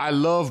say, I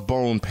love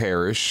Bone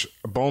Parish.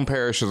 Bone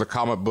Parish is a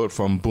comic book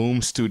from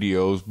Boom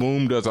Studios.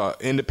 Boom does an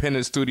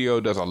independent studio,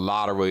 does a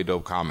lot of really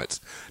dope comics.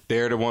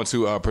 They're the ones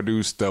who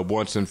produced the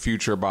Once and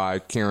Future by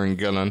Kieran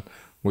Gillen,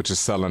 which is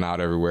selling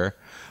out everywhere.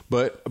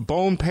 But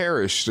Bone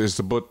Parish is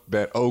the book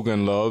that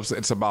Ogun loves.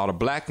 It's about a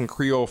black and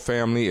Creole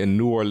family in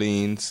New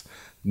Orleans,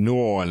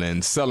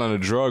 selling a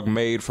drug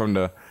made from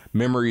the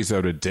memories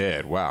of the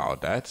dead. Wow,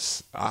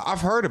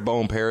 I've heard of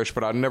Bone Parish,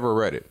 but I've never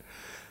read it.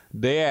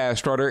 They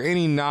asked, are there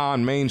any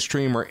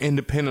non-mainstream or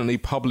independently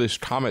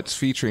published comics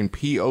featuring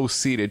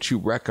POC that you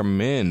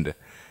recommend?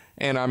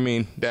 And I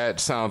mean, that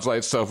sounds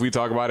like stuff we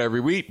talk about every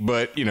week,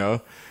 but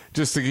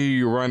just to give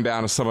you a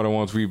rundown of some of the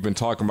ones we've been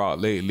talking about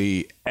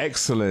lately,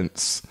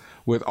 Excellence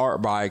with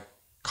art by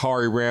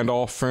Kari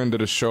Randolph, friend of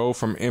the show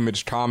from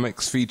Image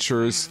Comics,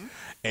 features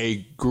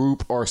a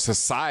group or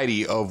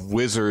society of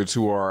wizards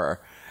who are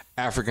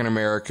African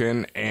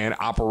American and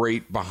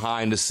operate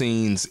behind the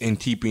scenes in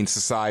keeping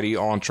society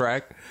on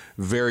track.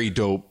 Very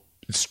dope,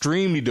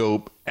 extremely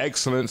dope.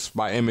 Excellence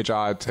by Image.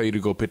 I'll tell you to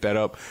go pick that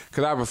up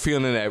because I have a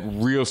feeling that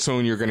real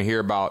soon you're going to hear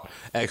about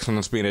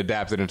Excellence being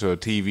adapted into a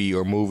TV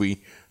or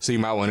movie. So you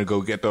might want to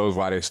go get those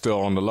while they're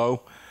still on the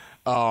low.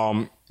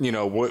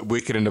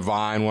 Wicked and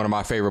Divine, one of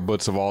my favorite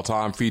books of all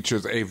time,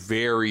 features a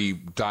very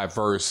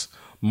diverse,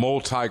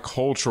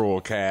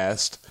 multicultural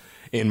cast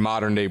in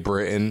modern day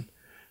Britain.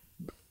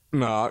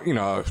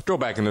 Go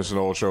back and listen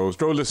to old shows.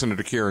 Go listen to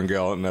the Kieran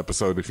Gillen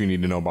episode if you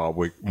need to know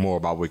more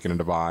about Wicked and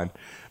Divine.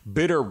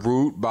 Bitter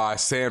Root by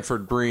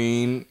Sanford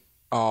Green,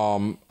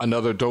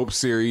 another dope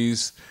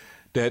series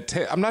that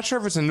I'm not sure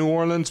if it's in New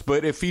Orleans,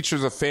 but it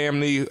features a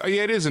family. Oh,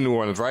 yeah, it is in New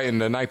Orleans, right? In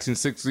the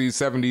 1960s,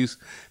 70s,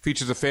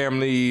 features a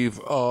family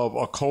of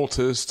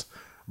occultists,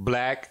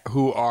 black,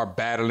 who are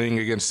battling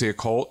against the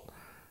occult.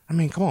 I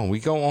mean, come on, we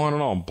go on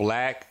and on.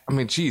 Black, I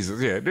mean, Jesus,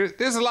 yeah,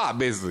 there's a lot,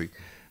 basically.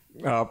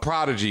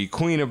 Prodigy,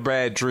 Queen of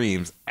Bad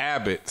Dreams,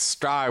 Abbott,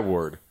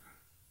 Skyward.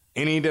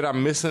 Any that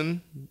I'm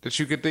missing that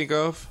you could think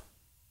of?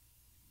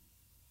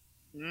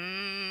 I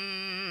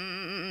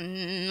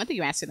think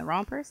you're asking the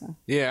wrong person.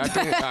 Yeah,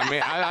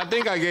 I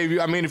think I gave you.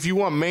 I mean, if you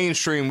want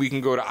mainstream, we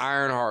can go to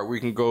Ironheart. We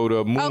can go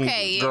to Moon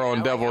Girl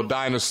and Devil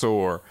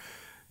Dinosaur.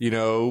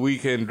 We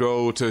can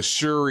go to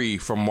Shuri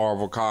from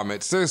Marvel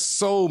Comics. There's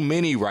so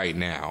many right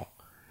now.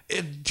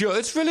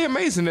 It's really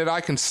amazing that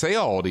I can say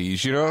all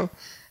these.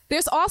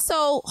 There's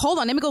also, hold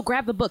on, let me go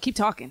grab the book. Keep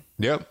talking.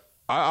 Yep.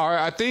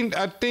 I think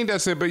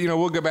that's it. But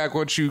we'll get back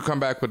once you come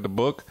back with the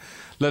book.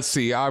 Let's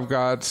see. I've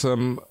got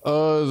some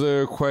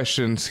other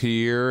questions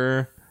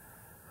here.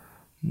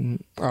 All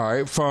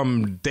right.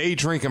 From Day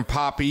Drinking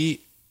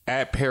Poppy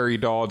at Perry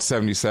Dodd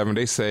 77.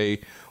 They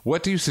say,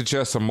 what do you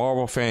suggest a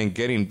Marvel fan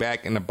getting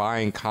back into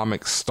buying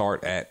comics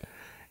start at?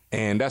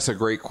 And that's a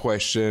great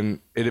question.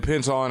 It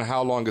depends on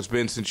how long it's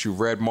been since you've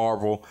read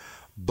Marvel.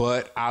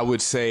 But I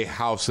would say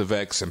House of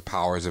X and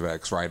Powers of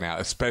X right now,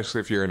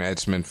 especially if you're an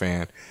X-Men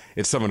fan.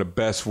 It's some of the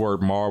best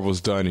work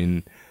Marvel's done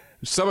in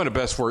some of the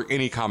best work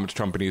any comics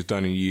company has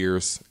done in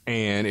years.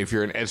 And if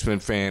you're an X-Men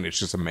fan, it's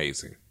just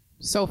amazing.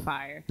 So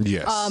fire.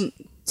 Yes.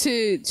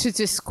 To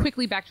just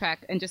quickly backtrack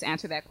and just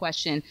answer that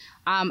question,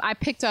 I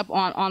picked up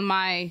on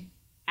my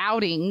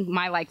outing,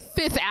 my like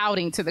 5th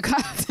outing to the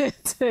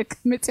to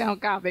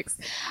Midtown Comics.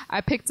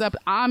 I picked up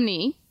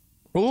Omni,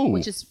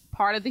 which is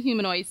part of the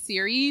Humanoid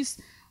series,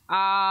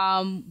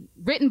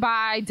 written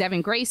by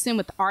Devin Grayson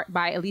with art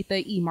by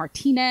Aletha E.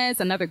 Martinez,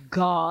 another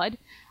god.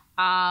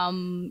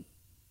 Kwanzaa,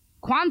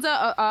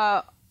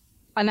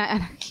 and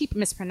I keep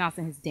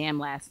mispronouncing his damn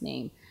last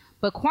name,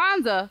 but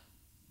Kwanzaa,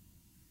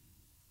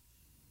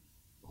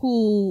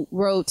 who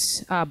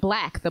wrote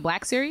Black, the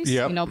Black series,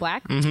 Yep. you know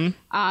Black.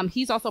 Mm-hmm.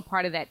 He's also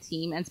part of that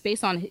team, and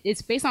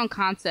it's based on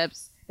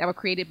concepts that were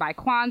created by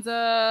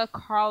Kwanzaa,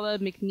 Carla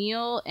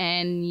McNeil,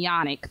 and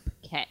Yannick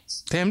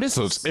Paquette. Damn, this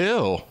was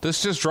ill.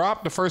 This just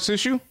dropped, the first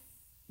issue?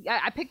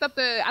 I picked up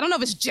I don't know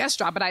if it's just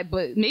dropped,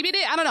 but maybe it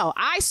did. I don't know.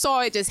 I saw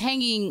it just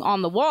hanging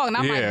on the wall, and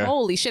I'm like,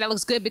 holy shit, that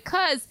looks good,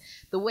 because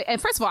the way,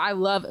 and first of all, I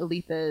love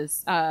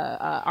Aletha's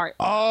art.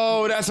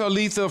 Oh, that's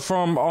Aletha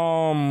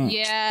from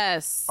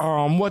yes.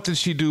 What did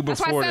she do before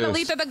That's why I said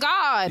this? Aletha the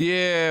God.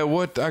 Yeah,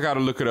 what? I gotta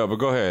look it up, but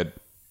go ahead.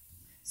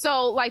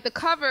 So, like the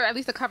cover, at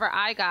least the cover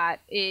I got,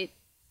 it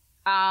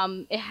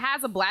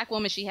has a black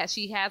woman. She has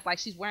like,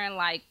 she's wearing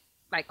like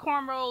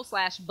cornrow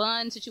 /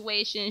 bun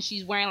situation.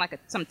 She's wearing like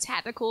some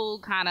tactical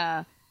kind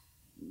of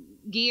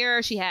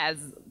gear. She has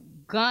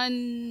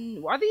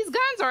gun. Are these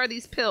guns or are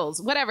these pills?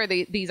 Whatever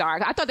these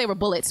are. I thought they were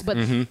bullets, but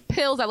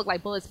pills that look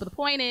like bullets. But the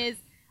point is,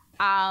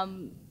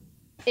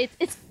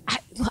 it's. I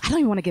don't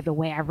even want to give it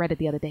away. I read it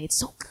the other day. It's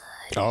so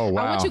good. Oh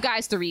wow! I want you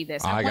guys to read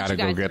this. I gotta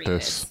go get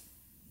this.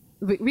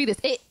 Read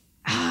this.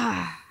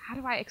 How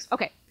do I?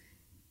 Okay.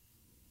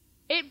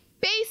 It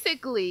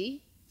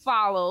basically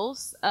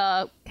follows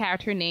a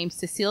character named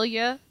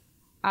Cecilia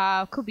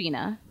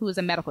Kobina, who is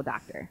a medical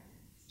doctor.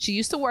 She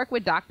used to work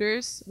with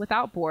Doctors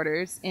Without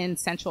Borders in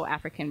Central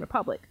African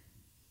Republic,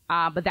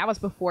 but that was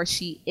before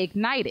she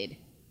ignited.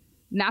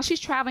 Now she's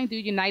traveling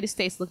through the United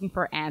States looking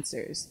for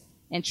answers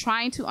and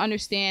trying to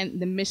understand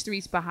the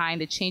mysteries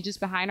behind the changes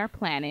behind our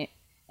planet,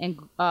 and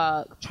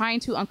trying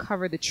to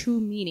uncover the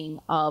true meaning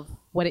of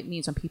what it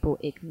means when people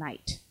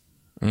ignite.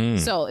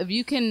 So if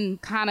you can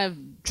kind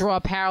of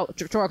draw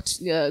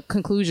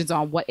conclusions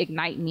on what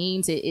ignite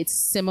means, it's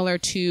similar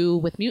to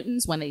with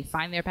mutants when they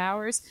find their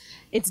powers.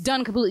 It's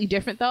done completely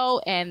different though,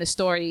 and the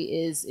story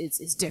is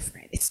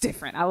different. It's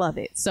different. I love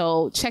it.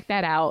 So check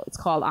that out. It's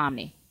called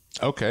Omni.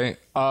 Okay.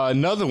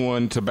 Another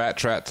one to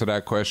backtrack to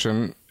that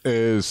question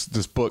is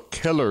this book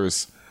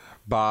Killers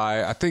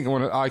by, I think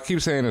I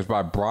keep saying it's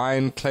by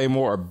Brian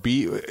Claymore, or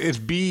it's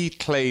B.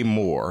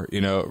 Claymore,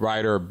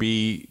 writer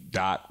B.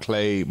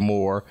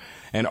 Claymore,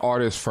 and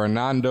artist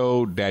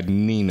Fernando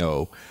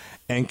Dagnino.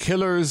 And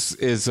Killers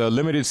is a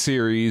limited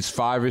series,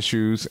 5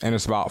 issues, and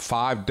it's about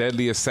 5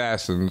 deadly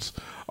assassins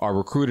are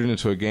recruited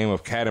into a game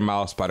of cat and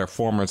mouse by their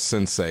former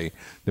sensei,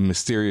 the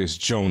mysterious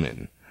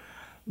Jonin.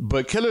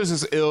 But Killers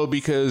is ill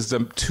because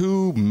the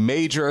 2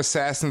 major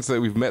assassins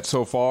that we've met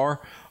so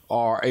far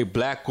are a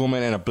black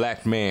woman and a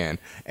black man.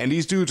 And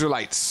these dudes are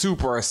like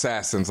super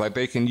assassins. Like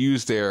they can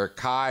use their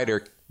kai,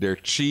 their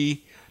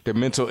chi, their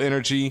mental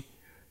energy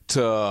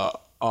to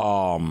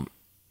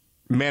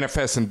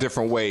manifest in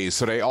different ways.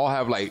 So they all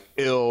have like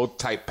ill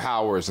type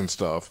powers and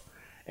stuff.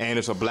 And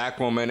it's a black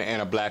woman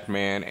and a black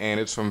man, and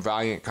it's from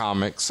Valiant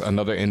Comics,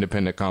 another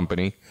independent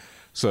company.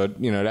 So,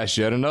 that's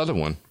yet another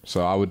one.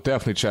 So I would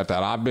definitely check that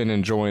out. I've been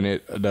enjoying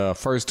it. The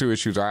first 2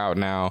 issues are out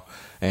now,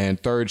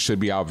 and 3rd should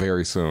be out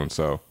very soon.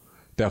 So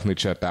definitely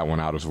check that one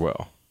out as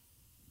well.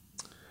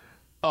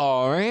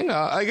 All right.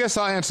 I guess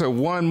I'll answer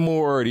one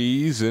more of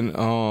these. And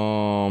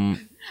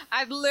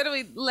I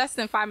literally less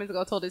than 5 minutes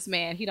ago told this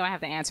man he don't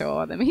have to answer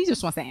all of them. He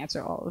just wants to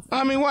answer all of them.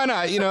 I mean, why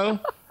not?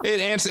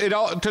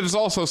 It's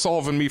also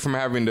solving me from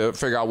having to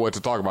figure out what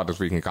to talk about this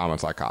week in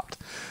comments I copped.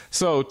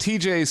 So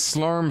TJ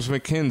Slurms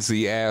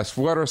McKenzie asked,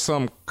 what are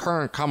some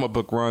current comic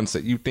book runs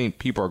that you think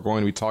people are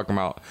going to be talking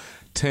about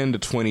 10 to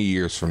 20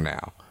 years from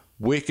now?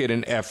 Wicked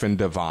and effing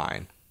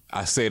divine.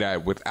 I say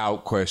that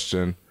without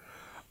question.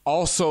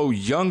 Also,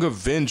 Young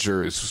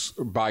Avengers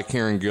by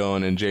Kieran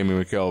Gillen and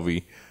Jamie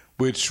McKelvey,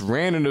 which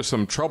ran into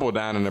some trouble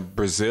down in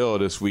Brazil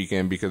this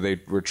weekend because they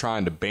were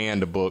trying to ban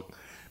the book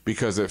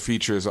because it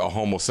features a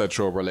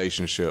homosexual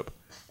relationship.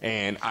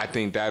 And I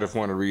think that is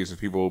one of the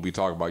reasons people will be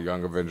talking about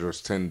Young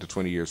Avengers 10 to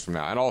 20 years from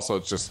now. And also,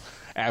 it's just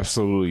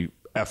absolutely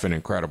effing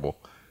incredible.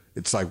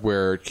 It's like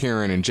where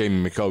Kieran and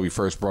Jamie McKelvey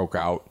first broke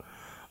out.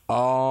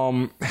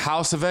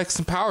 House of X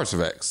and Powers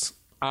of X.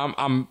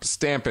 I'm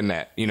stamping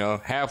that,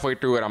 halfway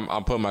through it,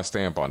 I'm putting my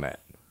stamp on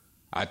that.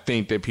 I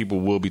think that people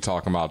will be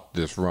talking about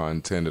this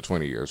run 10 to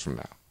 20 years from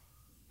now.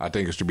 I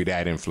think it should be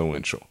that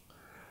influential.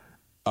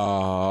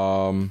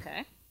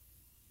 Okay.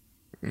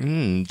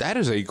 That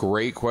is a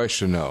great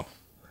question, though.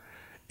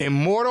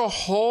 Immortal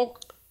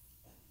Hulk,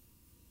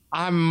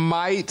 I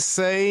might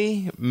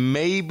say,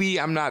 maybe,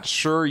 I'm not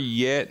sure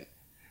yet.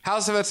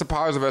 House of X and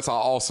Powers of X, I'll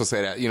also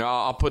say that.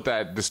 I'll put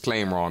that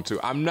disclaimer on, too.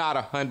 I'm not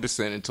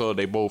 100% until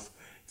they both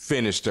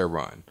finished their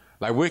run.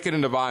 Like Wicked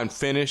and Divine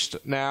finished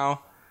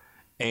now.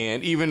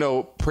 And even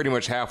though pretty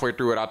much halfway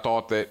through it, I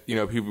thought that,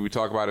 people would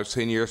talk about it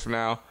 10 years from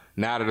now.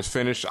 Now that it's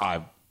finished,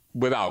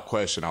 without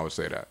question, I would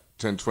say that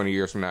 10, 20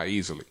 years from now,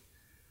 easily.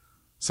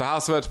 So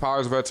House of X,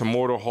 Powers of X,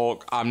 Immortal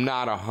Hulk, I'm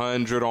not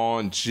 100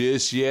 on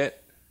just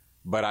yet,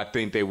 but I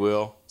think they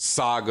will.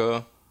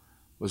 Saga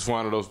was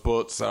one of those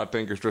books that I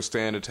think is just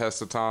stand the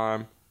test of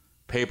time.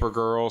 Paper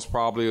Girls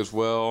probably as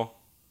well.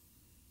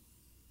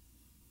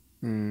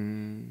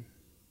 That's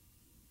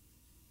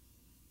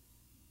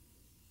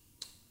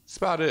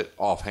about it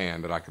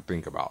offhand that I could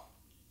think about.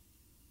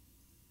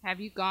 Have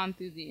you gone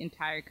through the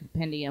entire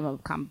compendium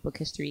of comic book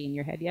history in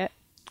your head yet?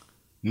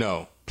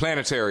 No.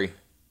 Planetary.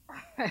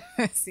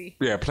 See?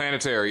 Yeah,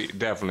 Planetary,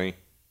 definitely.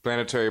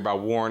 Planetary by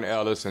Warren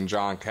Ellis and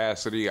John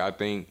Cassidy, I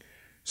think,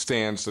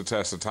 stands the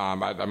test of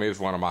time. I mean, it's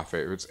one of my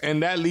favorites.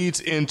 And that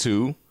leads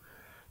into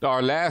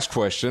our last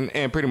question,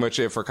 and pretty much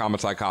it for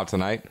Comments I Caught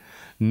tonight.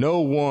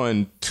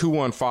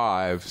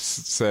 No1215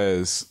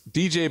 says,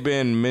 DJ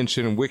Ben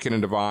mentioned Wicked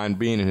and Divine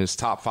being in his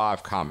top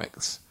 5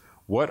 comics.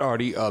 What are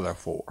the other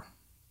 4?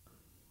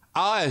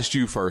 I'll ask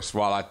you first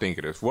while I think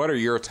of this. What are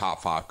your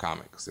top 5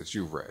 comics that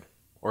you've read?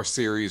 Or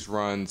series,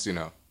 runs,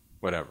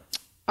 whatever.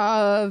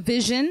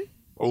 Vision.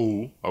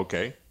 Oh,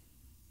 okay.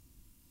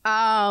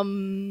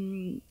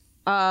 Old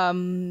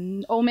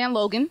Man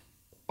Logan.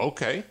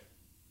 Okay.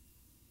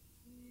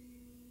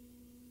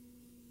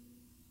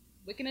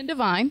 Wicked and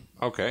Divine.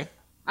 Okay.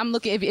 I'm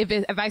looking,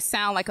 if I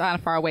sound like kind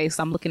of far away,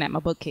 so I'm looking at my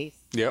bookcase.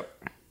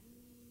 Yep.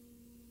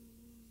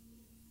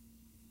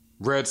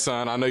 Red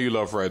Sun. I know you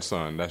love Red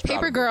Sun. That's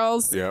Paper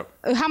Girls. Yep.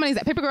 How many is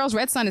that? Paper Girls,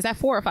 Red Sun. Is that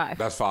 4 or 5?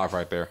 That's 5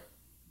 right there.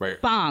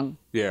 Wait. Bong.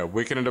 Yeah.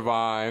 Wicked and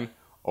Divine,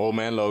 Old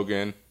Man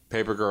Logan,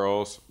 Paper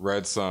Girls,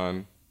 Red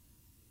Sun.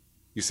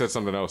 You said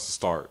something else to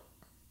start.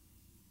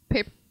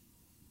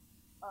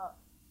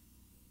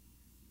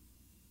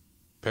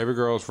 Paper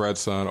Girls, Red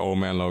Sun, Old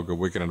Man Logan,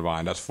 Wicked and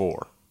Divine. That's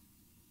 4.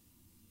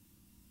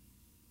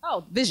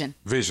 Oh, Vision.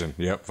 Vision.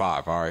 Yep.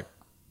 5. All right.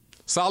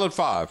 Solid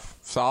 5.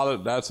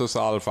 Solid. That's a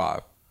solid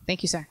 5.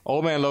 Thank you, sir.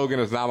 Old Man Logan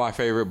is not my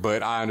favorite,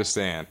 but I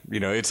understand.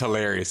 It's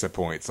hilarious at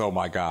points. Oh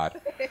my God.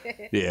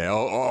 Yeah.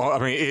 I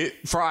mean,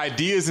 for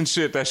ideas and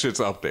shit, that shit's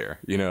up there.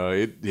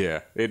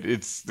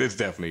 It's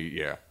definitely,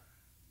 yeah.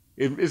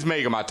 It's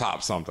making my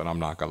top something. I'm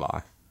not gonna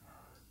lie,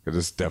 because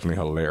it's definitely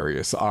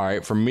hilarious. All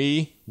right, for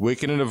me,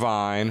 Wicked and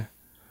Divine.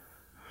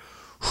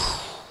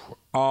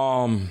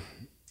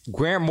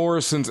 Grant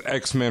Morrison's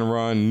X-Men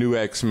run, New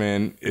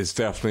X-Men, is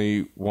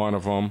definitely one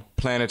of them.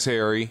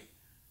 Planetary.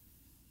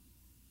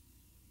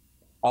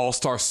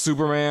 All-Star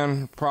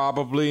Superman,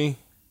 probably.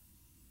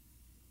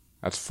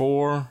 That's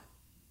 4.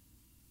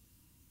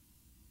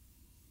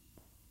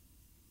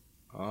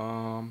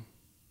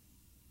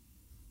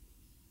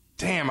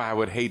 Damn, I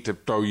would hate to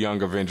throw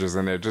Young Avengers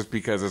in there just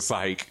because it's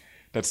like,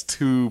 that's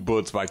 2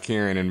 books by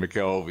Kieran and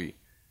McKelvey.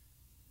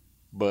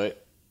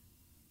 But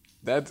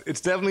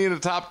it's definitely in the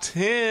top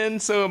 10,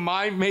 so it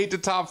might make the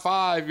top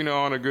 5,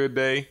 on a good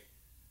day.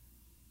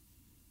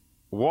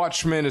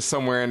 Watchmen is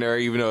somewhere in there,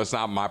 even though it's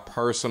not my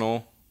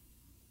personal.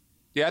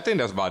 Yeah, I think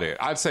that's about it.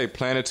 I'd say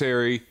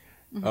Planetary,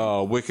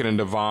 Wicked and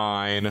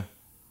Divine,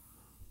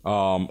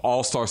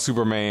 All-Star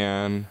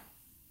Superman,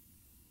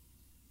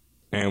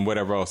 and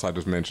whatever else I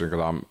just mentioned,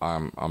 because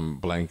I'm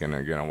blanking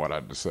again on what I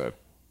just said.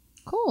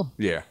 Cool.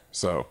 Yeah.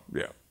 So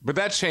yeah, but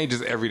that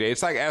changes every day.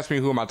 It's like ask me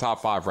who are my top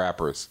 5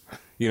 rappers,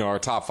 or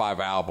top 5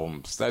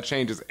 albums. That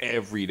changes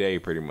every day,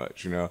 pretty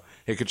much.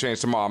 It could change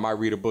tomorrow. I might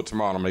read a book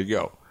tomorrow, and I'm like,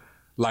 yo,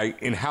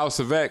 like in House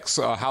of X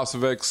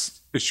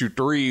issue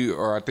 3,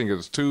 or I think it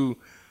was 2.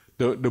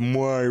 The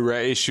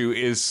Moira issue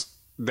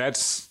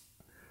that's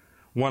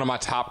one of my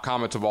top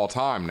comics of all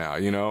time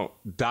now.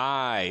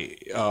 Die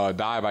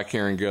by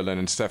Kieran Gillen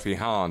and Steffi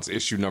Hans,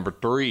 issue number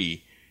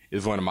 3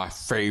 is one of my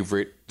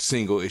favorite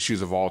single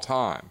issues of all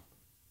time.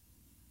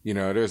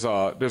 There's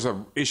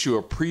a issue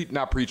of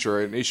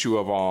an issue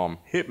of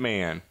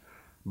Hitman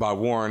by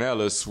Warren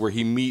Ellis where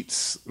he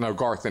meets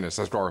Garth Ennis.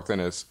 That's Garth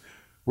Ennis,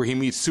 where he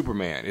meets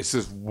Superman. It's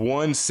just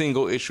one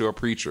single issue of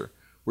Preacher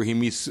where he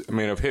meets of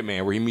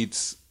Hitman where he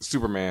meets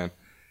Superman,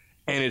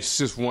 and it's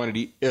just one of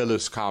the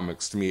illest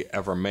comics to me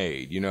ever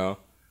made.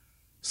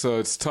 So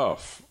it's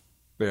tough.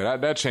 Yeah,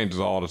 that changes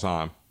all the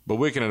time. But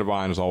Wicked and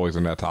Divine is always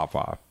in that top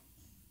 5.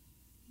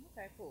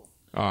 Okay, cool.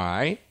 All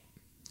right.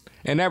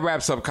 And that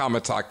wraps up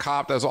Comments I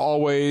Copped. As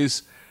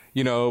always,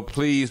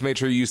 please make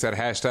sure you use that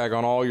hashtag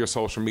on all your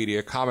social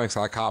media, Comics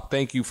I Copped.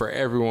 Thank you for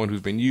everyone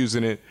who's been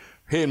using it.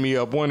 Hitting me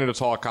up, wanting to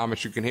talk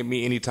comics. You can hit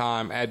me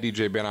anytime at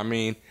DJ Ben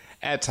Amin,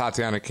 at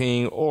Tatiana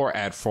King, or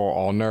at For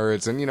All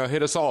Nerds. And,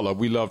 hit us all up.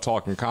 We love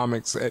talking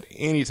comics at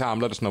any time.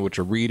 Let us know what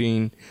you're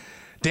reading.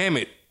 Damn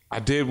it.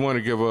 I did want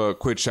to give a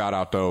quick shout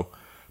out, though,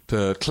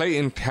 to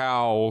Clayton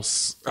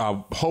Cowles.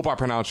 I hope I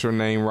pronounced your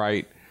name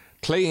right.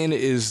 Clayton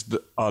is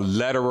a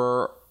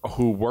letterer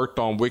who worked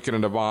on Wicked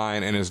and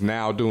Divine and is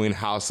now doing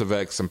House of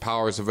X and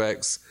Powers of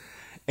X.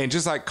 And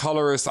just like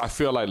colorists, I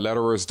feel like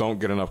letterers don't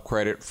get enough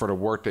credit for the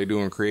work they do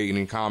in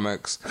creating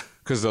comics.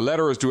 because the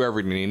letterers do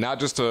everything, not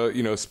just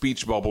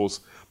speech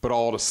bubbles, but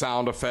all the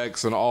sound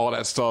effects and all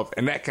that stuff,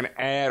 and that can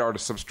add or to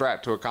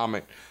subtract to a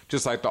comic,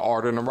 just like the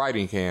art and the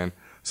writing can.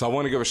 So I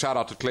want to give a shout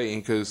out to Clayton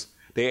because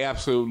they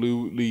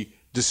absolutely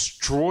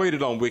destroyed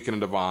it on Wicked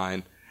and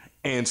Divine,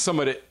 and some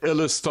of the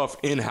illest stuff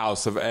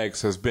in-house of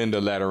X has been the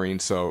lettering,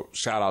 so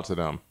shout out to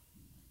them.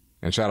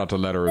 And shout out to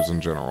letterers in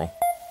general.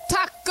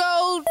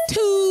 Taco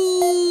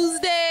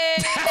Tuesday!